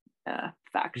Mormon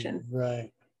faction.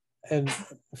 Right. And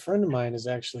a friend of mine is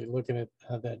actually looking at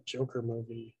that Joker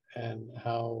movie, and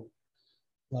how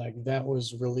like that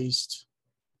was released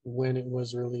when it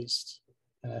was released.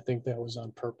 And I think that was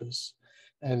on purpose.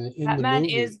 And in Batman the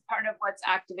movie, is part of what's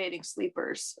activating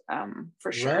sleepers,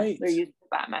 for sure. They're using the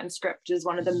Batman script is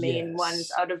one of the main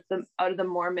ones out of the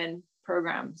Mormon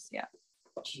programs. Yeah.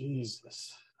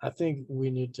 Jesus. I think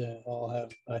we need to all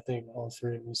have, I think all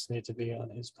three of us need to be on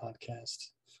his podcast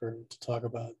to talk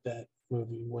about that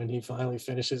movie when he finally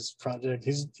finishes project.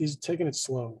 He's taking it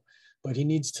slow, but he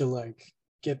needs to like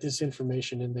get this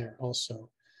information in there also,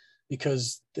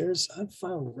 because I've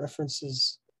found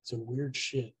references to weird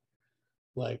shit.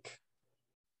 Like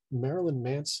Marilyn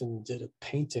Manson did a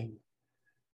painting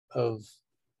of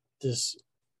this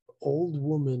old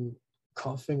woman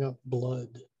coughing up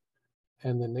blood,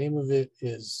 and the name of it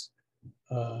is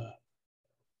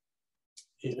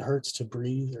It Hurts to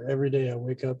Breathe, or Every Day I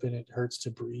Wake Up and It Hurts to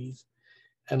Breathe.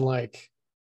 And like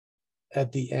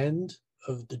at the end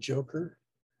of the Joker,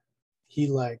 he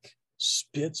like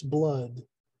spits blood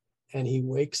and he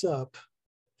wakes up,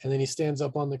 and then he stands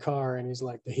up on the car and he's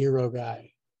like the hero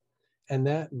guy. And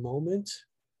that moment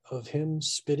of him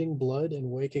spitting blood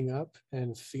and waking up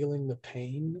and feeling the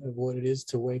pain of what it is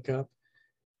to wake up,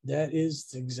 that is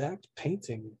the exact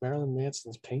painting, Marilyn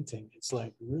Manson's painting. It's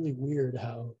like really weird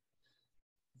how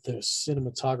the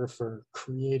cinematographer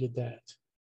created that.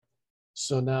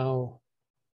 So now,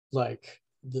 like,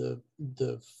 the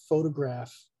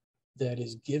photograph that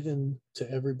is given to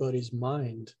everybody's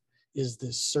mind is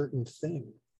this certain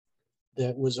thing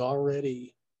that was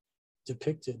already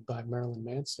depicted by Marilyn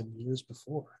Manson years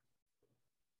before.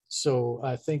 So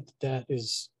I think that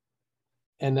is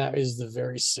the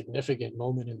very significant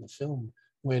moment in the film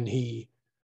when he,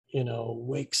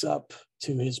 wakes up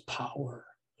to his power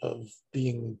of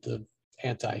being the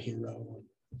anti-hero,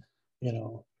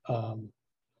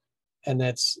 and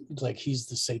that's like, he's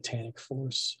the satanic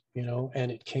force,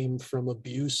 and it came from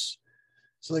abuse.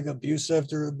 It's like abuse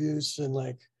after abuse. And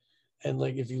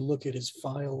if you look at his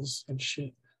files and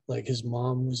shit, like his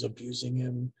mom was abusing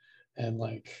him, and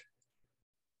like,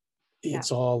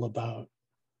 it's all about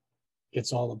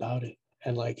it.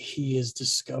 And like, he is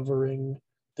discovering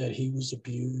that he was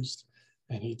abused,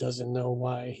 and he doesn't know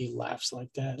why he laughs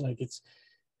like that. Like,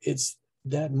 it's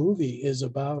that movie is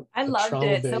about, I loved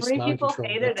it. So many people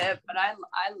hated it, but I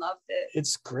loved it.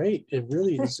 It's great. It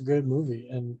really is a good movie.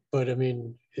 But I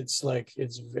mean, it's like,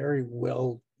 it's very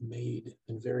well made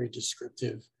and very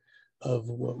descriptive of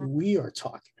what we are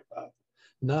talking about,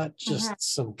 not just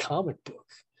some comic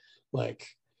book. Like,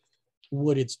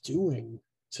 what it's doing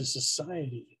to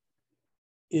society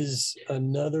is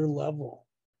another level.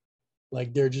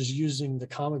 Like, they're just using the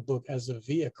comic book as a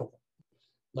vehicle,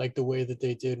 like the way that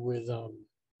they did with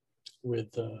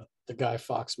the Guy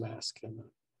Fawkes mask and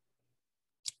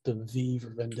the V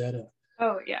for Vendetta.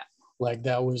 Oh yeah. Like,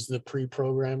 that was the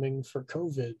pre-programming for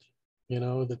COVID,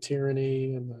 the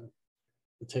tyranny and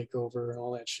the takeover and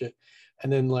all that shit.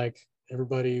 And then like,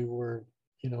 everybody were,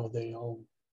 they all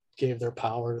gave their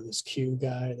power to this Q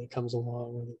guy that comes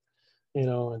along with it,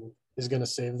 and is going to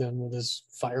save them with his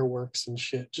fireworks and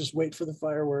shit. Just wait for the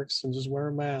fireworks and just wear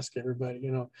a mask, everybody,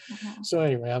 So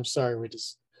anyway, I'm sorry,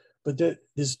 but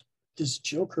this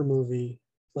Joker movie,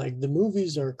 like, the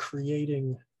movies are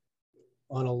creating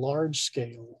on a large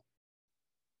scale,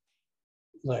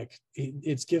 like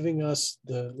it's giving us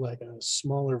a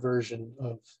smaller version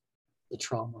of the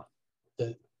trauma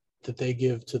that they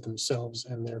give to themselves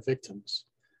and their victims,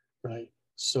 right?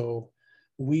 So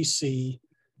we see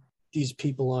these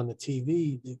people on the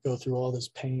TV that go through all this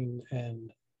pain, and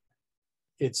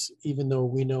it's, even though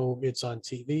we know it's on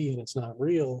TV and it's not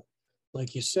real,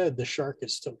 like you said, the shark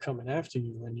is still coming after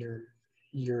you, and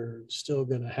you're still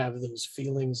gonna have those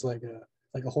feelings. Like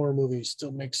a horror movie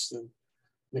still makes you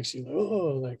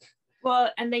like.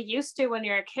 Well, and they used to when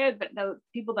you're a kid, but the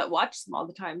people that watch them all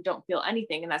the time don't feel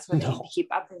anything, and that's when they need to keep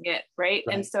upping it, right?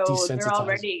 And so they're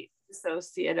already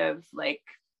dissociative,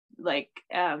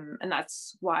 and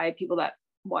that's why people that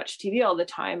watch TV all the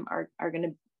time are going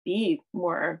to be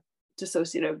more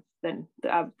dissociative than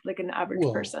an average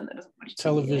person that doesn't watch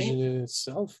television TV, right? in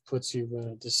itself puts you in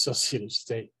a dissociative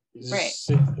state. Right.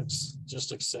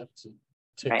 Just accept it.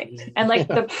 Right. And like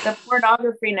the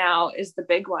pornography now is the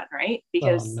big one, right?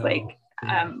 Because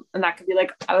and that could be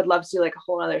like, I would love to do like a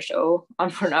whole other show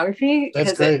on pornography.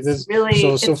 That's great.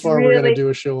 So far we're gonna do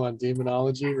a show on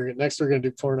demonology. We're gonna do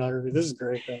pornography. This is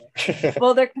great.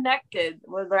 Well, they're connected.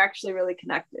 Well, they're actually really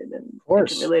connected and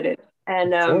related.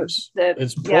 And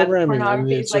it's programming. I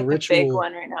mean, it's like a ritual. The big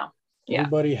one right now. Yeah.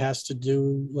 Everybody has to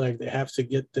do, like, they have to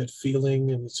get that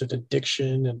feeling, and it's an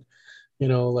addiction, and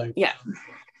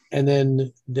and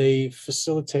then they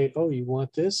facilitate, oh, you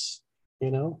want this,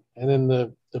 and then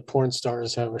the porn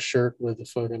stars have a shirt with a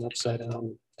fucking upside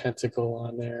down pentacle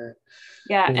on there.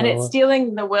 Yeah, and it's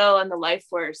stealing the will and the life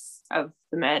force of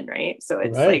the men, right? So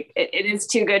it's like, it is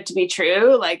too good to be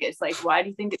true. Like, it's like, why do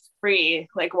you think it's free?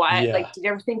 Like, why? Yeah. Like, did you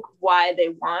ever think why they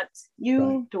want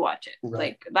you to watch it?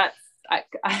 Like, that's,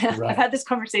 I've had this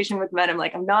conversation with men. I'm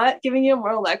like, I'm not giving you a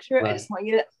moral lecture. I just want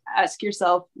you to ask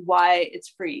yourself why it's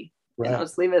free. And I'll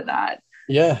just leave it at that.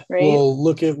 Yeah. Right. Well,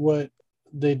 look at what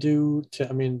they do to,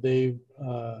 I mean, they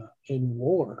in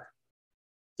war,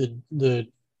 they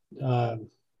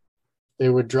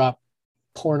would drop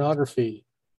pornography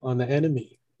on the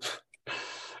enemy,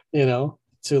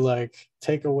 to like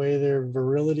take away their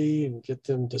virility and get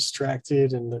them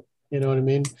distracted, and you know what I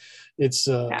mean? It's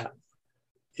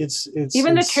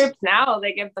even the troops now,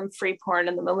 they give them free porn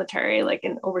in the military, like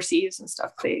in overseas and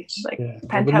stuff. They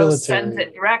Penthouse sends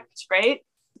it direct, right?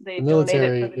 They donate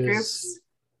it for the troops.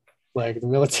 Like, the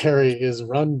military is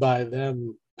run by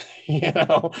them, Yeah,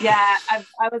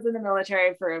 I was in the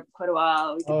military for quite a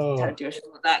while. We could do a show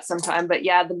about that sometime. But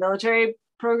yeah, the military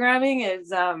programming is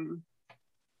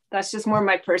that's just more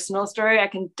my personal story. I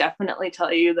can definitely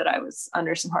tell you that I was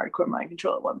under some hardcore mind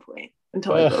control at one point.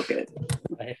 until I broke it.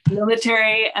 Right.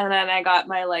 Military, and then I got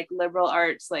my like liberal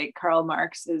arts, like Karl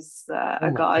Marx is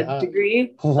a God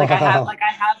degree. Wow. Like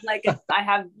I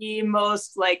have the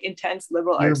most like intense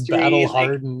liberal arts degree. Battle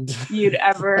hardened. Like, you'd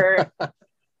ever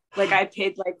like I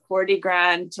paid like 40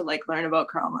 grand to like learn about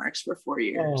Karl Marx for 4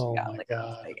 years. Oh yeah, my like,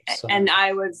 God. And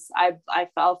I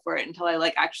fell for it until I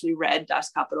like actually read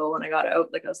Das Kapital when I got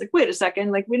out. Like I was like, wait a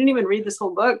second, like we didn't even read this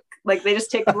whole book. Like they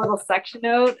just take a little section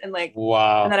out and like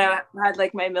wow. And then I had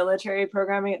like my military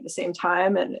programming at the same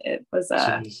time, and it was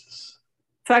so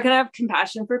I can have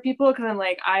compassion for people, because I'm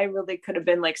like, I really could have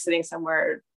been like sitting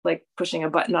somewhere like pushing a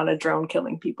button on a drone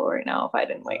killing people right now if I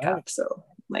didn't wake up. So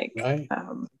like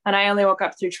and I only woke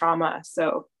up through trauma,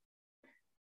 so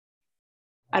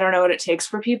I don't know what it takes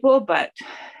for people, but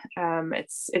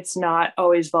it's not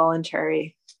always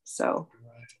voluntary, so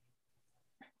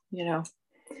you know.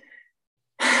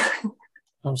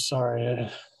 I'm sorry,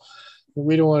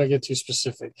 we don't want to get too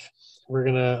specific. We're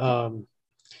gonna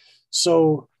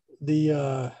so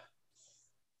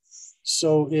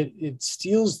it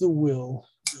steals the will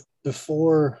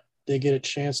before they get a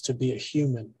chance to be a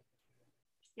human.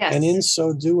 Yes. And in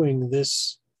so doing, they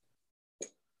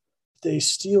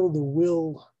steal the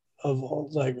will of all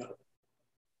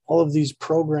of these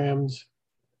programmed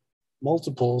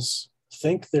multiples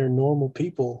think they're normal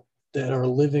people that are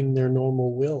living their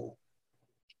normal will.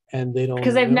 And they don't,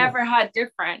 because they've never had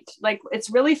different, like it's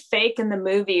really fake in the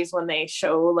movies when they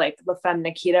show like La Femme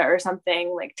Nikita or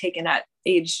something, like taken at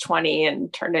age 20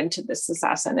 and turned into this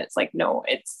assassin. It's like, no,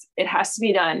 it has to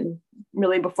be done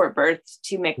really before birth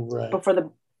to make before the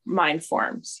mind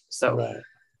forms. So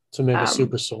to make a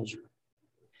super soldier.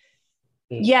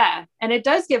 Yeah. And it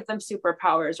does give them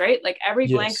superpowers, right? Like every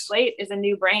blank slate is a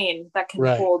new brain that can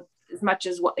hold as much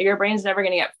as what your brain's never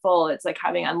going to get full. It's like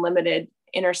having unlimited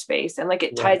inner space, and like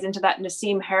it ties into that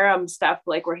Nassim Haram stuff,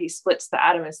 like where he splits the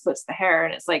atom and splits the hair,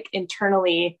 and it's like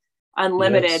internally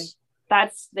unlimited.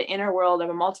 That's the inner world of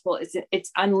a multiple.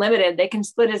 It's unlimited. They can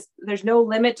split there's no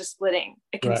limit to splitting.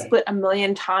 It can split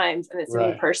 1,000,000 times, and it's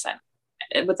a new person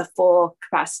with a full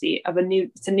capacity of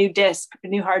it's a new disk, a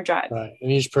new hard drive. Right.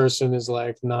 And each person is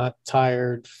like not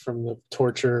tired from the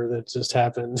torture that just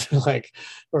happened. Like,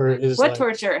 or is what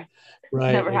torture?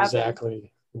 Right. Never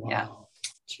exactly. Happened. Wow. Yeah.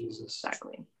 Jesus.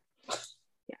 Exactly.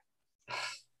 Yeah.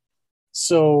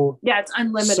 So it's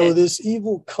unlimited. So this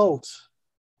evil cult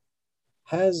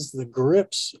has the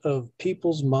grips of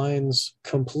people's minds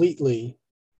completely,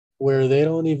 where they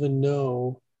don't even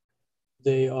know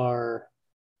they are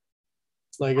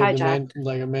like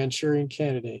a Manchurian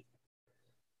Candidate.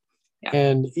 Yeah.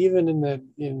 And even in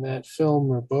that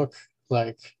film or book,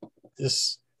 like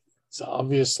this, it's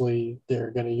obviously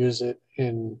they're going to use it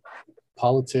in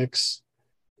politics,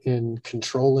 in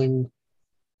controlling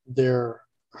their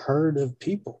herd of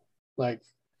people. Like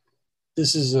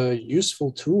this is a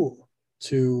useful tool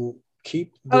to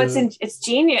keep it's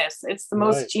genius. It's the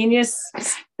most genius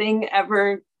thing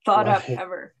ever thought up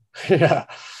ever. Yeah.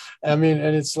 I mean,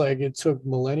 and it's like it took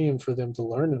millennium for them to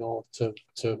learn it all, to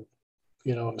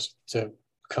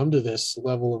come to this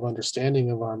level of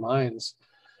understanding of our minds.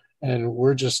 And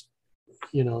we're just,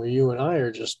 you and I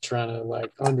are just trying to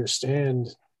like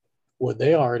understand what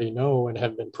they already know and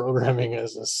have been programming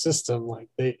as a system. Like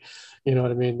they, you know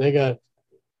what I mean? They got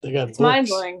it's mind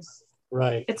blowing.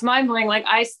 Right. It's mind blowing. Like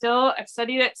I've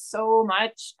studied it so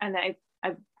much, and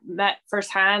I've met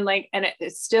firsthand, like, and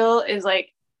it still is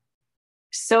like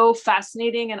so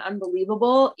fascinating and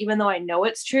unbelievable. Even though I know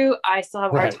it's true, I still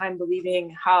have a hard time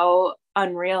believing how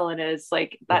unreal it is.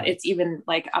 Like that it's even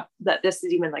like that this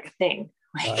is even like a thing.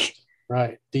 Like,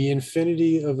 right. The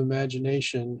infinity of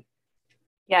imagination.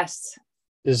 Yes.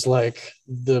 Is like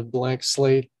the blank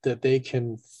slate that they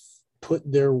can put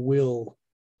their will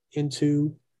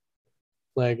into,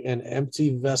 like an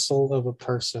empty vessel of a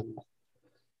person.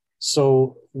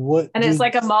 So it's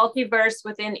like a multiverse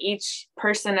within each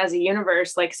person as a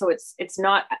universe. Like, so it's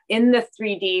not in the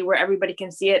 3D where everybody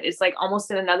can see it. It's like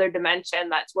almost in another dimension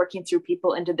that's working through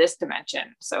people into this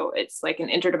dimension. So it's like an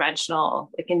interdimensional,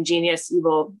 like ingenious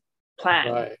evil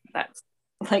plan that's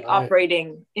like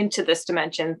operating into this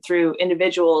dimension through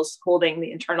individuals holding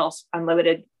the internal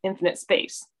unlimited infinite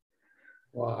space.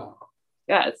 Wow.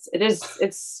 Yeah,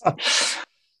 it's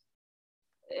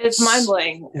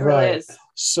mind-blowing. It really is.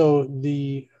 So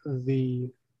the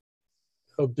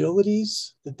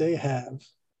abilities that they have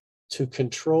to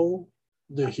control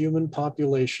the human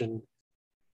population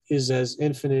is as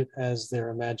infinite as their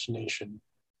imagination,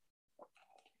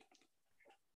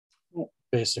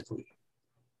 basically.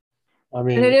 I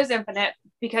mean, and it is infinite,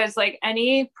 because like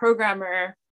any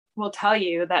programmer will tell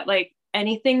you that like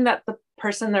anything that the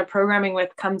person they're programming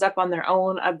with comes up on their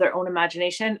own, of their own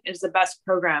imagination, is the best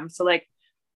program. So like,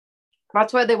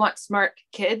 that's why they want smart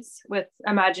kids with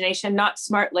imagination, not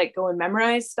smart, like go and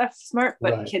memorize stuff smart,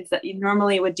 but kids that you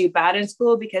normally would do bad in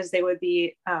school because they would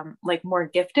be like more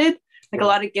gifted. Like a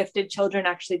lot of gifted children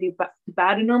actually do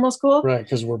bad in normal school. Right,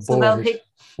 because we're bored.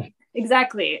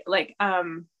 Exactly. Like,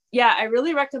 yeah, I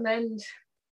really recommend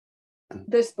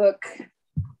this book.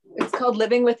 It's called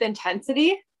Living with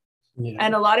Intensity. Yeah.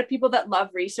 And a lot of people that love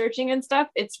researching and stuff,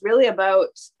 it's really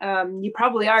about, you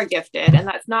probably are gifted. And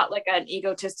that's not like an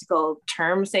egotistical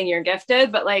term saying you're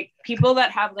gifted, but like people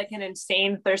that have like an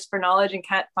insane thirst for knowledge and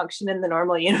can't function in the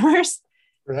normal universe,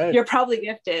 you're probably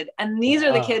gifted. And these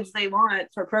are the kids they want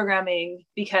for programming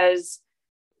because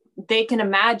they can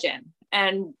imagine.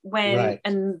 And when,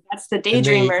 and that's the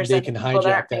daydreamers. They can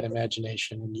hijack that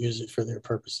imagination and use it for their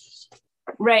purposes.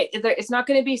 Right. It's not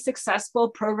going to be successful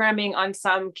programming on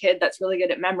some kid that's really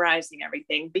good at memorizing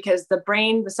everything, because the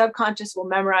brain, the subconscious will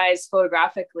memorize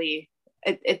photographically.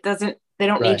 It doesn't, they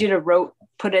don't need you to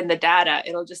put in the data.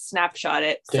 It'll just snapshot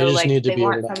it. They just need to be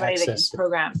able to access that can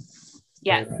program.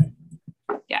 Yeah.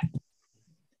 Yeah.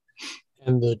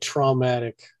 And the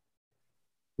traumatic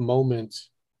moment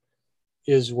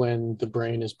is when the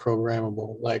brain is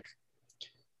programmable. Like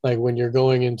when you're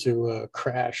going into a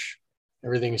crash,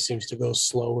 everything seems to go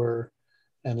slower,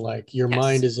 and like your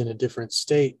mind is in a different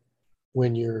state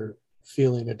when you're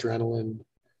feeling adrenaline.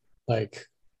 Like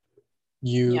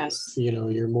you know,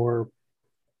 you're more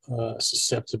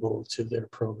susceptible to their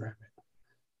programming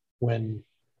when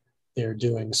they're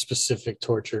doing specific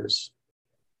tortures.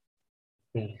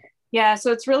 Yeah,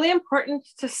 so it's really important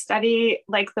to study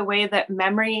like the way that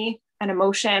memory and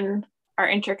emotion are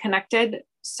interconnected.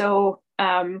 So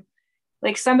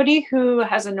like somebody who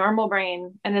has a normal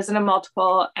brain and isn't a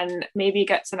multiple and maybe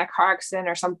gets in a car accident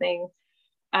or something,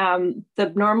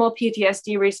 the normal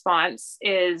PTSD response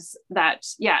is that,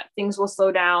 things will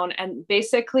slow down. And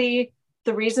basically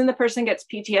the reason the person gets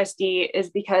PTSD is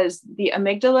because the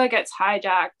amygdala gets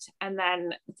hijacked and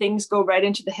then things go right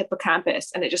into the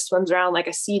hippocampus and it just swims around like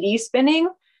a CD spinning.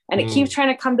 And it keeps trying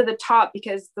to come to the top,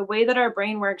 because the way that our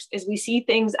brain works is we see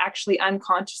things actually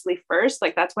unconsciously first.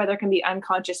 Like that's why there can be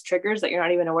unconscious triggers that you're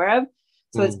not even aware of.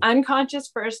 So it's unconscious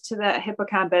first to the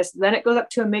hippocampus, then it goes up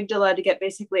to amygdala to get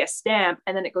basically a stamp,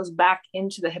 and then it goes back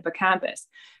into the hippocampus.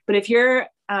 But if your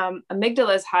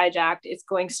amygdala is hijacked, it's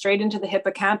going straight into the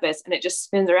hippocampus and it just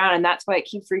spins around. And that's why it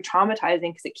keeps re-traumatizing,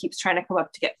 because it keeps trying to come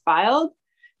up to get filed,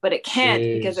 but it can't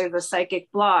because there's a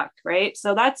psychic block, right?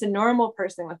 So that's a normal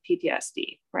person with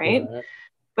PTSD, right?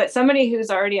 But somebody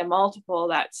who's already a multiple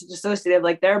that's dissociative,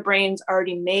 like their brain's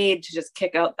already made to just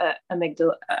kick out the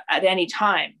amygdala at any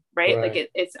time, right? Like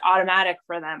it's automatic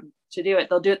for them to do it.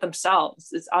 They'll do it themselves.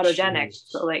 It's autogenic.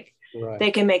 So like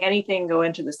they can make anything go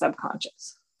into the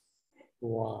subconscious.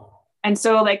 Wow. And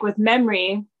so like with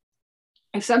memory,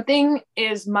 if something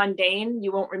is mundane,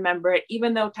 you won't remember it,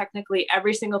 even though technically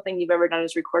every single thing you've ever done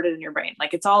is recorded in your brain.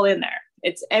 Like it's all in there.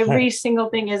 It's every single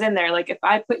thing is in there. Like if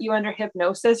I put you under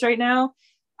hypnosis right now,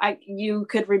 you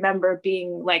could remember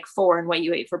being like 4 and what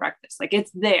you ate for breakfast. Like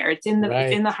it's there. It's in the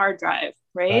it's in the hard drive,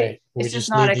 right? It's just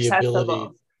not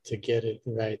accessible. To get it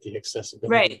right, the accessibility.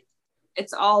 Right.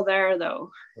 It's all there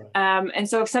though. And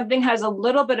so if something has a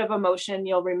little bit of emotion,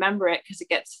 you'll remember it because it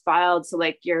gets filed. So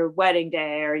like your wedding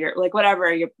day or your like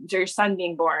whatever, your son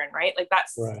being born, right? Like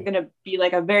that's gonna be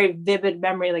like a very vivid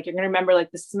memory. Like you're gonna remember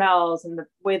like the smells and the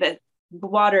way that the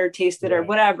water tasted or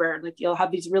whatever. Like you'll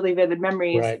have these really vivid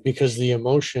memories. Right, because the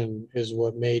emotion is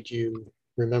what made you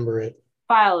remember it.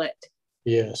 File it.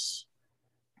 Yes.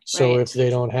 So if they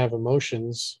don't have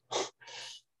emotions,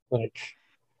 like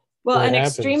an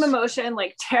extreme emotion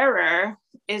like terror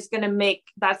is going to make,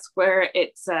 that's where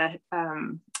it's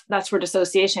that's where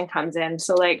dissociation comes in.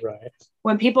 So like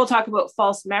when people talk about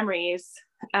false memories,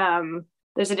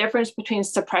 there's a difference between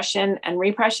suppression and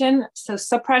repression. So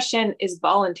suppression is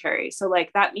voluntary. So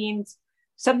like that means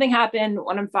something happened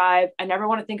when I'm 5, I never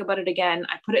want to think about it again.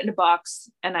 I put it in a box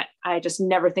and I just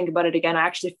never think about it again. I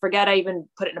actually forget I even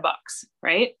put it in a box,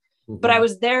 right? But I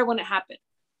was there when it happened.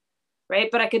 Right.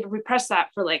 But I could repress that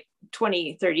for like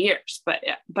 20, 30 years, but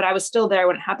I was still there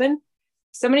when it happened.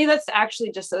 Somebody that's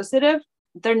actually dissociative,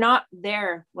 they're not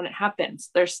there when it happens.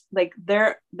 There's like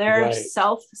their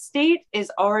self state is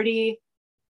already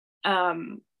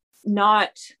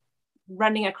not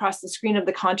running across the screen of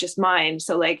the conscious mind.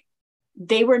 So like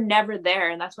they were never there.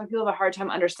 And that's why people have a hard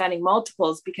time understanding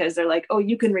multiples, because they're like, oh,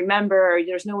 you can remember, or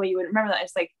there's no way you would remember that.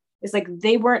 It's like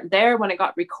they weren't there when it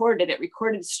got recorded. It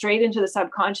recorded straight into the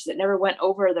subconscious. It never went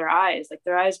over their eyes. Like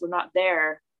their eyes were not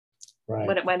there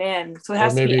when it went in. So it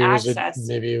has to be accessed.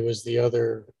 Maybe it was the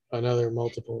other another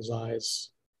multiple's eyes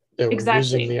that were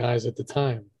Exactly. using the eyes at the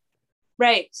time.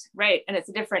 Right. And it's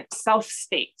a different self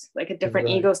state, like a different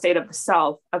ego state of the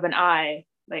self of an eye,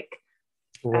 like,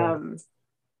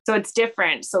 so it's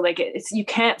different. So like it's, you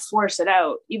can't force it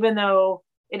out, even though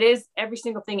it is, every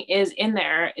single thing is in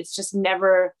there. It's just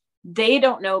never, they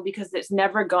don't know because it's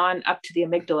never gone up to the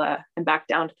amygdala and back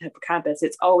down to the hippocampus.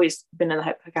 It's always been in the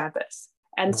hippocampus.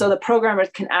 And so the programmers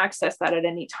can access that at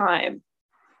any time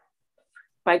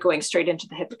by going straight into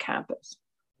the hippocampus.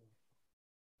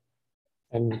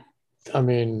 And I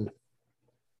mean,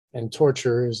 and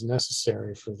torture is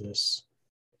necessary for this,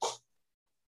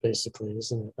 basically,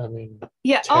 isn't it? I mean,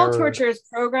 yeah, all torture is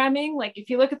programming. Like if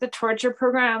you look at the torture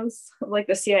programs, like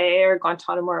the CIA or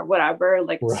Guantanamo or whatever,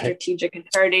 like strategic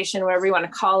interrogation, whatever you want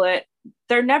to call it,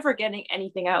 they're never getting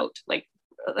anything out. Like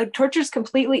torture is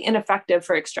completely ineffective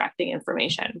for extracting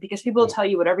information because people will tell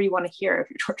you whatever you want to hear if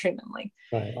you're torturing them. Like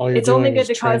it's only good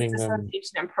to cause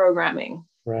dissociation and programming.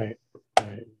 Right.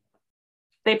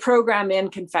 They program in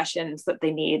confessions that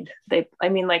they need. I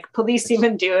mean, like police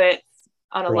even do it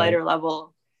on a lighter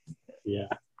level. Yeah.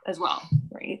 As well,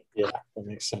 right? Yeah, that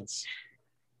makes sense.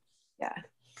 Yeah,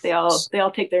 they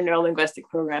all take their neurolinguistic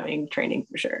programming training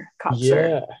for sure. Cops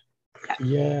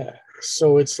yeah.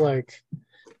 So it's like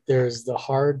there's the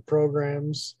hard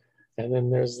programs, and then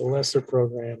there's the lesser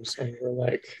programs, and we're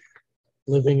like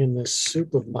living in this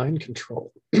soup of mind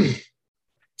control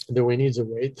that we need to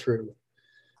wade through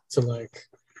to, like,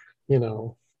 you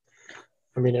know,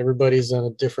 I mean, everybody's on a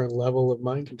different level of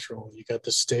mind control. You got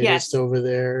the statist over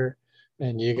there,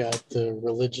 and you got the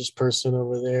religious person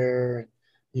over there, and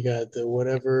you got the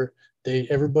whatever.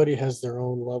 Everybody has their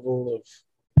own level of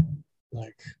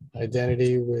like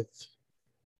identity with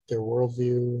their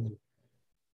worldview.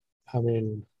 I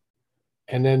mean,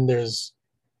 and then there's,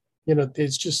 you know,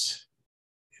 it's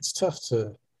tough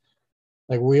to,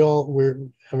 like,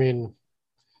 I mean,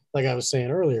 like I was saying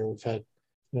earlier, we've had,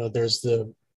 you know, there's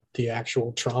the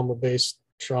actual trauma-based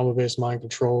mind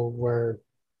control where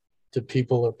the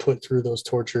people are put through those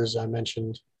tortures I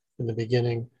mentioned in the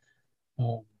beginning.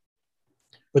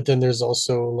 But then there's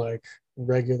also like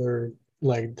regular,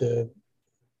 like the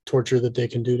torture that they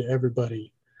can do to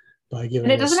everybody by giving us TV.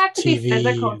 And it doesn't have to be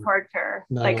physical torture.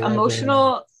 Like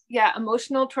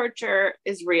emotional torture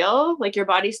is real. Like your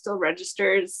body still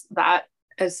registers that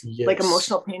as like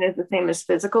emotional pain is the same as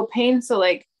physical pain. So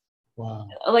like, wow.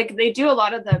 Like they do a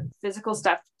lot of the physical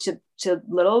stuff to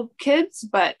little kids,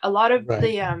 but a lot of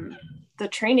the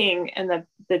training and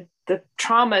the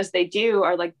traumas they do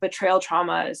are like betrayal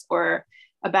traumas or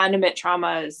abandonment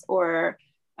traumas or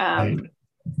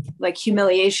like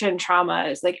humiliation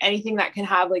traumas. Like anything that can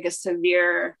have like a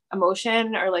severe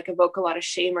emotion or like evoke a lot of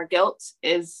shame or guilt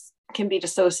can be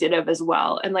dissociative as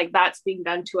well. And like that's being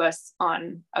done to us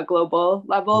on a global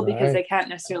level because they can't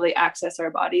necessarily access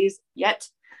our bodies yet.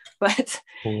 But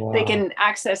they can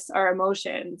access our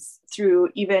emotions through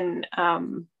even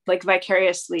like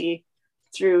vicariously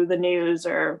through the news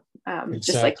or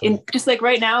just like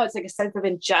right now, it's like a sense of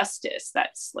injustice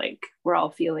that's like we're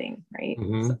all feeling, right?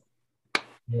 Mm-hmm.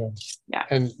 So, yeah.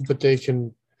 But they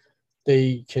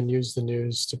can use the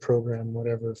news to program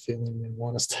whatever feeling they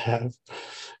want us to have.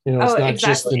 You know, it's not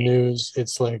just the news.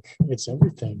 It's like it's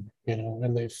everything. You know,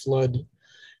 and they flood.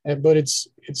 But it's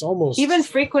almost even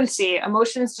frequency.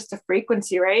 Emotion is just a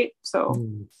frequency, right? So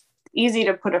easy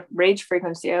to put a rage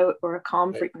frequency out or a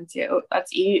calm frequency out.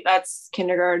 That's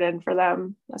kindergarten for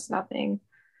them. That's nothing.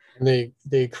 And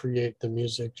they create the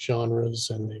music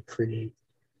genres, and they create,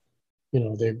 you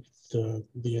know, the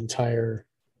entire,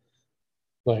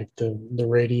 like the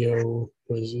radio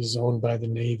is owned by the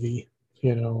Navy,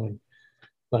 you know, and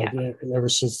like ever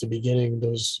since the beginning,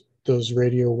 those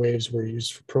radio waves were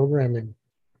used for programming.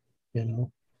 You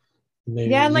know,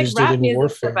 and like rap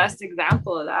music is the best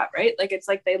example of that, right? Like it's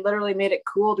like they literally made it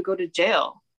cool to go to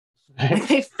jail. Like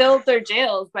they filled their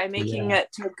jails by making it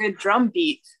to a good drum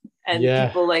beat, and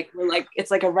people like were like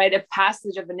it's like a rite of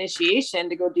passage of initiation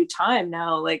to go do time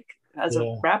now. Like as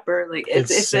a rapper, like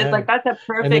it's like that's a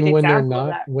perfect and then when example they're not of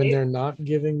that, when they're not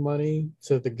giving money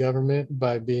to the government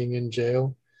by being in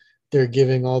jail, they're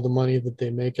giving all the money that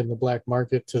they make in the black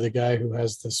market to the guy who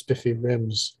has the spiffy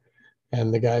rims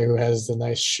and the guy who has the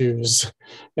nice shoes.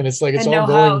 And it's like, it's all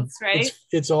going, house, right?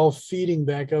 It's all feeding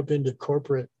back up into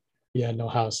corporate. Yeah, no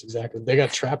house. Exactly. They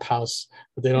got trap house,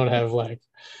 but they don't have like,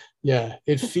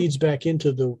 it feeds back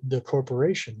into the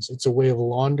corporations. It's a way of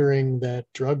laundering that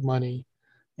drug money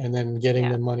and then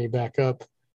getting the money back up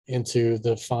into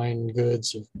the fine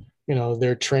goods of, you know,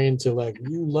 they're trained to like,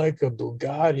 you like a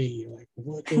Bugatti, like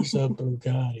what is a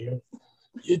Bugatti?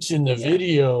 It's in the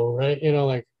video, right? You know,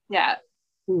 like,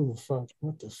 ooh, fuck,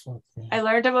 what the fuck, man? I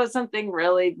learned about something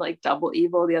really like double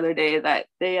evil the other day, that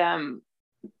they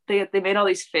made all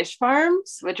these fish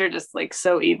farms, which are just like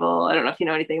so evil. I don't know if you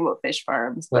know anything about fish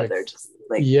farms, but they're just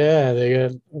like, yeah, they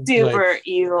got super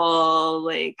evil.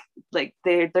 Like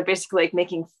they're basically like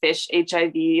making fish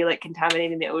HIV, like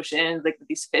contaminating the oceans, like with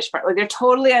these fish farms. Like they're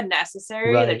totally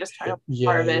unnecessary. They're just trying to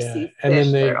harvest these and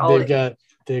fish. then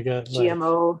they got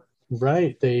GMO.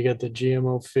 Right, they got the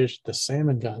GMO fish. The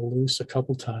salmon got loose a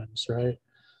couple times, right?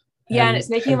 Yeah, and it's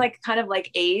making like kind of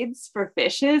like AIDS for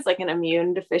fishes, like an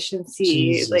immune deficiency.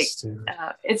 Jesus,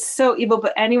 it's so evil.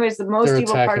 But anyways, the most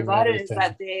evil part about it is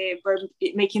that they were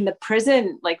making the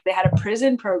prison, like they had a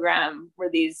prison program where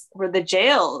the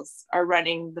jails are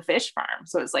running the fish farm.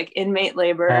 So it's like inmate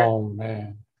labor. Oh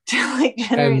man. Like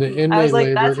and the inmate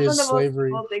labor that's is one of the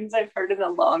slavery. Most things I've heard in a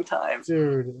long time.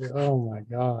 Dude, oh my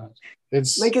God.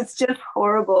 It's just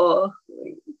horrible.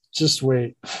 Just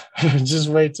wait. Just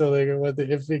wait till they go.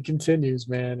 If it continues,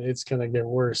 man, it's gonna get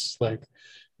worse. Like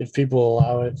if people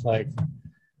allow it, like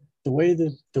the way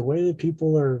that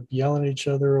people are yelling at each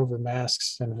other over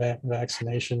masks and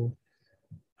vaccination.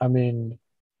 I mean,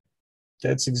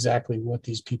 that's exactly what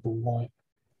these people want.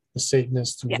 The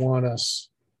Satanists want us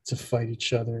to fight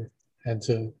each other and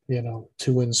to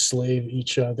enslave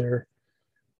each other.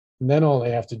 And then all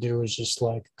they have to do is just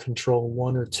like control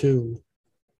one or two,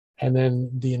 and then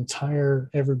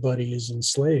everybody is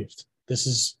enslaved. This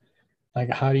is like,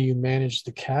 how do you manage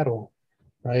the cattle,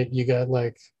 right? You got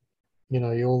like, you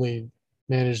only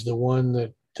manage the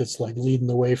one that's like leading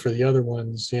the way for the other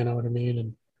ones, you know what I mean?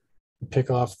 And pick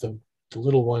off the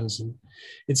little ones. And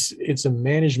it's a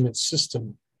management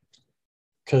system,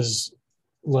 because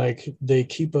like they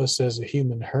keep us as a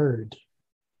human herd,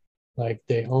 like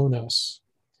they own us.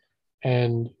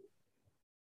 And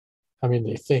I mean,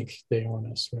 they think they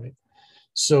own us, right?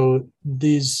 So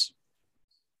these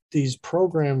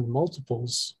programmed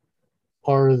multiples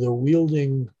are the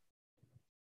wielding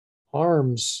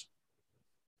arms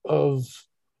of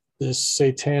this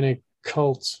satanic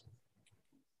cult.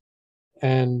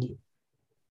 And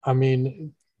I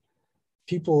mean,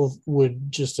 people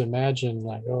would just imagine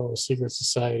like, oh, secret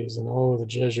societies and oh, the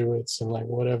Jesuits and like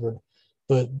whatever.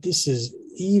 But this is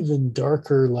even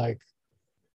darker. Like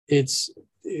it's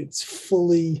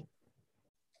fully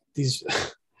these.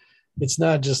 It's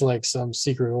not just like some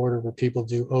secret order where people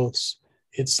do oaths.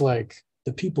 It's like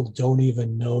the people don't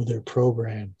even know they're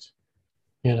programmed.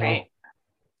 Right.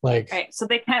 Like right. So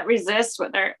they can't resist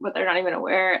what they're not even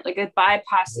aware. Like it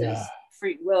bypasses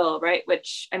free will, right?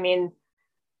 Which I mean,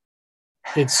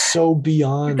 it's so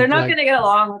beyond. They're not going to get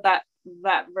along with that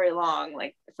very long.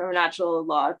 Like from a natural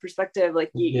law perspective,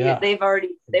 like they've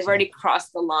already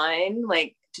crossed the line.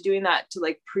 Like to doing that to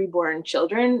like preborn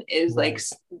children is like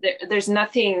there's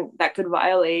nothing that could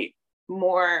violate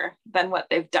more than what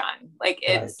they've done. Like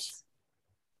it's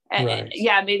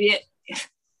maybe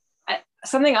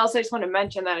something else I just want to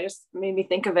mention that just made me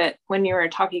think of it when you were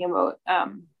talking about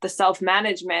the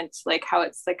self-management, like how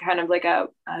it's like kind of like a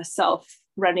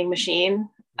self-running machine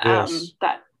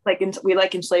that like we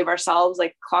like enslave ourselves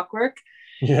like clockwork.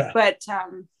 But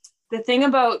the thing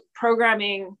about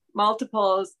programming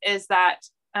multiples is that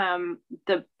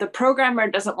the programmer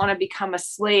doesn't want to become a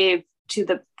slave to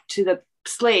the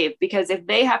slave, because if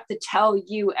they have to tell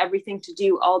you everything to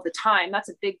do all the time, that's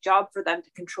a big job for them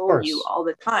to control you all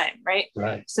the time, right?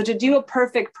 So to do a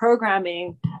perfect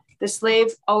programming, the slave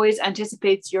always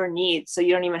anticipates your needs, so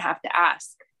you don't even have to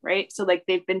ask, right? So like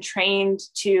they've been trained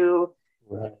to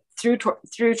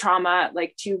through trauma,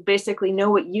 like to basically know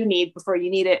what you need before you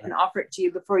need it and offer it to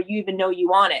you before you even know you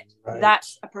want it.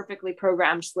 That's a perfectly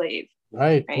programmed slave.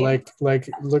 Right. Like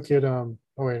look at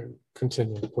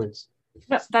continue, please.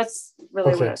 No, that's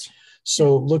really what it's.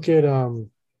 So look at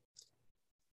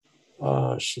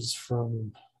she's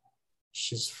from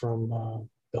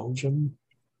Belgium.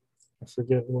 I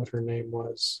forget what her name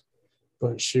was,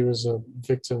 but she was a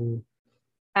victim.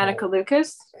 Anneke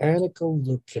Lucas. Anneke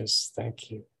Lucas,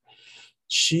 thank you.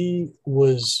 She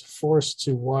was forced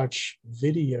to watch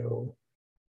video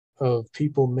of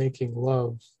people making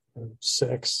love or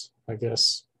sex, I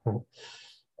guess.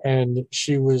 And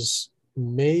she was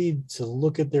made to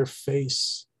look at their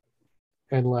face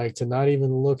and like to not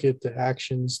even look at the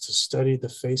actions, to study the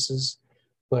faces.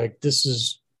 Like this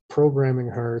is programming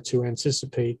her to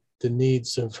anticipate the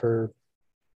needs of her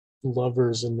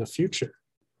lovers in the future,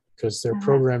 because they're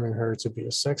programming her to be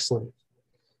a sex slave.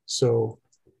 So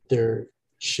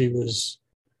she was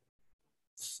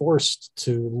forced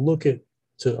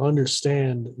to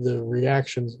understand the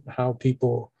reactions, how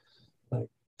people, like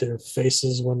their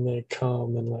faces when they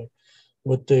come, and like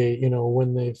what they,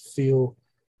 when they feel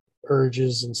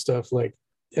urges and stuff, like,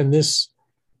 and this,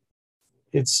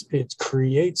 it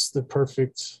creates the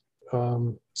perfect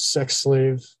sex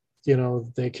slave. You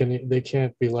know, they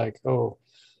can't be like, oh,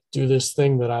 do this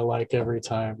thing that I like every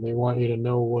time. They want you to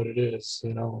know what it is,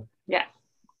 you know.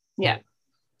 Yeah.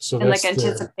 So and like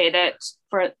anticipate it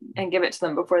and give it to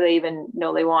them before they even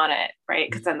know they want it, right?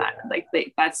 Because then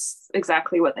that's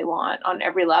exactly what they want on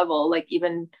every level. Like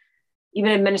even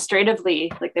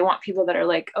administratively, like they want people that are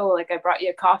like, oh, like I brought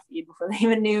you a coffee before they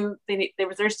even knew they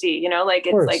were thirsty, you know, like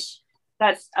it's like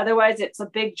that's, otherwise it's a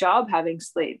big job having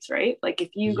slaves, right? Like if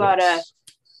you gotta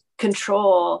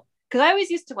control, because I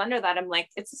always used to wonder that, I'm like,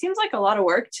 it seems like a lot of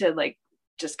work to like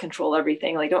just control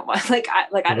everything. Like don't want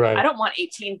I don't want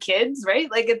 18 kids, right?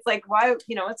 Like it's like, why,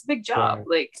 you know, it's a big job.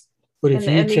 Like, but if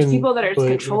and these people that are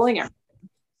controlling it.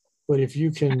 But if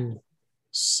you can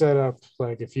set up,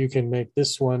 like if you can make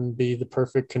this one be the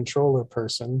perfect controller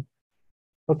person,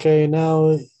 okay,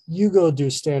 now you go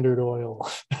do Standard Oil.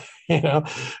 You know,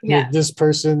 this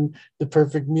person, the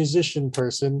perfect musician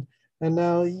person, and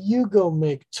now you go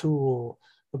make Tool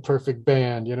the perfect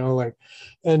band, you know, like,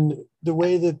 and the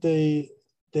way that they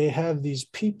have these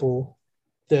people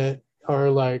that are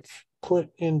like put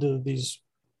into these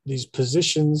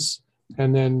positions,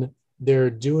 and then they're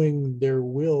doing their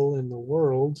will in the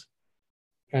world,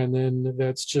 and then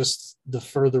that's just the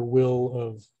further will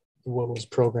of what was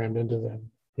programmed into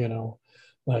them, you know,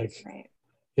 like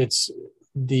it's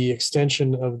the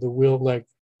extension of the will. Like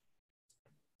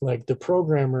the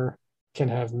programmer can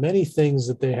have many things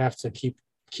that they have to keep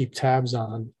tabs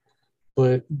on,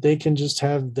 but they can just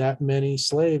have that many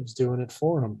slaves doing it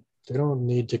for them. They don't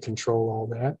need to control all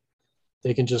that.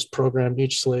 They can just program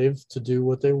each slave to do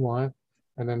what they want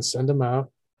and then send them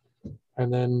out.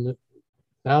 And then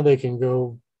now they can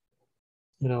go,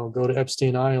 you know, go to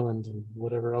Epstein Island and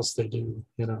whatever else they do,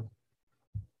 you know.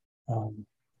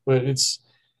 But it's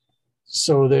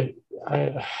so that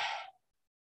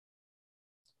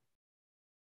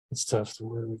it's tough to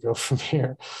where we go from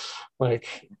here.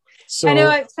 Like, so I know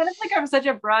it's kind of like I'm such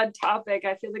a broad topic.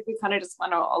 I feel like we kind of just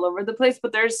went all over the place,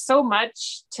 but there's so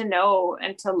much to know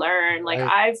and to learn. Like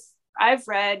I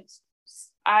read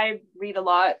a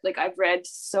lot. Like I've read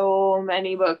so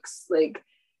many books, like,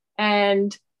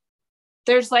 and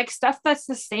there's like stuff that's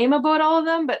the same about all of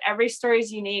them, but every story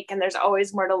is unique and there's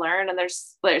always more to learn. And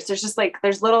there's just like,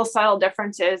 there's little subtle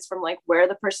differences from like where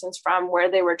the person's from,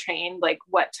 where they were trained, like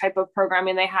what type of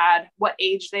programming they had, what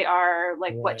age they are,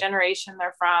 like what generation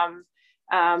they're from.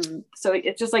 So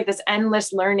it's just like this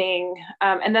endless learning.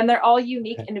 And then they're all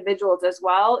unique individuals as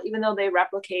well, even though they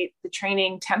replicate the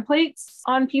training templates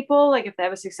on people. Like if they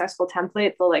have a successful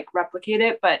template, they'll like replicate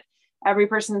it, but every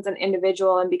person's an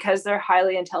individual. And because they're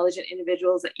highly intelligent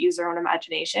individuals that use their own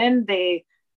imagination, they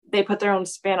put their own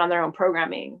spin on their own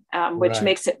programming, which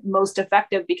makes it most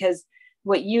effective, because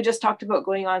what you just talked about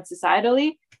going on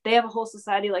societally, they have a whole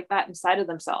society like that inside of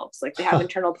themselves. Like they have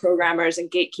internal programmers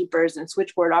and gatekeepers and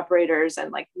switchboard operators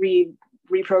and like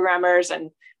reprogrammers,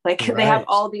 and like they have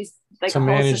all these like to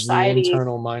manage the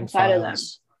internal mind files, of them.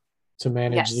 To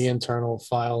manage the internal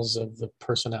files of the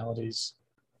personalities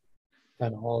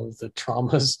and all of the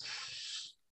traumas.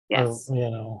 You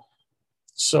know,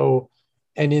 so,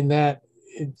 and in that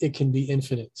it can be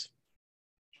infinite.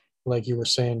 Like you were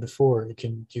saying before,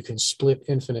 you can split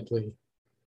infinitely.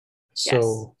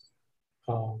 So,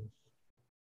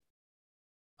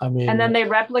 I mean, and then they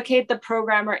replicate the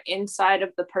programmer inside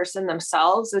of the person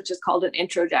themselves, which is called an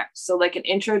introject. So like an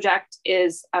introject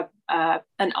is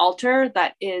an alter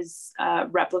that is a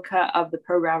replica of the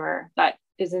programmer that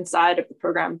is inside of the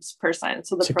program's person.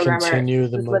 So the programmer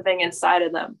is living inside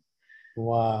of them.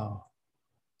 Wow.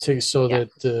 So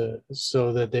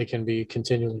that they can be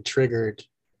continually triggered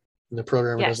and the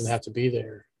programmer doesn't have to be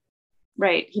there.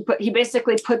 Right. He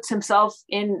basically puts himself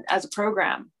in as a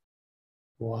program.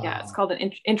 Wow. Yeah, it's called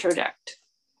an introject.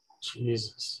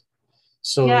 Jesus.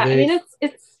 So yeah, I mean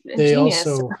it's they genius.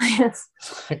 Also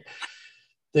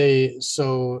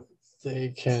they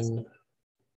can,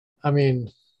 I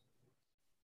mean,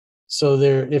 so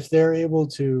if they're able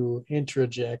to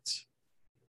introject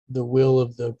the will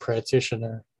of the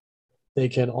practitioner, they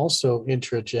can also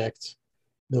introject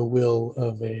the will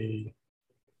of a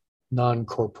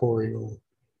non-corporeal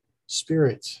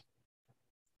spirit.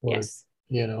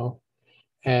 You know,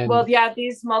 and well,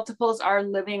 these multiples are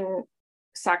living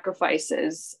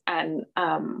sacrifices, and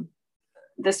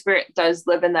the spirit does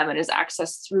live in them and is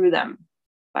accessed through them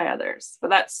by others. But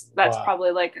that's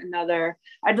probably like another,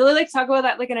 I'd really like to talk about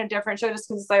that like in a different show, just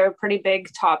because it's like a pretty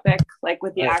big topic, like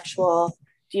with the actual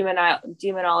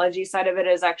demonology side of it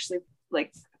is actually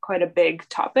like quite a big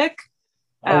topic.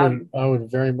 I would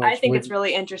very much. I think it's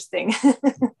really interesting.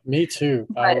 Me too.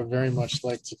 But I would very much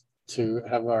like to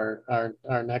have our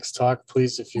next talk,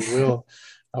 please, if you will.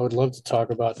 I would love to talk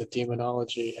about the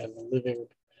demonology and the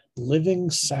living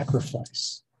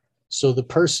sacrifice. So the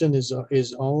person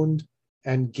is owned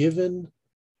and given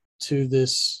to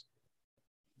this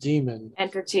demon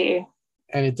entity,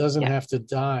 and it doesn't have to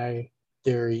die.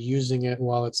 They're using it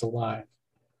while it's alive.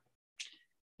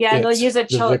 Yeah, and they'll use a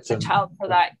child for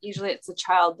that. Usually it's a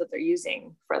child that they're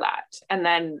using for that. And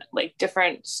then like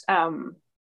different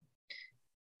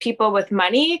people with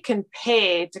money can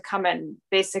pay to come and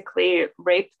basically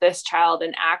rape this child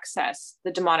and access the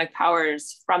demonic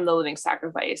powers from the living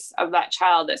sacrifice of that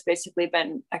child that's basically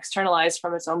been externalized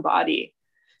from its own body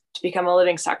to become a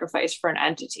living sacrifice for an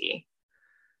entity.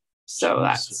 So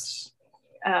Jesus.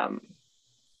 That's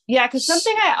yeah, because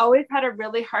something I always had a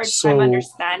really hard time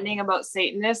understanding about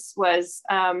Satanists was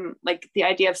like the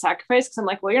idea of sacrifice. Because I'm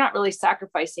like, well, you're not really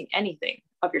sacrificing anything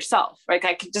of yourself. Like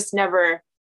I could just never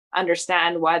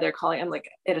understand why they're calling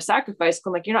it a sacrifice.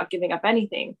 I'm like, you're not giving up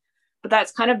anything. But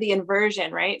that's kind of the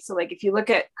inversion, right? So like if you look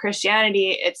at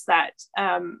Christianity, it's that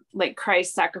like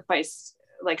Christ sacrificed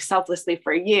like selflessly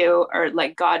for you, or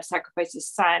like God sacrificed his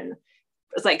son.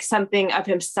 It's like something of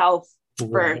himself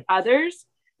for others.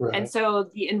 Right. And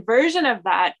so the inversion of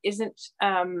that isn't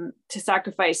to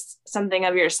sacrifice something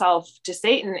of yourself to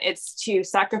Satan. It's to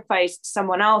sacrifice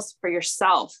someone else for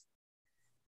yourself.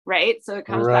 Right. So it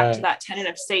comes back to that tenet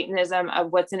of Satanism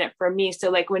of what's in it for me. So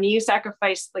like when you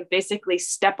sacrifice, like basically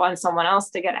step on someone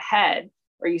else to get ahead,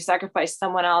 or you sacrifice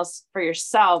someone else for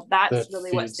yourself, that's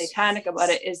really what's satanic about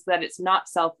it, is that it's not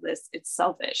selfless, it's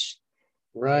selfish.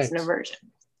 Right. It's an aversion.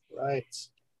 Right.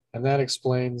 And that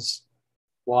explains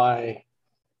why.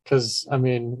 Because I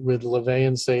mean, with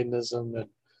LaVeyan Satanism, and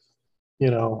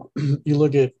you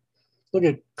look at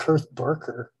Kurt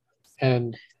Barker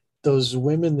and those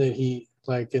women that he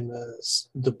like in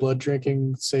the blood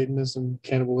drinking Satanism,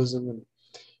 cannibalism, and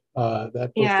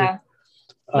that book. Yeah,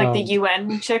 like the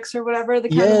UN chicks or whatever. The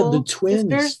cannibal the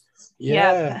twins. Sisters.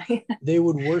 Yeah, they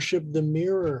would worship the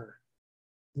mirror.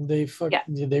 They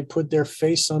put their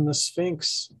face on the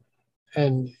Sphinx,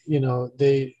 and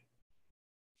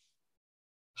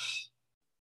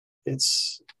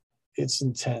it's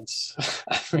intense.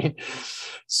 I mean,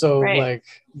 so like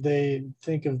they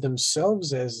think of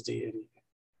themselves as deity.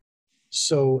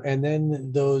 So, and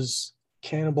then those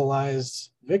cannibalized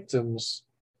victims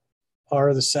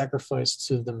are the sacrifice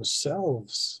to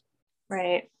themselves.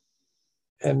 Right.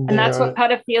 And that's what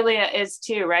pedophilia is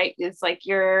too, right? It's like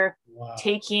you're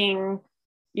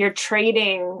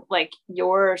trading like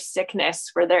your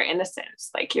sickness for their innocence.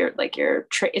 Like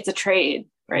it's a trade.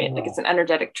 Right. Like it's an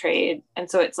energetic trade. And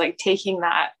so it's like taking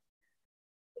that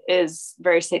is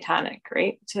very satanic,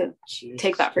 right? To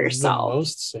take that for yourself. The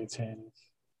most satanic.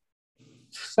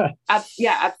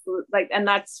 Yeah, absolutely. Like, and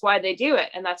that's why they do it.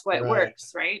 And that's why it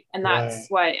works. Right. And that's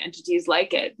why entities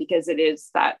like it, because it is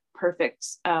that perfect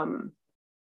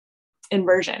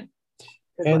inversion.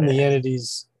 And the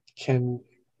entities can,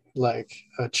 like,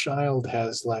 a child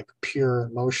has like pure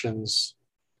emotions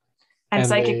and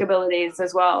psychic abilities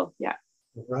as well. Yeah.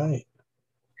 Right.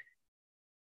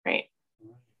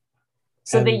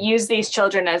 So they use these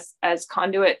children as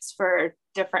conduits for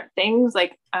different things,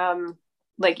 like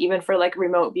even for like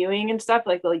remote viewing and stuff.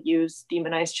 Like they'll use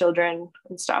demonized children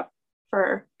and stuff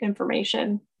for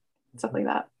information, stuff like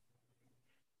that.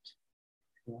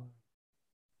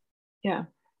 Yeah.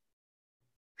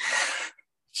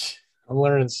 I'm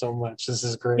learning so much. This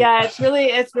is great. Yeah, it's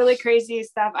really crazy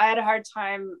stuff. I had a hard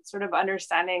time sort of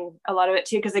understanding a lot of it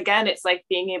too, because again, it's like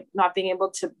not being able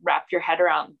to wrap your head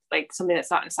around like something that's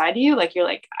not inside of you. Like you're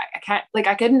like, I can't, like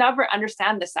I could never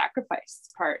understand the sacrifice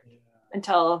part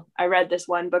until I read this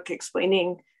one book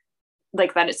explaining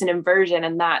like that it's an inversion,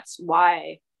 and that's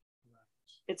why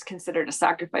it's considered a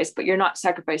sacrifice, but you're not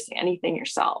sacrificing anything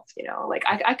yourself, like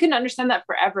I couldn't understand that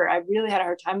forever. I really had a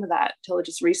hard time with that till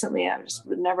just recently. I just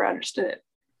never understood it.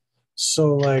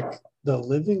 So like the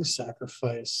living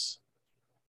sacrifice,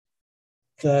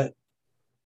 that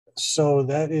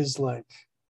is like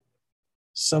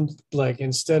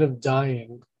instead of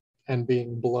dying and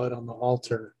being blood on the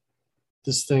altar,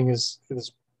 this thing is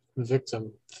this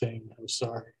victim thing. I'm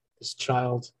sorry. This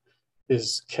child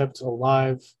is kept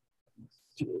alive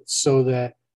so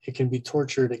that it can be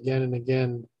tortured again and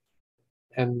again.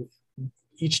 And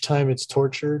each time it's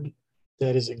tortured,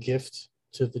 that is a gift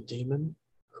to the demon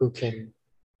who can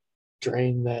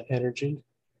drain that energy.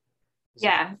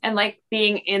 Yeah. And like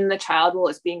being in the child while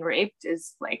it's being raped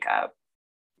is like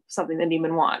something the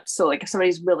demon wants. So like if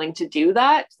somebody's willing to do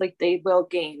that, like they will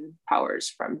gain powers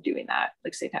from doing that,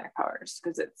 like satanic powers,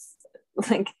 because it's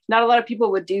like not a lot of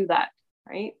people would do that,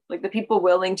 right? Like the people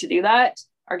willing to do that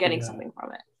are getting something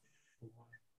from it,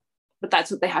 but that's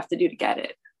what they have to do to get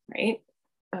it, right?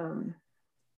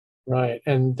 Right.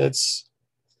 And that's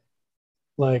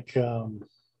like I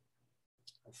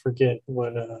forget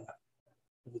what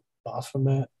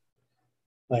Baphomet,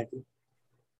 like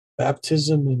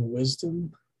baptism in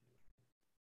wisdom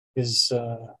is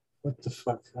what the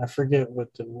fuck, I forget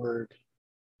what the word,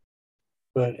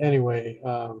 but anyway,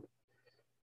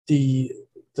 the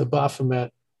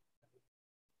Baphomet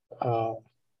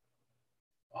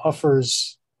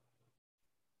offers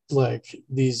like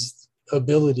these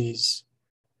abilities,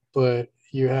 but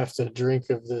you have to drink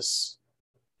of this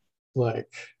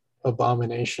like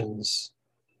abominations,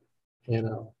 you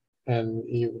know, and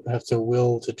you have to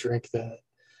will to drink that.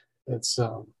 It's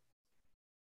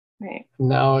right.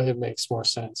 Now it makes more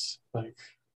sense. Like,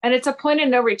 and it's a point of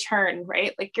no return,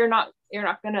 right? Like you're not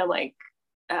gonna like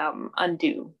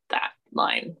undo that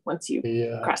line. Once you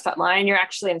cross that line, you're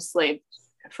actually enslaved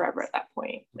forever at that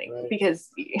point, like because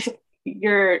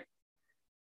you're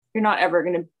not ever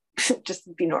gonna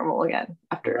just be normal again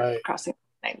after crossing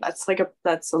the line.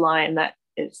 That's a line that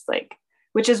is like,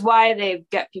 which is why they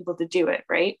get people to do it,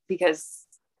 right? Because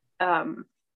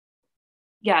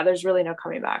there's really no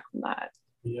coming back from that.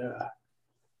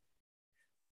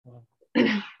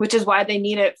 Which is why they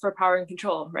need it for power and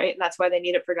control, right? And that's why they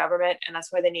need it for government, and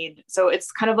that's why they need, so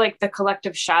it's kind of like the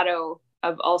collective shadow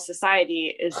of all society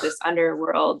is this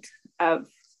underworld of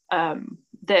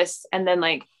this, and then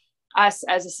like us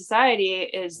as a society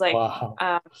is like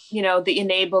you know, the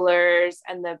enablers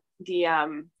and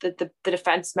the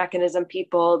defense mechanism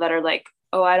people that are like,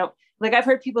 oh, I don't, like I've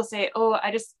heard people say, oh,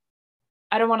 I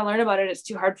don't want to learn about it, it's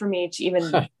too hard for me to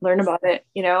even learn about it,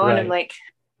 you know. And I'm like,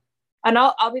 and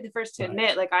I'll be the first to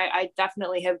admit, like I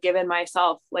definitely have given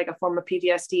myself like a form of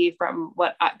PTSD from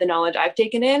what the knowledge I've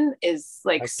taken in is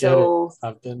like so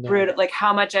brutal. Like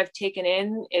how much I've taken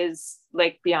in is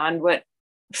like beyond what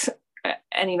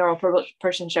any normal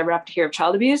person should ever have to hear of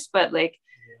child abuse. But like,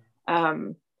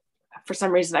 for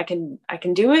some reason I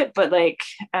can do it, but like,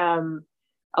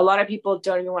 a lot of people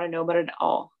don't even want to know about it at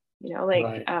all, you know,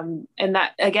 like, and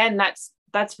that, again,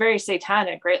 that's very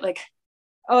satanic, right? Like,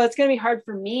 oh, it's going to be hard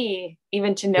for me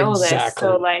even to know this.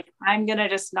 So like, I'm going to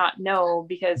just not know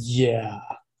because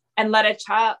and let a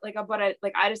child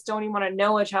I just don't even want to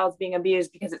know a child's being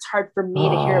abused because it's hard for me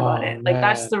to hear about it. Like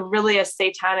that's really a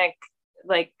satanic,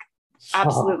 like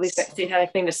absolutely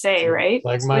satanic thing to say, right?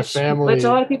 Like my family, which a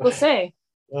lot of people say.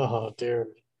 Oh, dude.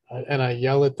 And I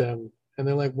yell at them and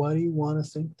they're like, why do you want to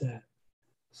think that?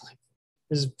 Like,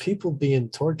 there's people being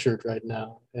tortured right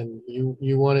now and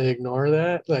you want to ignore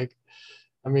that? Like,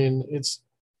 I mean, it's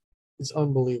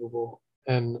unbelievable.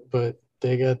 But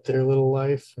they got their little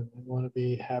life and they want to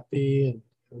be happy and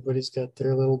everybody's got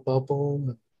their little bubble.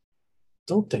 And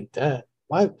don't think that.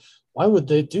 Why would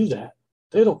they do that?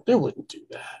 They wouldn't do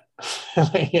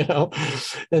that. You know,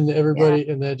 and everybody,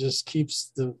 and that just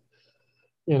keeps the,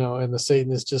 you know, and the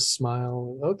Satanists just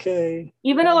smile. Okay.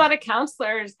 Even a lot of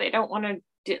counselors, they don't want to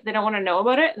know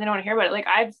about it and they don't want to hear about it. Like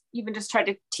I've even just tried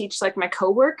to teach like my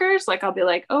coworkers, like I'll be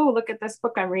like, oh, look at this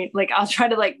book I'm reading. Like I'll try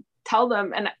to like tell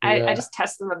them, and I just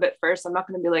test them a bit first. I'm not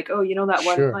going to be like, oh, you know, that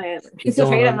one client, he's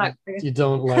afraid I'm not. You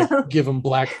don't like give them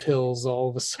black pills all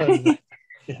of a sudden.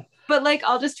 But like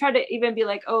I'll just try to even be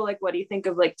like, oh, like what do you think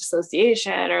of like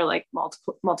dissociation or like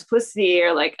multiplicity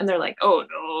or like, and they're like, oh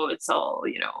no, it's all,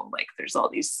 you know, like there's all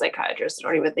these psychiatrists that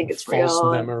don't even think it's real.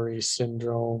 False memory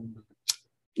syndrome.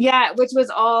 Yeah, which was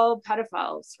all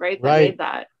pedophiles, right? That made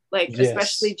that. Like,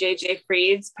 especially JJ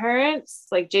Fried's parents.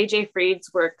 Like, JJ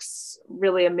Fried's work's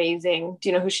really amazing. Do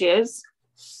you know who she is?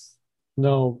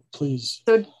 No, please.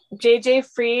 So, JJ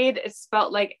Fried is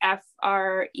spelled like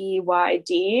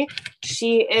Freyd.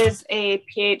 She is a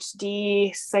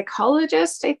PhD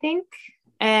psychologist, I think.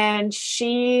 And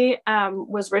she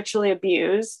was ritually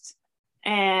abused.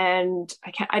 And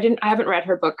I haven't read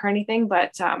her book or anything,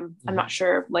 but I'm not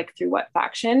sure like through what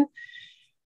faction.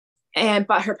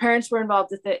 But her parents were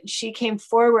involved with it. She came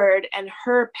forward, and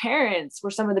her parents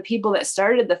were some of the people that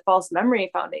started the False Memory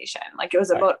Foundation. Like it was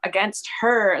about against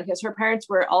her, because her parents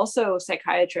were also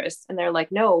psychiatrists, and they're like,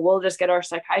 no, we'll just get our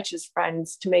psychiatrist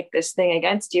friends to make this thing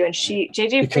against you. And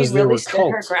JJ Fried really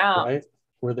stood her ground. Right?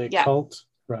 Were they cult?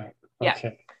 Right. Okay.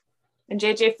 Yeah. And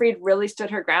JJ Fried really stood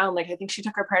her ground. Like I think she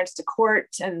took her parents to court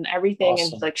and everything.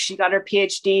 Awesome. And like she got her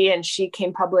PhD and she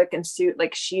came public and sued.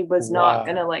 Like she was not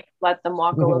gonna like let them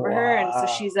walk all over her. And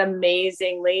so she's an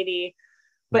amazing lady.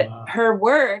 But her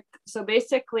work, so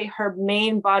basically her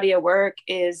main body of work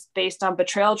is based on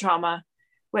betrayal trauma,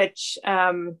 which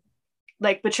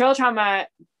like betrayal trauma,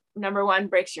 number one,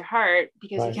 breaks your heart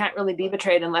because you can't really be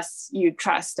betrayed unless you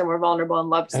trust and were vulnerable and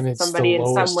loved somebody in some way. And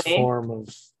it's the lowest form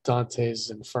of Dante's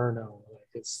Inferno. Like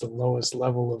it's the lowest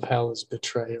level of hell is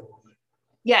betrayal.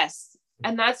 Yes.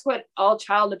 And that's what all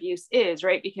child abuse is,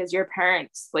 right? Because your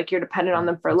parents, like you're dependent on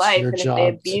them for life. And if they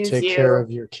abuse to take care of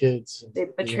your kids. They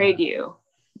betrayed you.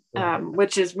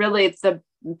 Which is really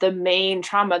the main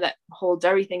trauma that holds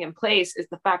everything in place, is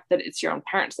the fact that it's your own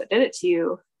parents that did it to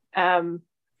you. And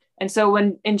so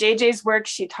when in JJ's work,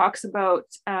 she talks about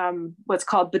what's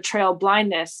called betrayal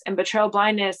blindness. And betrayal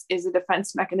blindness is a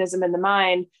defense mechanism in the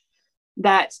mind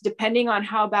that, depending on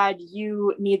how bad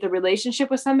you need the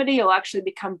relationship with somebody, you'll actually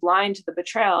become blind to the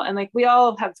betrayal. And like we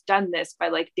all have done this by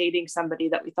like dating somebody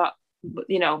that we thought,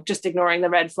 you know, just ignoring the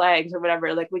red flags or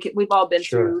whatever. Like we've all been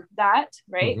through that,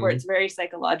 right? Where it's very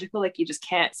psychological. Like you just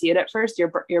can't see it at first.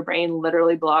 Your brain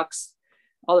literally blocks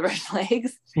all the red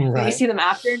flags. And you see them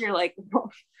after and you're like,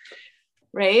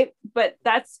 right? But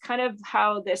that's kind of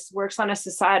how this works on a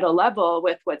societal level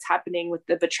with what's happening with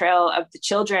the betrayal of the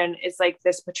children. Is like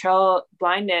this betrayal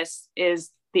blindness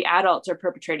is the adults are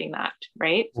perpetrating that,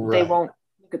 right? They won't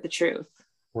look at the truth.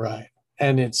 Right.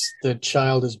 And it's the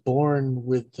child is born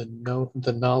with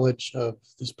the knowledge of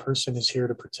this person is here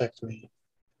to protect me,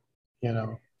 you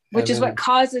know. Which is what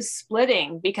causes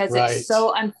splitting, because it's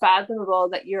so unfathomable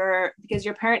that because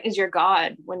your parent is your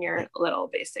God when you're little,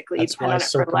 basically. That's why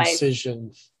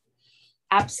circumcision.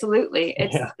 Absolutely.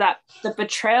 It's that the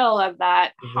betrayal of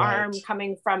that harm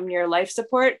coming from your life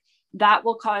support, that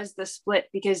will cause the split,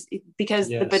 because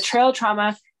the betrayal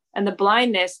trauma and the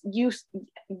blindness,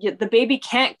 the baby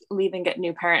can't leave and get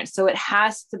new parents. So it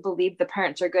has to believe the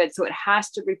parents are good. So it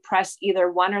has to repress either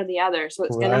one or the other. So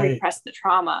it's going to repress the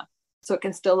trauma so it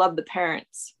can still love the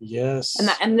parents. Yes.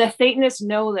 And the Satanists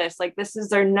know this. Like this is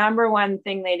their number one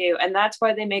thing they do. And that's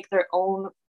why they make their own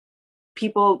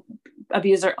people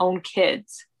abuse their own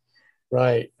kids.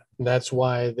 Right. And that's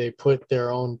why they put their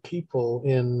own people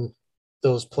in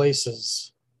those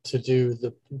places to do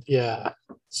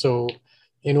so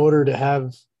in order to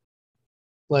have,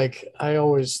 like, I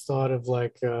always thought of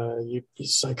like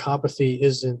psychopathy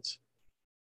isn't,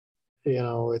 you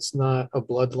know, it's not a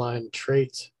bloodline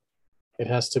trait. It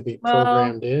has to be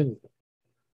programmed in.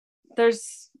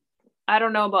 I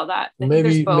don't know about that.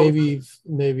 Maybe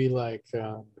like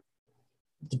but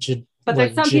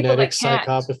there's some genetic people that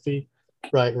psychopathy.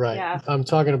 Right. Yeah. I'm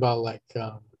talking about like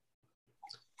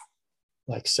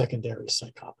secondary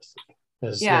psychopathy.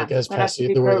 As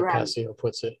Passio, the way that Passio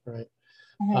puts it, right?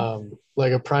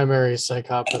 Like a primary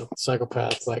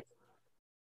psychopath, like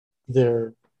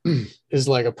there is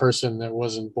like a person that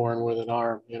wasn't born with an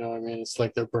arm, you know what I mean? It's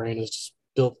like their brain is just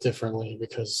built differently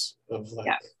because of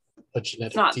like a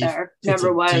genetic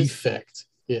defect.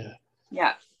 Yeah.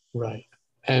 Yeah. Right.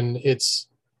 And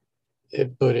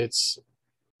but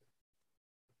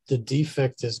the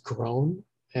defect is grown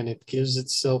and it gives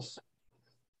itself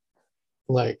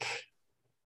like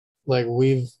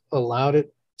we've allowed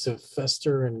it to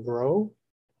fester and grow,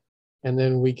 and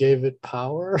then we gave it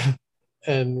power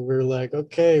and we're like,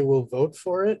 okay, we'll vote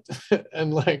for it.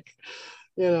 And like,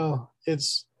 you know,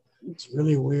 it's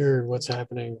really weird what's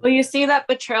happening. Well, you see that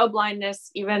betrayal blindness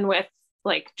even with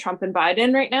like Trump and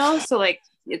Biden right now. So like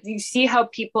you see how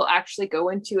people actually go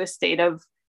into a state of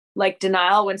like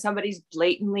denial when somebody's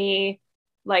blatantly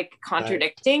like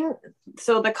contradicting. Right.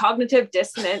 So the cognitive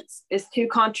dissonance is two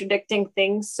contradicting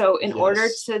things. So in order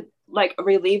to like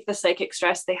relieve the psychic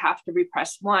stress, they have to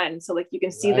repress one. So like you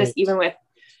can see this even with,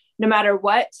 no matter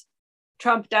what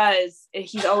Trump does,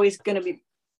 he's always going to be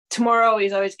tomorrow.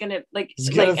 He's always going to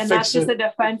and that's just a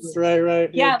defense. Right.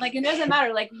 Yeah. Like it doesn't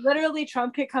matter. Like literally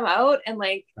Trump could come out and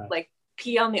like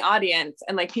pee on the audience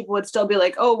and like people would still be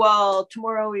like, oh well,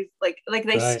 tomorrow he's like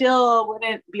they still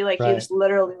wouldn't be like he just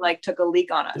literally like took a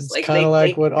leak on us. It's like kind of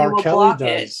like what R. Kelly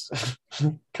does.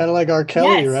 Kind of like R.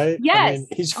 Kelly, right? Yes. I mean,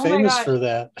 he's famous for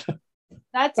that.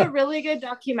 That's a really good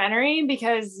documentary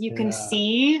because you can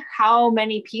see how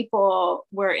many people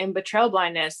were in betrayal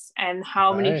blindness and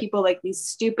how many people, like these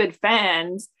stupid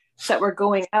fans that were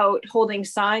going out holding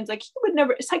signs like he would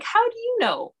never. It's like, how do you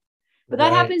know? But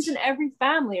that happens in every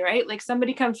family, right? Like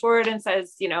somebody comes forward and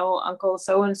says, you know, Uncle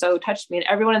so-and-so touched me. And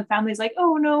everyone in the family is like,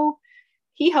 oh no,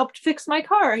 he helped fix my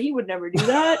car. He would never do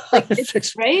that. Like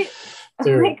it's right.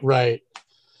 Right.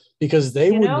 Because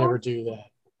they would never do that.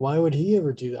 why would he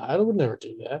ever do that? I would never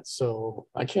do that. So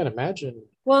I can't imagine.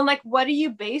 Well, like, what are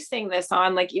you basing this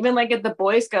on? Like, even like at the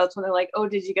Boy Scouts, when they're like, "Oh,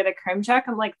 did you get a crim check?"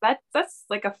 I'm like, that's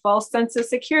like a false sense of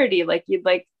security. Like, you'd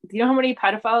like, do you know how many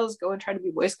pedophiles go and try to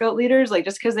be Boy Scout leaders? Like,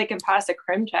 just because they can pass a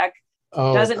crim check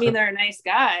doesn't mean they're a nice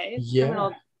guy. Yeah.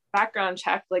 Criminal background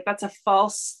check, like, that's a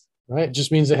false. Right. It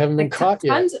just means they haven't been caught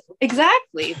yet.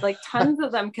 Exactly. Like, tons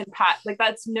of them can pass. Like,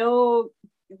 that's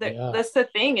that's the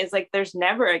thing, is like, there's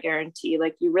never a guarantee.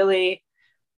 Like, you really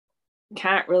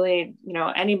can't really,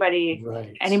 anybody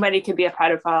could be a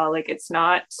pedophile. Like, it's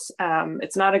not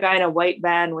a guy in a white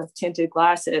van with tinted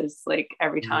glasses, like,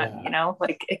 every time.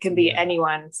 Like, it can be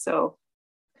anyone. So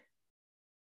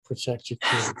protect your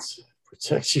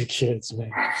kids,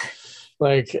 man.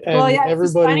 Like, and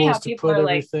everybody wants to put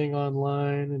everything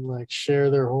online and like share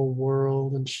their whole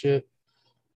world and shit.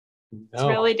 It's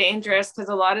really dangerous, because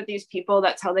a lot of these people,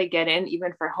 that's how they get in,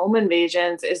 even for home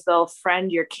invasions, is they'll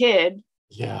friend your kid.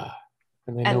 Yeah.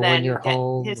 And they know when you're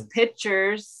home. His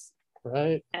pictures.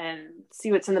 Right. And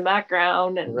see what's in the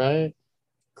background. And right.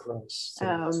 Gross.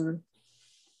 I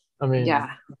mean,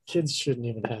 kids shouldn't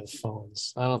even have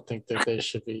phones. I don't think that they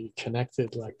should be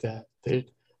connected like that.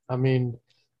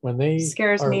 When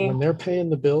they're paying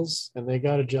the bills and they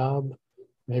got a job,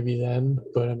 maybe then.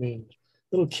 But I mean,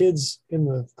 little kids in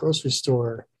the grocery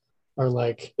store are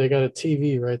like, they got a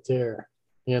TV right there,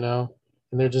 and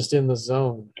they're just in the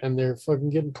zone, and they're fucking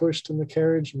getting pushed in the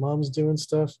carriage. Mom's doing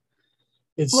stuff.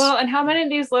 And how many of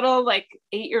these little like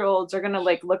 8-year-olds are gonna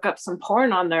like look up some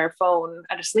porn on their phone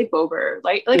at a sleepover?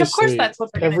 Like of course that's what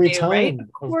they're gonna do, right?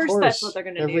 Of course that's what they're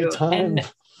gonna do. And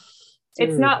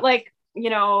it's not like,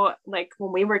 like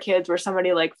when we were kids, where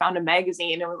somebody like found a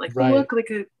magazine and was like, oh, look,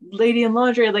 like a lady in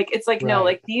lingerie. Like, it's like, no,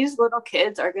 like, these little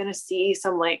kids are gonna see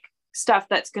some like stuff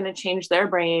that's gonna change their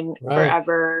brain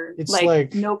forever. It's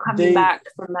like no coming back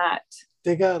from that.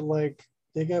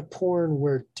 They got porn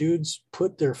where dudes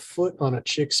put their foot on a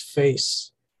chick's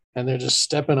face and they're just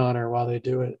stepping on her while they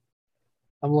do it.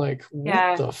 I'm like,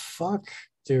 what the fuck,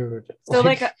 dude? So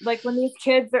like when these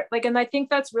kids are like, and I think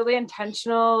that's really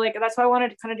intentional. Like, that's why I wanted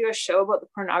to kind of do a show about the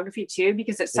pornography too,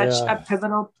 because it's such a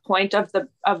pivotal point of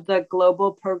the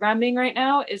global programming right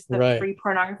now, is the free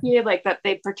pornography. Like, that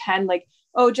they pretend like,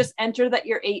 oh, just enter that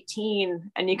you're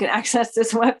 18 and you can access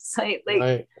this website.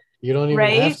 Like, you don't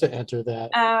even have to enter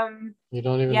that. You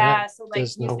don't even so like,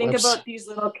 you think about these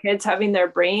little kids having their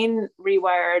brain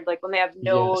rewired, like when they have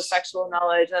no sexual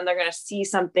knowledge, and they're going to see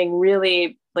something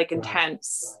really like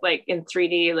intense, like in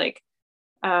 3D, like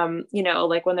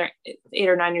like when they're 8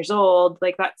 or 9 years old,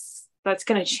 like that's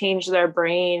going to change their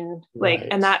brain. Like,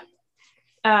 and that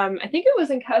I think it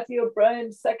was in Cathy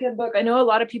O'Brien's second book. I know a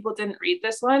lot of people didn't read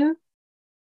this one,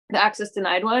 the Access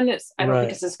Denied one. I don't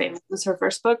think it's as famous as her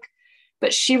first book.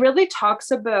 But she really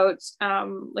talks about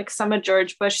like some of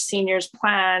George Bush Sr.'s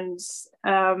plans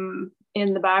in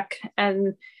the back.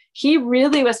 And he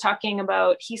really was talking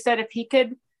about, he said if he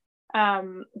could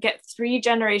get 3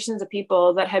 generations of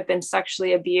people that had been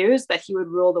sexually abused, that he would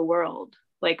rule the world.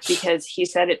 Like, because he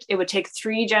said it would take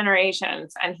 3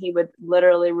 generations and he would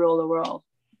literally rule the world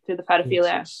through the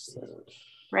pedophilia.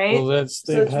 Right? Well,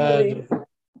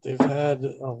 they've had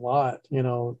a lot,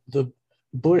 the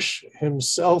Bush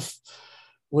himself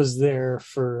was there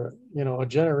for, a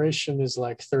generation is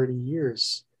like 30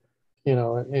 years,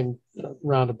 in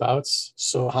roundabouts.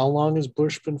 So how long has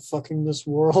Bush been fucking this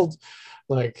world?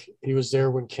 Like, he was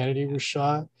there when Kennedy was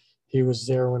shot. He was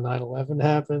there when 9/11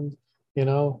 happened.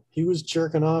 He was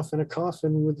jerking off in a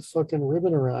coffin with a fucking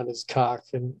ribbon around his cock.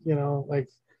 And, like,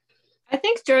 I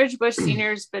think George Bush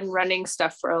Sr.'s been running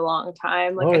stuff for a long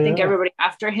time. Like, I think everybody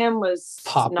after him was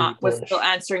still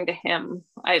answering to him.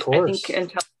 I think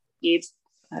until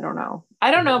I don't know.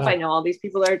 I don't know if I know all these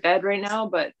people are dead right now,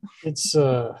 but it's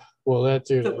that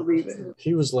dude,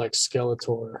 he was like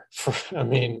Skeletor.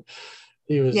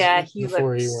 He was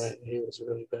before he went, he was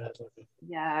really bad looking.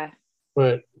 Yeah.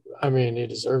 But I mean, he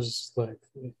deserves, like,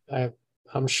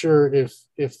 I'm sure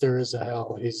if there is a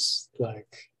hell, he's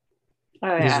like,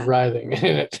 he's writhing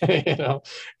in it,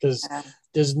 because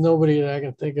there's nobody that I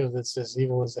can think of that's as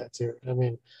evil as that dude. I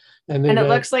mean, and it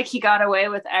looks like he got away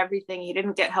with everything. He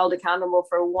didn't get held accountable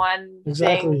for one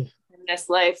thing in this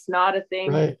life, not a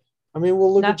thing. Right. I mean,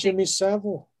 well, look at Jimmy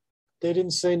Savile. They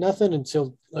didn't say nothing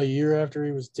until a year after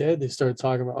he was dead. They started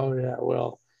talking about, oh yeah,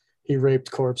 well, he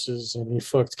raped corpses and he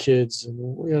fucked kids, and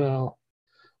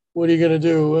what are you gonna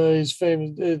do? He's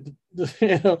famous.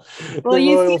 Well,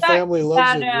 you see family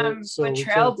loves it, right? So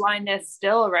betrayal blindness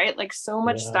still, right? Like, so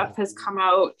much stuff has come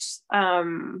out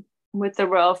with the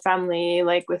royal family,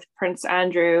 like with Prince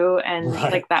Andrew, and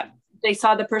like that they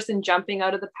saw the person jumping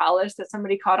out of the palace that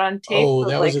somebody caught on tape. Oh,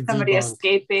 that was like a somebody debunk.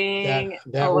 escaping.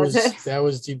 That was it? That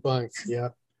was debunked. Yeah.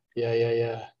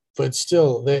 But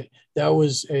still, that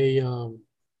was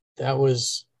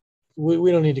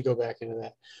we don't need to go back into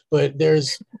that. But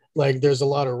there's a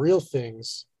lot of real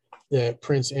things that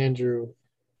Prince Andrew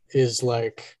is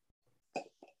like,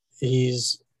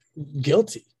 he's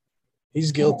guilty.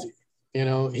 He's guilty. You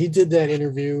know, he did that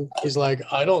interview. He's like,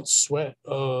 I don't sweat.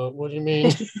 What do you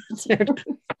mean?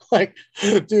 Like,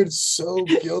 dude, so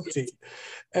guilty.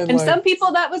 And like, some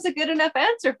people, that was a good enough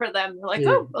answer for them. They're like, dude,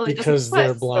 oh, well, because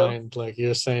they're blind, like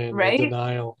you're saying, right?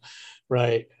 Denial.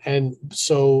 Right. And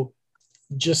so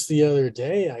just the other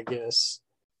day, I guess,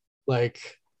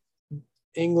 like,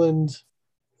 England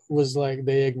was like,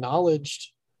 they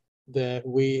acknowledged that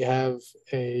we have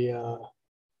a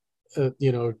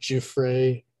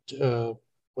Giuffre,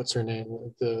 what's her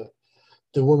name? The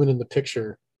woman in the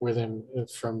picture with him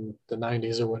from the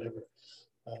 90s or whatever.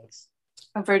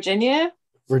 Virginia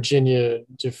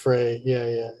Giuffre.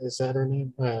 Yeah. Is that her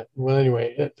name? Well,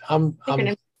 anyway, I'm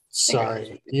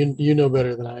sorry. You know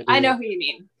better than I do. I know who you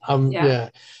mean.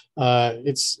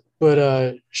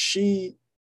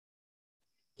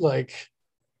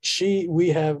 She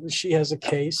has a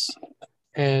case,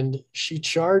 and she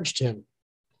charged him,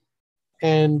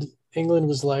 and England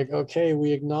was like, okay,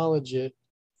 we acknowledge it,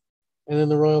 and then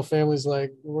the royal family's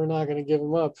like, we're not going to give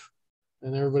him up,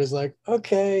 and everybody's like,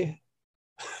 okay.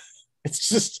 It's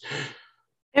just,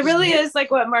 it really is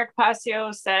like what Mark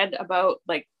Passio said about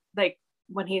like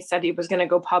when he said he was going to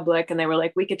go public, and they were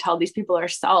like, we could tell these people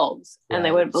ourselves, and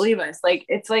they wouldn't believe us. Like,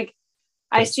 it's like,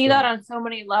 I see that on so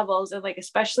many levels, and like,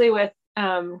 especially with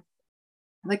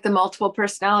like the multiple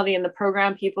personality and the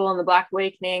program people and the Black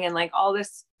Awakening and like all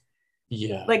this.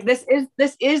 Yeah, like this is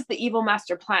the evil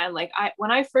master plan. Like,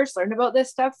 when I first learned about this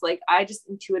stuff, like, I just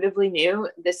intuitively knew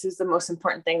this is the most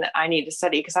important thing that I need to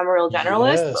study, because I'm a real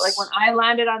generalist. Yes. But like, when I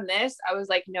landed on this, I was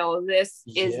like, no, this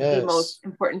is the most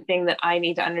important thing that I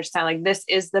need to understand. Like, this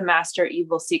is the master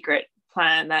evil secret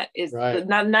plan. That is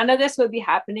none of this would be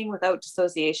happening without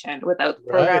dissociation, without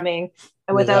programming,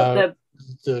 and without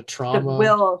the trauma, the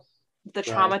will, the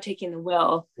trauma taking the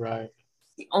will. Right.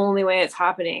 It's the only way it's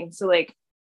happening. So like,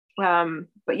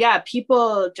 but yeah,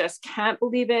 people just can't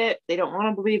believe it. They don't want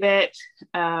to believe it.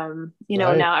 Now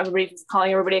everybody's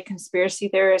calling everybody a conspiracy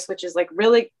theorist, which is like,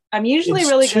 really, I'm usually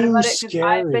really good about it, because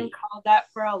I've been called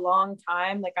that for a long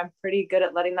time. Like, I'm pretty good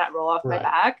at letting that roll off my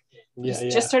back.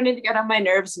 Just starting to get on my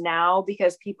nerves now,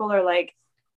 because people are like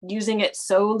using it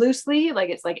so loosely. Like,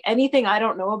 it's like, anything I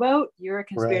don't know about, you're a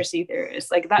conspiracy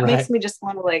theorist. Like, that makes me just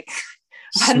want to like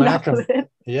smack them.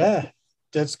 Yeah.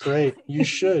 That's great. You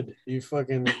should. You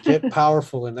fucking get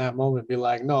powerful in that moment. Be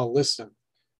like, no, listen,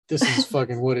 this is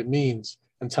fucking what it means,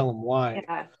 and tell them why.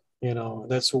 Yeah. You know,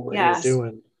 that's what we're here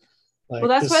doing. Like, well,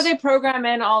 that's why they program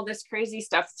in all this crazy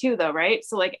stuff too, though, right?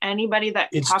 So like, anybody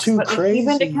that talks about, like,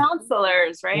 even to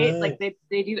counselors, right? Like they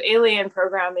do alien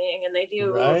programming, and they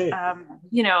do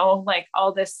like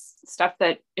all this stuff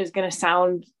that is going to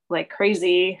sound like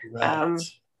crazy. So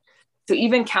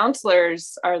even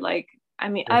counselors are like, I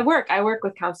mean, I work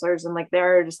with counselors, and like,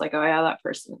 they're just like, oh yeah, that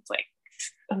person's like,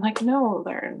 I'm like, no,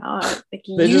 they're not. Like,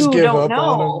 they you just give don't up know.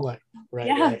 On them. Like,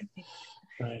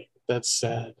 right. That's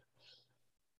sad.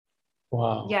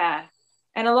 Wow. Yeah.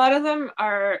 And a lot of them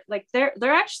are like, they're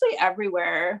actually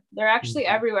everywhere. They're actually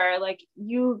everywhere. Like,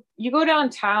 you go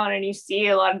downtown and you see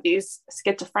a lot of these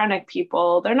schizophrenic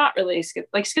people. They're not really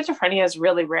like, schizophrenia is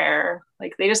really rare.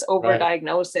 Like, they just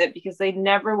overdiagnose it, because they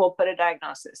never will put a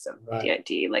diagnosis of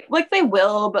DID. Like they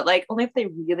will, but like only if they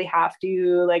really have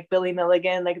to. Like Billy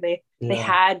Milligan, like they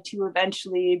had to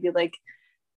eventually be like,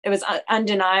 it was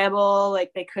undeniable.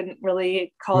 Like, they couldn't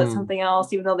really call it something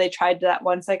else, even though they tried. That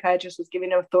one psychiatrist was giving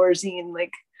him Thorazine,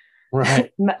 like,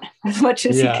 as much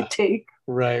as he could take.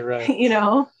 Right. You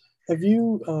know. Have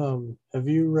you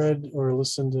read or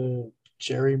listened to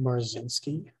Jerry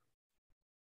Marzinsky?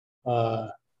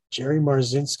 Jerry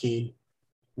Marzinsky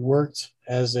worked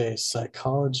as a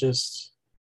psychiatrist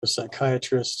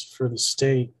for the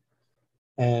state,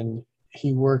 and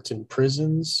he worked in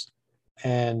prisons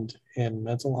and in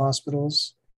mental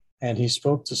hospitals, and he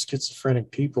spoke to schizophrenic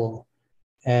people,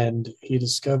 and he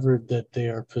discovered that they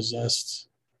are possessed,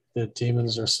 that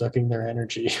demons are sucking their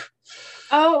energy.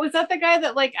 Oh, was that the guy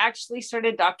that like actually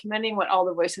started documenting what all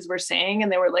the voices were saying,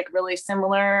 and they were like really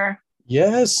similar?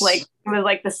 Yes. Like, with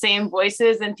like the same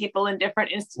voices and people in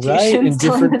different institutions, right, and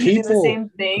different people do the same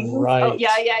thing. Right. Oh,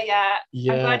 yeah.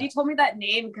 I'm glad you told me that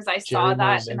name, because I saw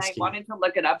that and I wanted to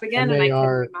look it up again. And I couldn't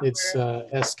remember.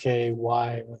 It's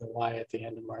SKY with a Y at the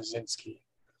end of Marzinsky.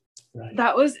 Right.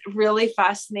 That was really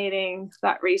fascinating,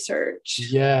 that research.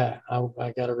 Yeah,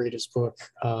 I got to read his book.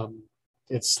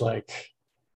 It's like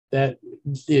that.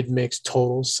 It makes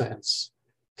total sense.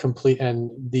 Complete. And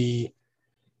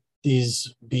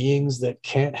these beings that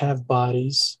can't have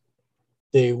bodies,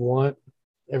 they want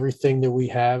everything that we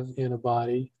have in a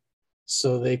body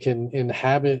so they can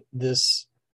inhabit this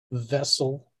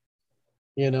vessel.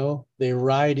 You know, they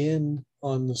ride in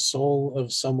on the soul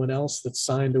of someone else that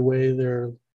signed away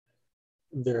their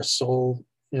soul,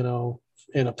 you know,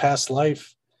 in a past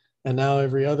life. And now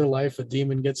every other life, a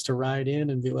demon gets to ride in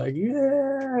and be like,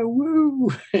 yeah, woo,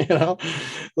 you know,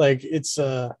 like it's,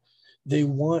 they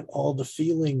want all the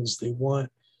feelings, they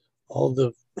want all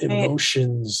the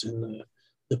emotions and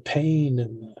the pain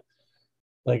and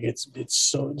like, it's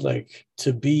so like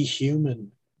to be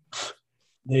human.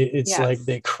 It's like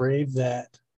they crave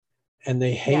that and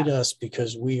they hate us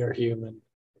because we are human.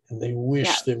 And they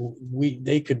wish that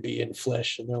they could be in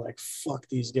flesh, and they're like, fuck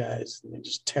these guys, and they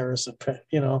just tear us apart.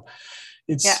 You know,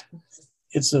 it's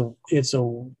a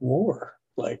war,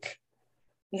 like,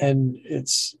 and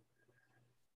it's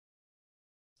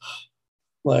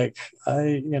like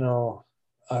I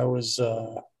was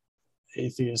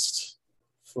atheist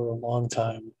for a long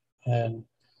time, and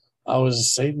I was a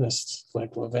Satanist,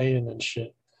 like LaVeyan and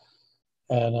shit,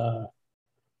 and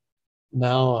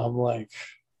now I'm like.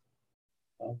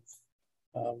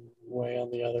 I'm way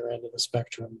on the other end of the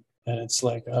spectrum, and it's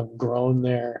like I've grown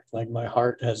there. Like my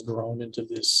heart has grown into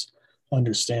this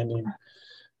understanding,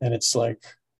 and it's like,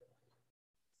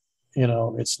 you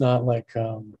know, it's not like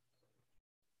I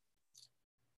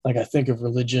think of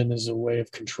religion as a way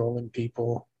of controlling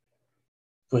people,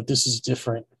 but this is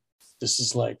different. This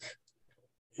is like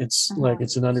it's like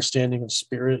it's an understanding of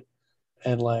spirit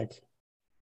and like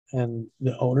and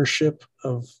the ownership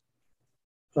of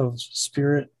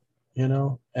spirit, you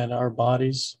know, and our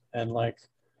bodies, and like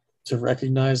to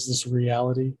recognize this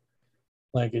reality.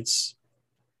 Like it's,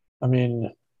 I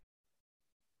mean,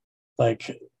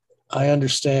 like I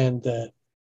understand that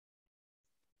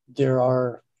there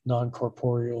are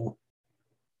non-corporeal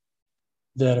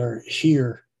that are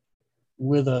here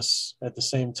with us at the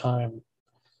same time,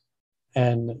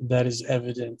 and that is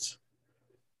evident,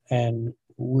 and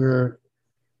we're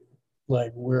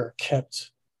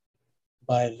kept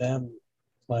by them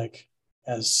like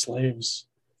as slaves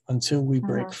until we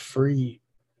break free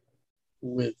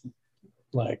with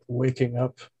like waking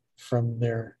up from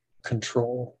their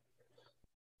control.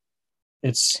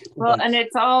 It's well, like, and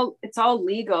it's all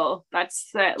legal.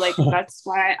 That's like that's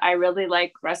why I really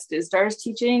like Russ Dizdar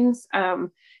teachings,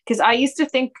 because I used to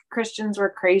think Christians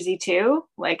were crazy too,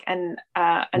 like, and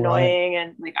annoying,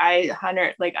 and like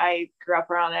I grew up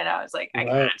around it. I was like, I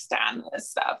can't stand this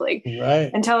stuff, like,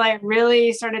 until I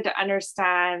really started to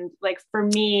understand. Like for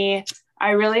me,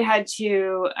 I really had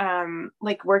to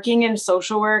like working in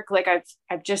social work, like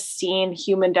I've just seen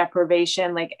human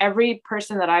deprivation. Like every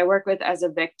person that I work with as a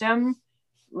victim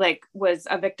like was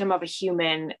a victim of a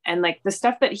human, and like the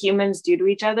stuff that humans do to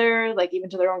each other, like even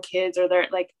to their own kids, or they're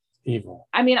like evil.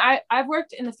 I mean, I've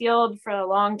worked in the field for a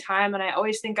long time, and I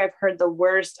always think I've heard the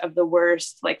worst of the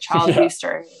worst, like child abuse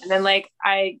story. And then like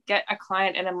I get a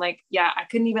client and I'm like, yeah, I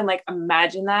couldn't even like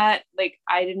imagine that. Like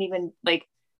I didn't even like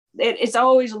it's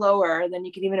always lower than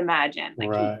you can even imagine.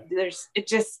 Like it's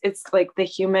like the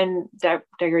human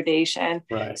degradation.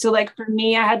 So like for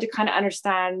me, I had to kind of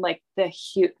understand like the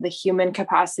human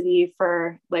capacity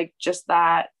for like just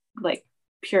that, like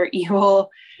pure evil.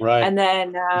 And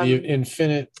then the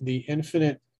infinite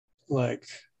like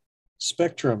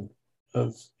spectrum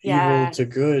of evil to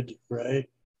good, right?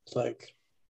 Like,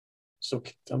 so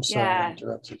I'm sorry I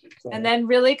interrupted you. And then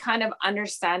really kind of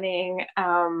understanding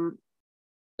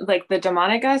like the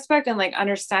demonic aspect, and like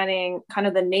understanding kind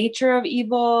of the nature of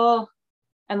evil,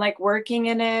 and like working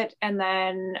in it, and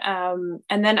then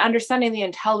understanding the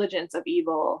intelligence of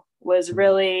evil was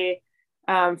really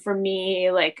for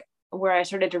me like where I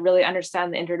started to really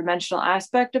understand the interdimensional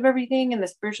aspect of everything and the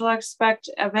spiritual aspect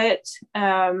of it.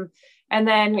 And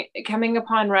then coming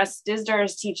upon Russ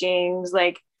Dizdar's teachings,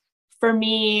 like for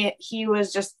me, he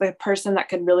was just the person that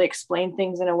could really explain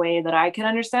things in a way that I could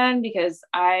understand, because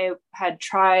I had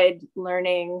tried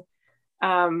learning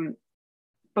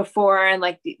before, and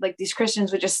like these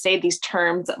Christians would just say these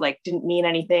terms that like didn't mean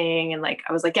anything, and like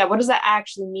I was like, yeah, what does that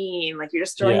actually mean? Like you're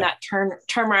just throwing that term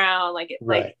around, like it,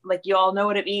 like you all know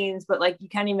what it means, but like you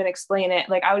can't even explain it.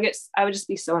 Like I would just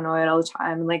be so annoyed all the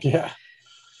time, and like I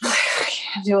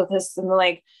can't deal with this. And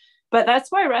like But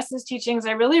that's why Russ's teachings,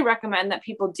 I really recommend that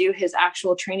people do his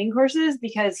actual training courses,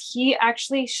 because he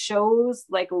actually shows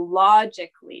like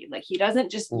logically, like he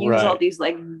doesn't just use all these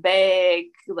like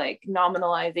vague like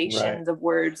nominalizations of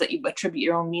words that you attribute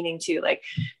your own meaning to. Like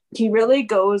he really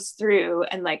goes through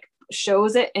and like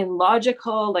shows it in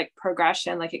logical like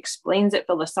progression, like explains it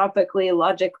philosophically,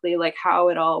 logically, like how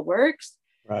it all works.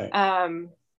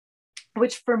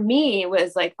 Which for me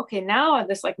was like, okay, now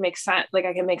this like makes sense. Like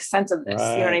I can make sense of this,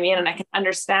 you know what I mean? And I can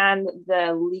understand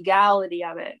the legality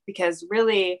of it, because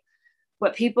really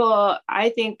what people I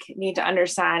think need to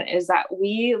understand is that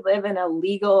we live in a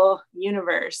legal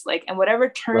universe, like, and whatever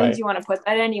terms you want to put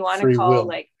that in, you want to call will.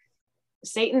 Like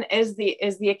Satan is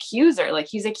the accuser, like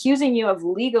he's accusing you of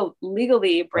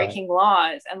legally breaking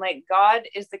laws, and like God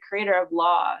is the creator of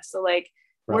law. So like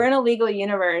we're in a legal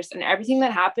universe, and everything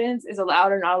that happens is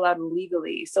allowed or not allowed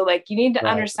legally. So like you need to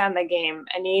understand the game,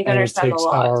 and you need to understand the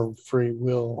laws. It takes our free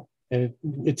will, and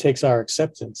it takes our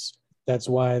acceptance. That's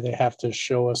why they have to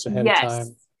show us ahead of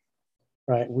time.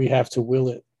 Right. We have to will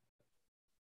it.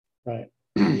 Right.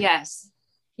 Yes.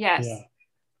 Yeah.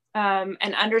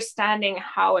 And understanding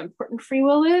how important free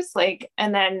will is, like,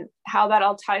 and then how that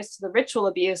all ties to the ritual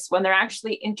abuse when they're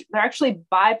actually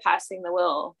bypassing the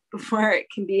will before it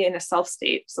can be in a self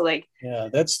state. So like, yeah,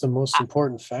 that's the most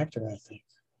important factor, I think.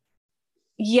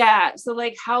 Yeah. So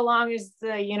like, how long is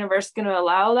the universe going to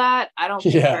allow that? I don't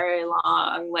think very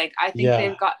long. Like, I think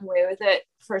they've gotten away with it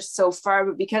for so far,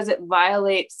 but because it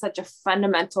violates such a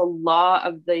fundamental law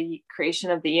of the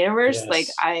creation of the universe, like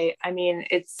I mean,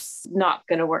 it's not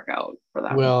going to work out for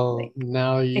them. Well, like,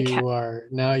 now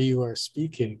you are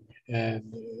speaking,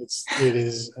 and it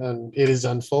is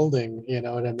unfolding. You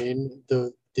know what I mean?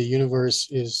 The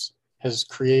universe has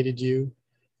created you,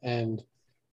 and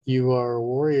you are a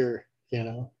warrior. You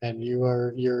know, and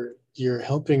you're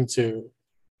helping to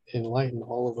enlighten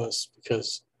all of us,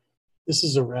 because this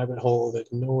is a rabbit hole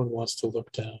that no one wants to look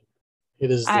down.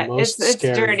 It is the most scary. It's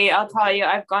dirty. I'll tell you,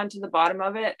 I've gone to the bottom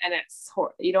of it, and it's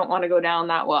you don't want to go down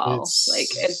that well.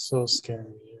 It's so scary.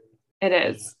 It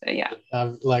is. Yeah.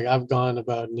 I've gone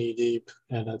about knee deep,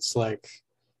 and it's like,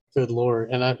 good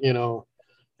Lord. And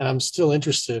I'm still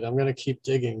interested. I'm going to keep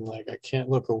digging. Like, I can't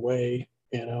look away,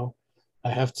 you know. I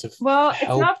have to. Well, it's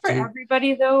not for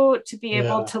everybody though, to be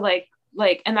able to like,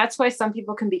 and that's why some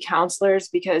people can be counselors,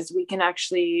 because we can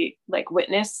actually like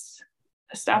witness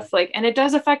stuff, like, and it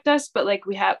does affect us, but like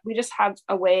we just have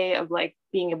a way of like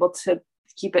being able to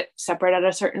keep it separate at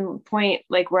a certain point.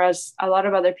 Like, whereas a lot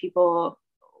of other people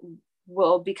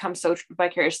will become so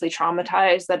vicariously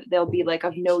traumatized that they'll be like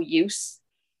of no use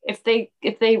if they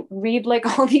read like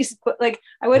all these, like,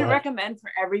 I wouldn't recommend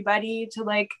for everybody to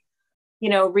like, you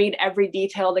know, read every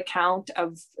detailed account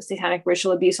of satanic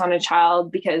ritual abuse on a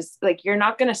child, because like you're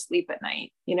not going to sleep at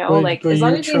night, you know, but as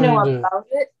long as you know about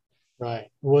it.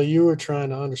 Right. Well, you were trying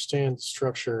to understand the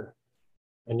structure,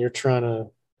 and you're trying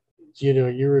to, you know,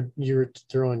 you were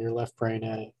throwing your left brain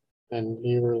at it, and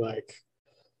you were like,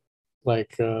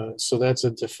 so that's a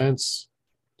defense.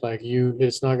 Like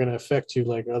it's not going to affect you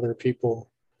like other people.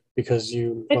 Because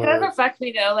it does affect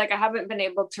me though. Like I haven't been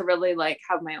able to really like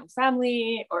have my own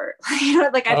family, or you know,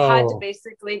 like I've had to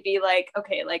basically be like,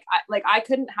 okay, like I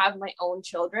couldn't have my own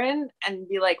children and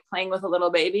be like playing with a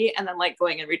little baby and then like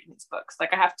going and reading these books.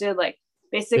 Like I have to like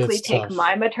basically take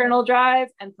my maternal drive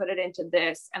and put it into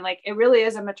this, and like it really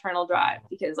is a maternal drive,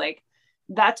 because like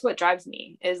that's what drives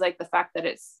me, is like the fact that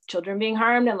it's children being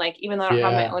harmed. And like, even though I don't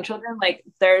have my own children, like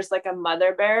there's like a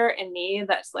mother bear in me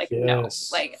that's like, no,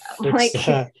 like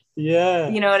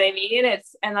you know what I mean?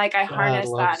 It's, and like I harness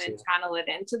that and channel it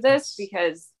into this,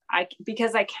 because I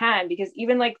can, because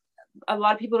even like a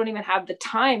lot of people don't even have the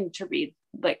time to read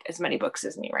like as many books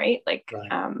as me, right? Like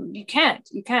you can't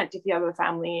if you have a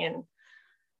family, and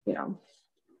you know,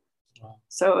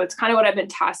 so it's kind of what I've been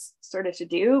tasked sort of to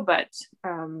do. But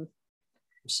I'm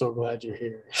so glad you're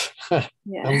here.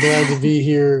 I'm glad to be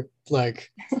here,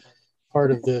 like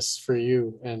part of this for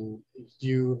you, and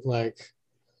you like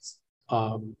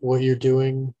what you're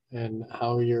doing, and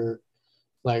how you're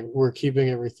like, we're keeping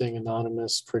everything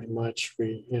anonymous pretty much.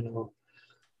 We, you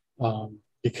know,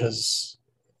 because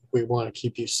we want to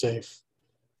keep you safe.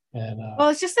 And well,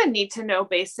 it's just a need to know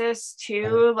basis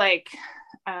too. Like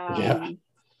the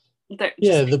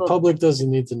public doesn't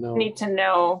need to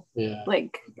know.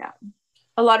 Like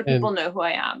a lot of people know who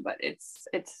I am, but it's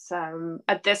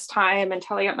at this time,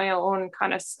 until I get my own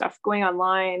kind of stuff going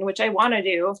online, which I want to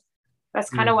do. That's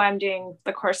kind of why I'm doing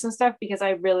the course and stuff, because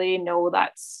I really know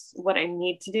that's what I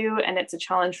need to do, and it's a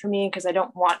challenge for me because I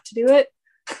don't want to do it.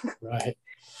 Right.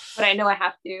 But I know I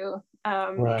have to.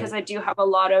 because I do have a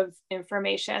lot of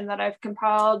information that I've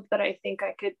compiled that I think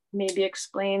I could maybe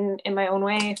explain in my own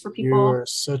way for people. You are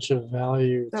such a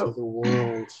value to the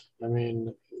world. I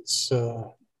mean, it's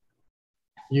I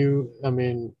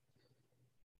mean,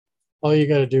 all you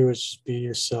got to do is just be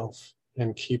yourself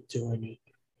and keep doing it.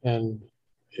 And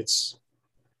it's,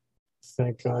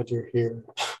 thank God you're here.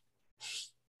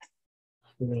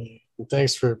 Really. And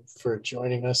thanks for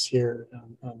joining us here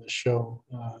on the show.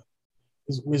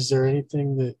 Was there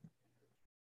anything that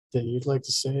you'd like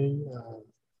to say?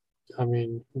 I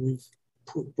mean, we've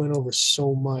went over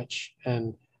so much,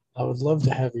 and I would love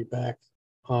to have you back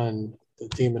on the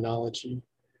demonology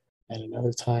and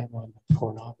another time on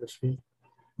pornography.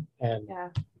 And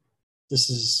this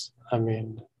is, I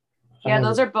mean,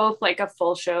 those are both like a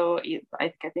full show.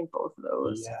 I think both of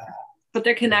those. Yeah. But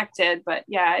they're connected. But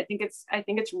yeah, I think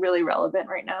it's really relevant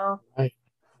right now. Right.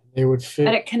 They would fit.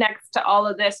 And it connects to all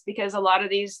of this because a lot of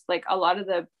these, like a lot of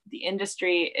the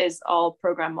industry is all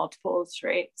program multiples,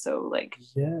 right? So like,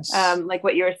 yes. Like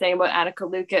what you were saying about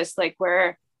Annika Lucas, like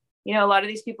where, you know, a lot of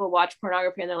these people watch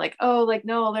pornography and they're like, oh, like,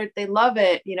 no, they love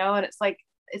it, you know? And it's like,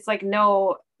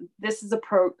 no, this is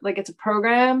it's a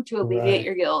program to alleviate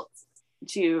your guilt,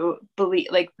 to believe,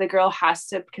 like the girl has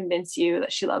to convince you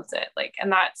that she loves it. Like,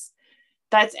 and that's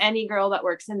any girl that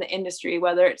works in the industry,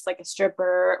 whether it's like a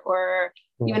stripper or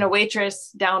even a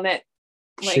waitress down at,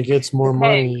 like, she gets more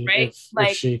money, right?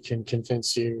 if she can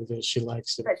convince you that she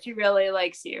likes it, that she really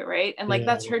likes you, right? And like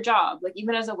that's her job. Like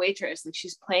even as a waitress, like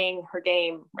she's playing her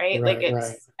game, right? Like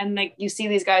it's and like you see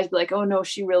these guys be like, oh no,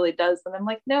 she really does, and I'm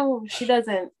like, no, she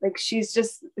doesn't. Like she's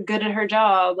just good at her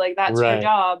job. Like that's her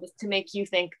job, is to make you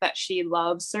think that she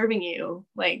loves serving you.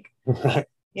 Like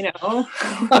you know.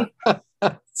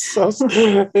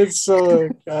 It's so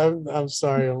I'm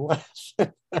sorry, I'm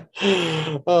laughing.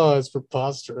 Oh, it's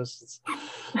preposterous.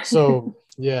 So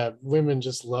yeah, women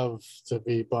just love to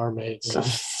be barmaids.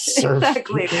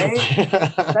 Exactly, right?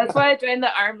 That's why I joined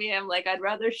the army. I'm like, I'd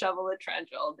rather shovel a trench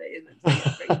all day than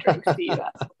bring drinks to you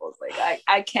assholes. Like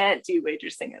I can't do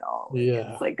waitressing at all. Like,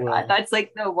 it's like that's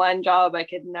like the one job I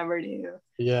could never do.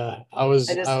 Yeah, I was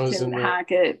couldn't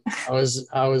hack it. I was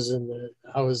in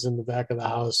the back of the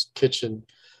house kitchen.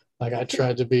 Like I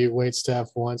tried to be wait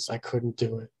staff once. I couldn't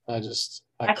do it. I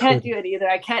can't do it either.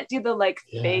 I can't do the like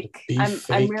fake.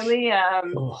 I'm really I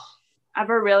have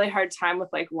a really hard time with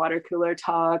like water cooler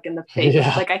talk and the fake.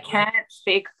 Like I can't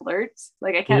fake flirt.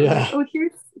 Like I can't be like, oh,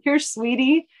 here's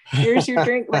sweetie, here's your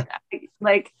drink.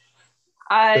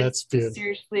 That's beautiful.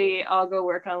 Seriously, I'll go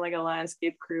work on like a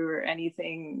landscape crew or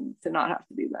anything to not have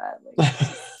to do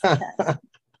that.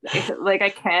 Like I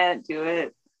can't do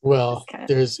it. Well,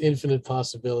 there's infinite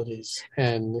possibilities,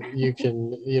 and you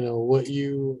can,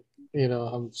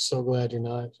 I'm so glad you're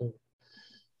not in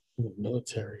the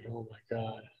military. Oh my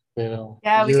God,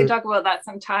 Yeah, we can talk about that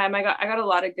sometime. I got a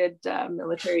lot of good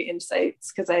military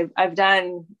insights because I've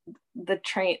done the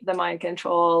mind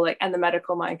control, like, and the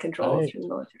medical mind control through the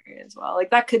military as well.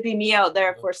 Like that could be me out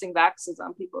there forcing vaxes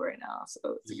on people right now.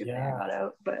 So it's a good thing I got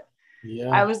out. But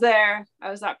I was there.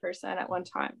 I was that person at one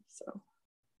time. So.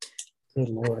 Good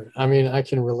Lord. I mean, I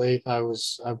can relate.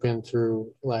 I've been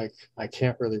through, like, I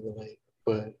can't really relate,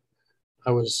 but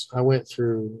I went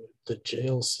through the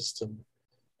jail system,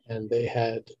 and they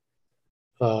had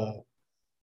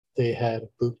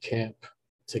boot camp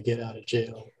to get out of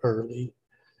jail early.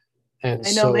 And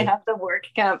I know they have the work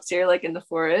camps here, like in the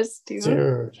forest too.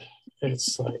 Dude,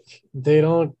 it's like, they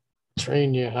don't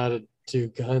train you how to do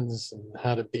guns and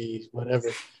how to be whatever.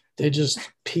 They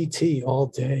just PT all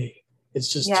day.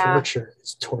 It's just torture.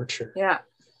 It's torture. Yeah.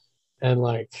 And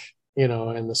like,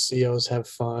 and the COs have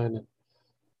fun. And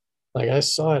like I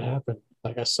saw it happen.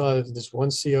 Like I saw this one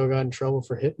CO got in trouble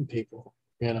for hitting people,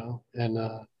 and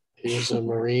he was a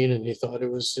Marine and he thought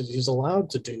he's allowed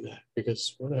to do that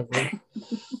because whatever.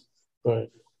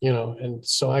 But, and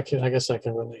so I guess I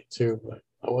can relate too, but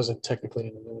I wasn't technically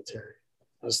in the military.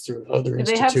 I was through other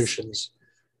institutions.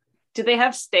 Do they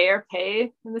have stay or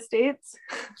pay in the States?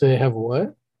 Do they have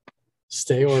what?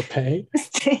 Stay or pay?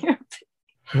 Stay or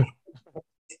pay.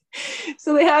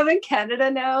 So they have in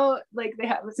Canada now, like they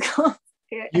have what's called.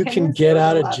 You can get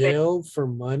out of jail for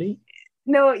money?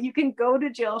 No, you can go to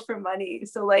jail for money.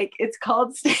 So like it's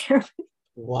called stay or pay.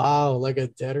 Wow, like a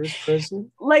debtor's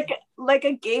prison? Like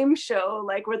a game show,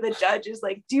 like where the judge is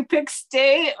like, do you pick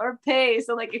stay or pay?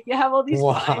 So like if you have all these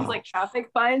fines, like traffic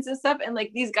fines and stuff, and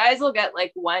like these guys will get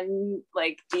like one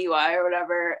like DUI or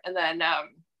whatever, and then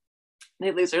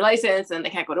they lose their license and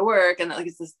they can't go to work, and like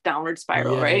it's this downward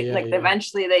spiral, right?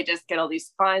 Eventually they just get all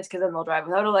these fines because then they'll drive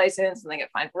without a license and they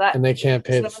get fined for that. And they can't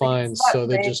pay the fines, so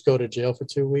they just go to jail for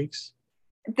 2 weeks.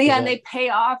 and they pay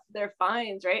off their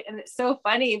fines, right? And it's so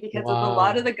funny because with a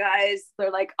lot of the guys, they're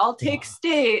like, I'll take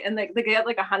stay, and like they get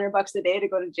like $100 a day to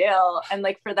go to jail, and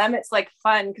like for them it's like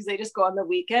fun because they just go on the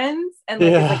weekends and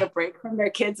like it's like a break from their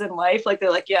kids and life. Like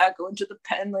they're like, yeah, go into the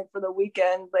pen like for the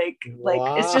weekend, like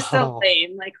it's just so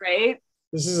lame, like, right?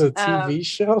 This is a TV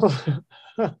show.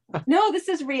 No, this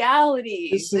is reality.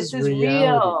 This is reality.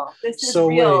 Real. This is Wait,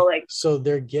 real. Like, so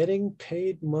they're getting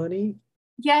paid money.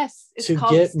 Yes, it's to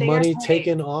get money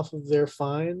taken off of their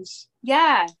fines.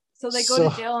 Yeah, so they go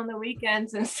to jail on the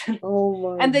weekends and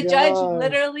the judge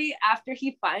literally, after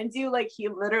he fines you, like he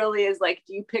literally is like,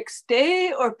 do you pick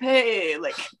stay or pay?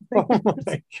 Like oh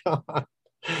my god,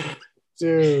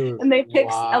 dude. And they pick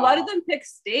a lot of them pick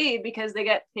stay because they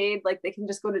get paid, like they can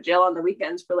just go to jail on the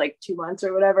weekends for like 2 months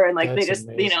or whatever, and like that's they just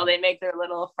amazing. They make their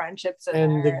little friendships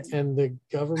and the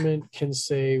government can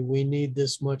say, we need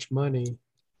this much money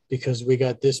because we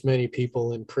got this many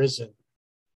people in prison.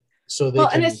 So they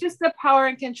and it's just the power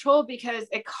and control because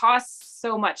it costs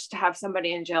so much to have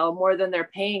somebody in jail, more than they're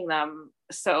paying them.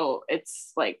 So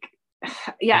it's like,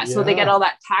 so they get all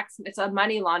that tax. It's a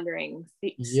money laundering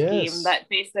scheme that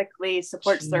basically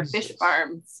supports their fish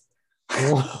farms.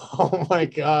 Oh my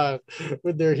god,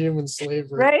 with their human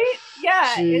slavery, right?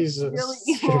 Yeah, Jesus. It's really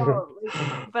evil.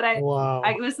 But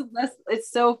it's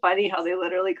so funny how they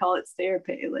literally call it stay or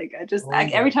pay. Like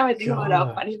every time I think about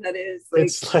how funny that is,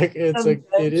 like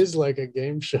it is like a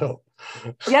game show.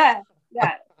 Yeah.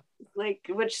 Like,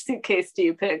 which suitcase do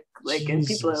you pick? Like, Jesus. And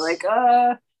people are like,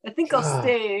 I think I'll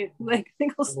stay. Like, I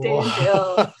think I'll stay in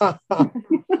jail.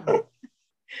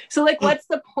 So like, what's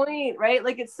the point, right?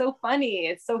 Like, it's so funny.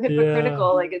 It's so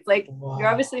hypocritical. Like, it's like, you're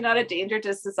obviously not a danger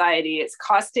to society. It's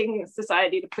costing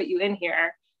society to put you in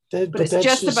here. But it's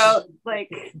just about like...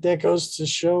 That goes to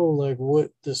show like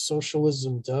what the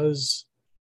socialism does.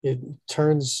 It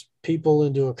turns people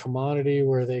into a commodity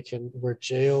where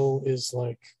jail is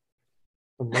like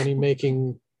a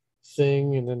money-making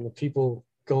thing. And then the people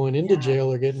going into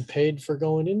jail are getting paid for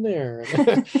going in there.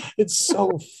 It's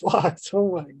so fucked.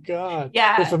 Oh my god.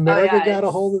 Yeah. If America got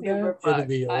a hold of that, it'd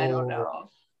be all over.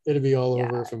 It'd be all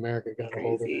over if America got a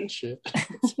hold of that shit.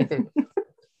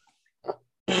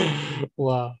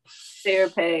 Wow. Stay or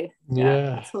pay.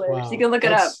 Yeah. Wow. You can look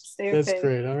it up. Stay or pay. That's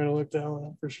great. I'm gonna look that one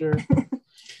up for sure.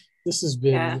 This has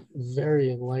been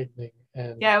very enlightening.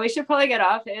 And we should probably get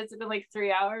off. It's been like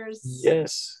 3 hours.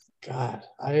 Yes. God,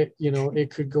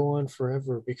 it could go on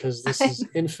forever because this is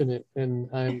infinite, and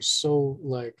I'm so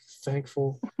like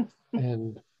thankful,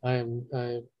 and I'm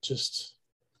just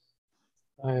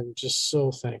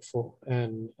so thankful,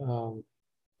 and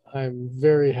I'm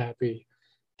very happy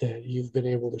that you've been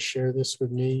able to share this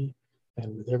with me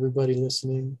and with everybody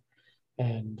listening,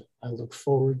 and I look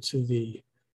forward to the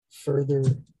further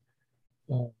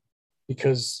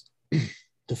because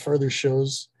the further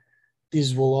shows.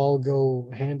 These will all go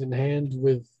hand in hand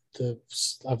with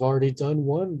I've already done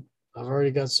one. I've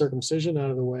already got circumcision out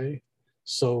of the way.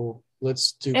 So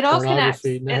let's do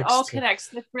pornography next. It all connects.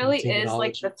 This really is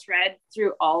like the thread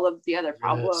through all of the other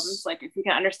problems. Yes. Like if you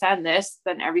can understand this,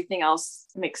 then everything else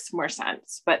makes more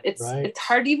sense. But it's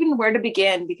hard even where to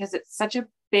begin because it's such a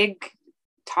big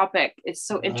topic. It's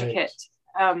so intricate.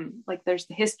 Like there's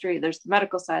the history, there's the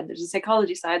medical side, there's the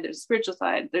psychology side, there's the spiritual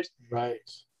side, there's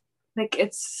like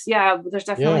it's there's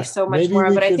definitely so much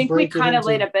more, but I think we kind of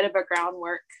laid a bit of a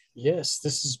groundwork. Yes,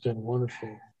 this has been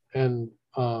wonderful. And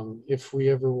if we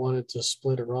ever wanted to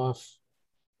split it off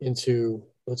into,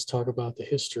 let's talk about the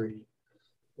history,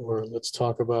 or let's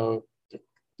talk about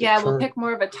we'll pick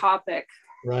more of a topic,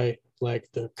 right?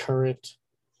 Like the current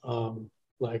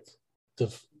like the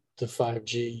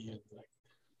 5G and like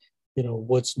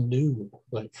what's new,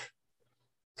 like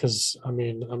because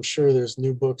I'm sure there's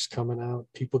new books coming out,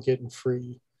 people getting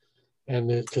free, and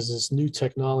because this new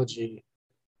technology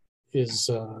is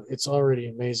it's already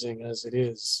amazing as it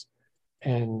is,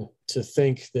 and to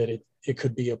think that it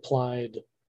could be applied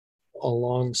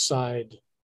alongside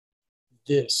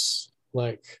this,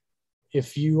 like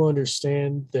if you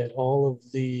understand that all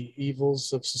of the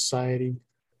evils of society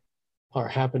are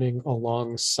happening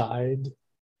alongside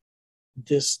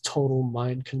this total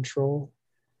mind control,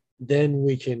 then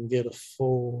we can get a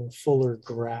fuller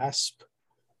grasp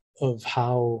of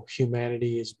how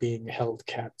humanity is being held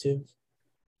captive.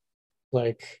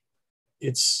 Like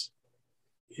it's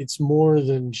more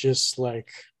than just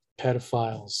like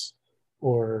pedophiles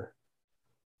or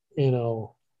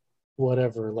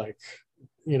whatever, like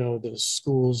the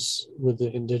schools with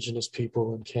the indigenous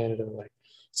people in Canada. Like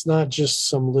it's not just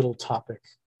some little topic.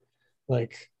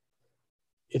 Like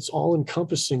it's all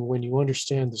encompassing when you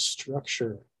understand the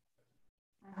structure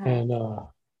and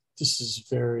this is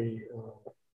very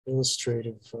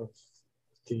illustrative of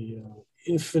the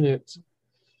infinite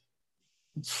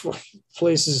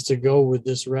places to go with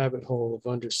this rabbit hole of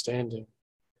understanding.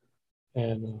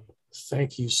 And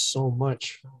thank you so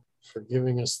much for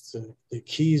giving us the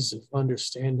keys of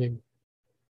understanding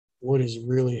what is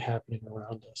really happening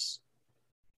around us.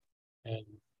 And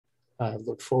I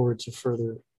look forward to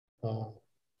further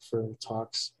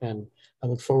talks, and I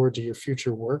look forward to your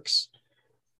future works.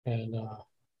 And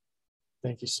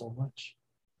thank you so much.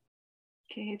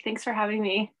 Okay, thanks for having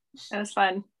me. That was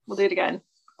fun. We'll do it again.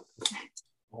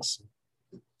 Awesome.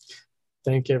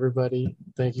 Thank you, everybody.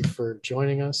 Thank you for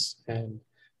joining us, and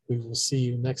we will see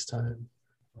you next time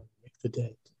on Wake the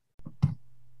Dead.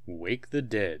 Wake the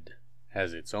Dead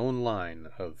has its own line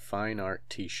of fine art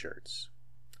t-shirts.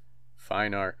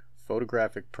 Fine art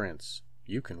photographic prints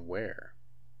you can wear.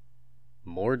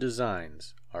 More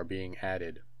designs are being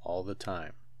added all the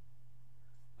time.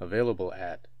 Available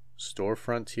at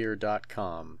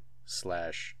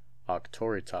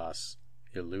storefrontier.com/Auctoritas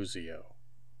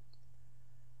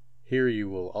Here you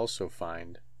will also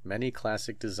find many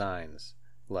classic designs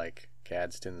like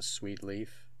Gadsden's Sweet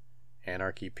Leaf,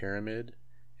 Anarchy Pyramid,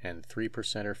 and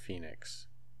 3%er Phoenix,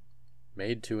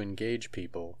 made to engage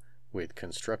people with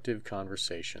constructive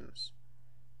conversations.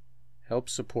 Help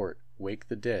support Wake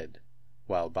the Dead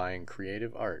while buying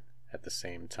creative art at the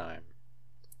same time.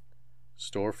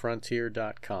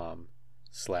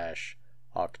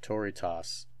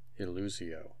 storefrontier.com/Auctoritas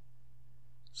Illusio,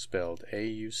 spelled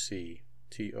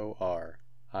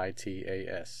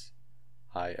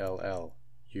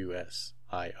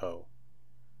AUCTORITASILLUSIO.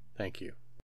 Thank you.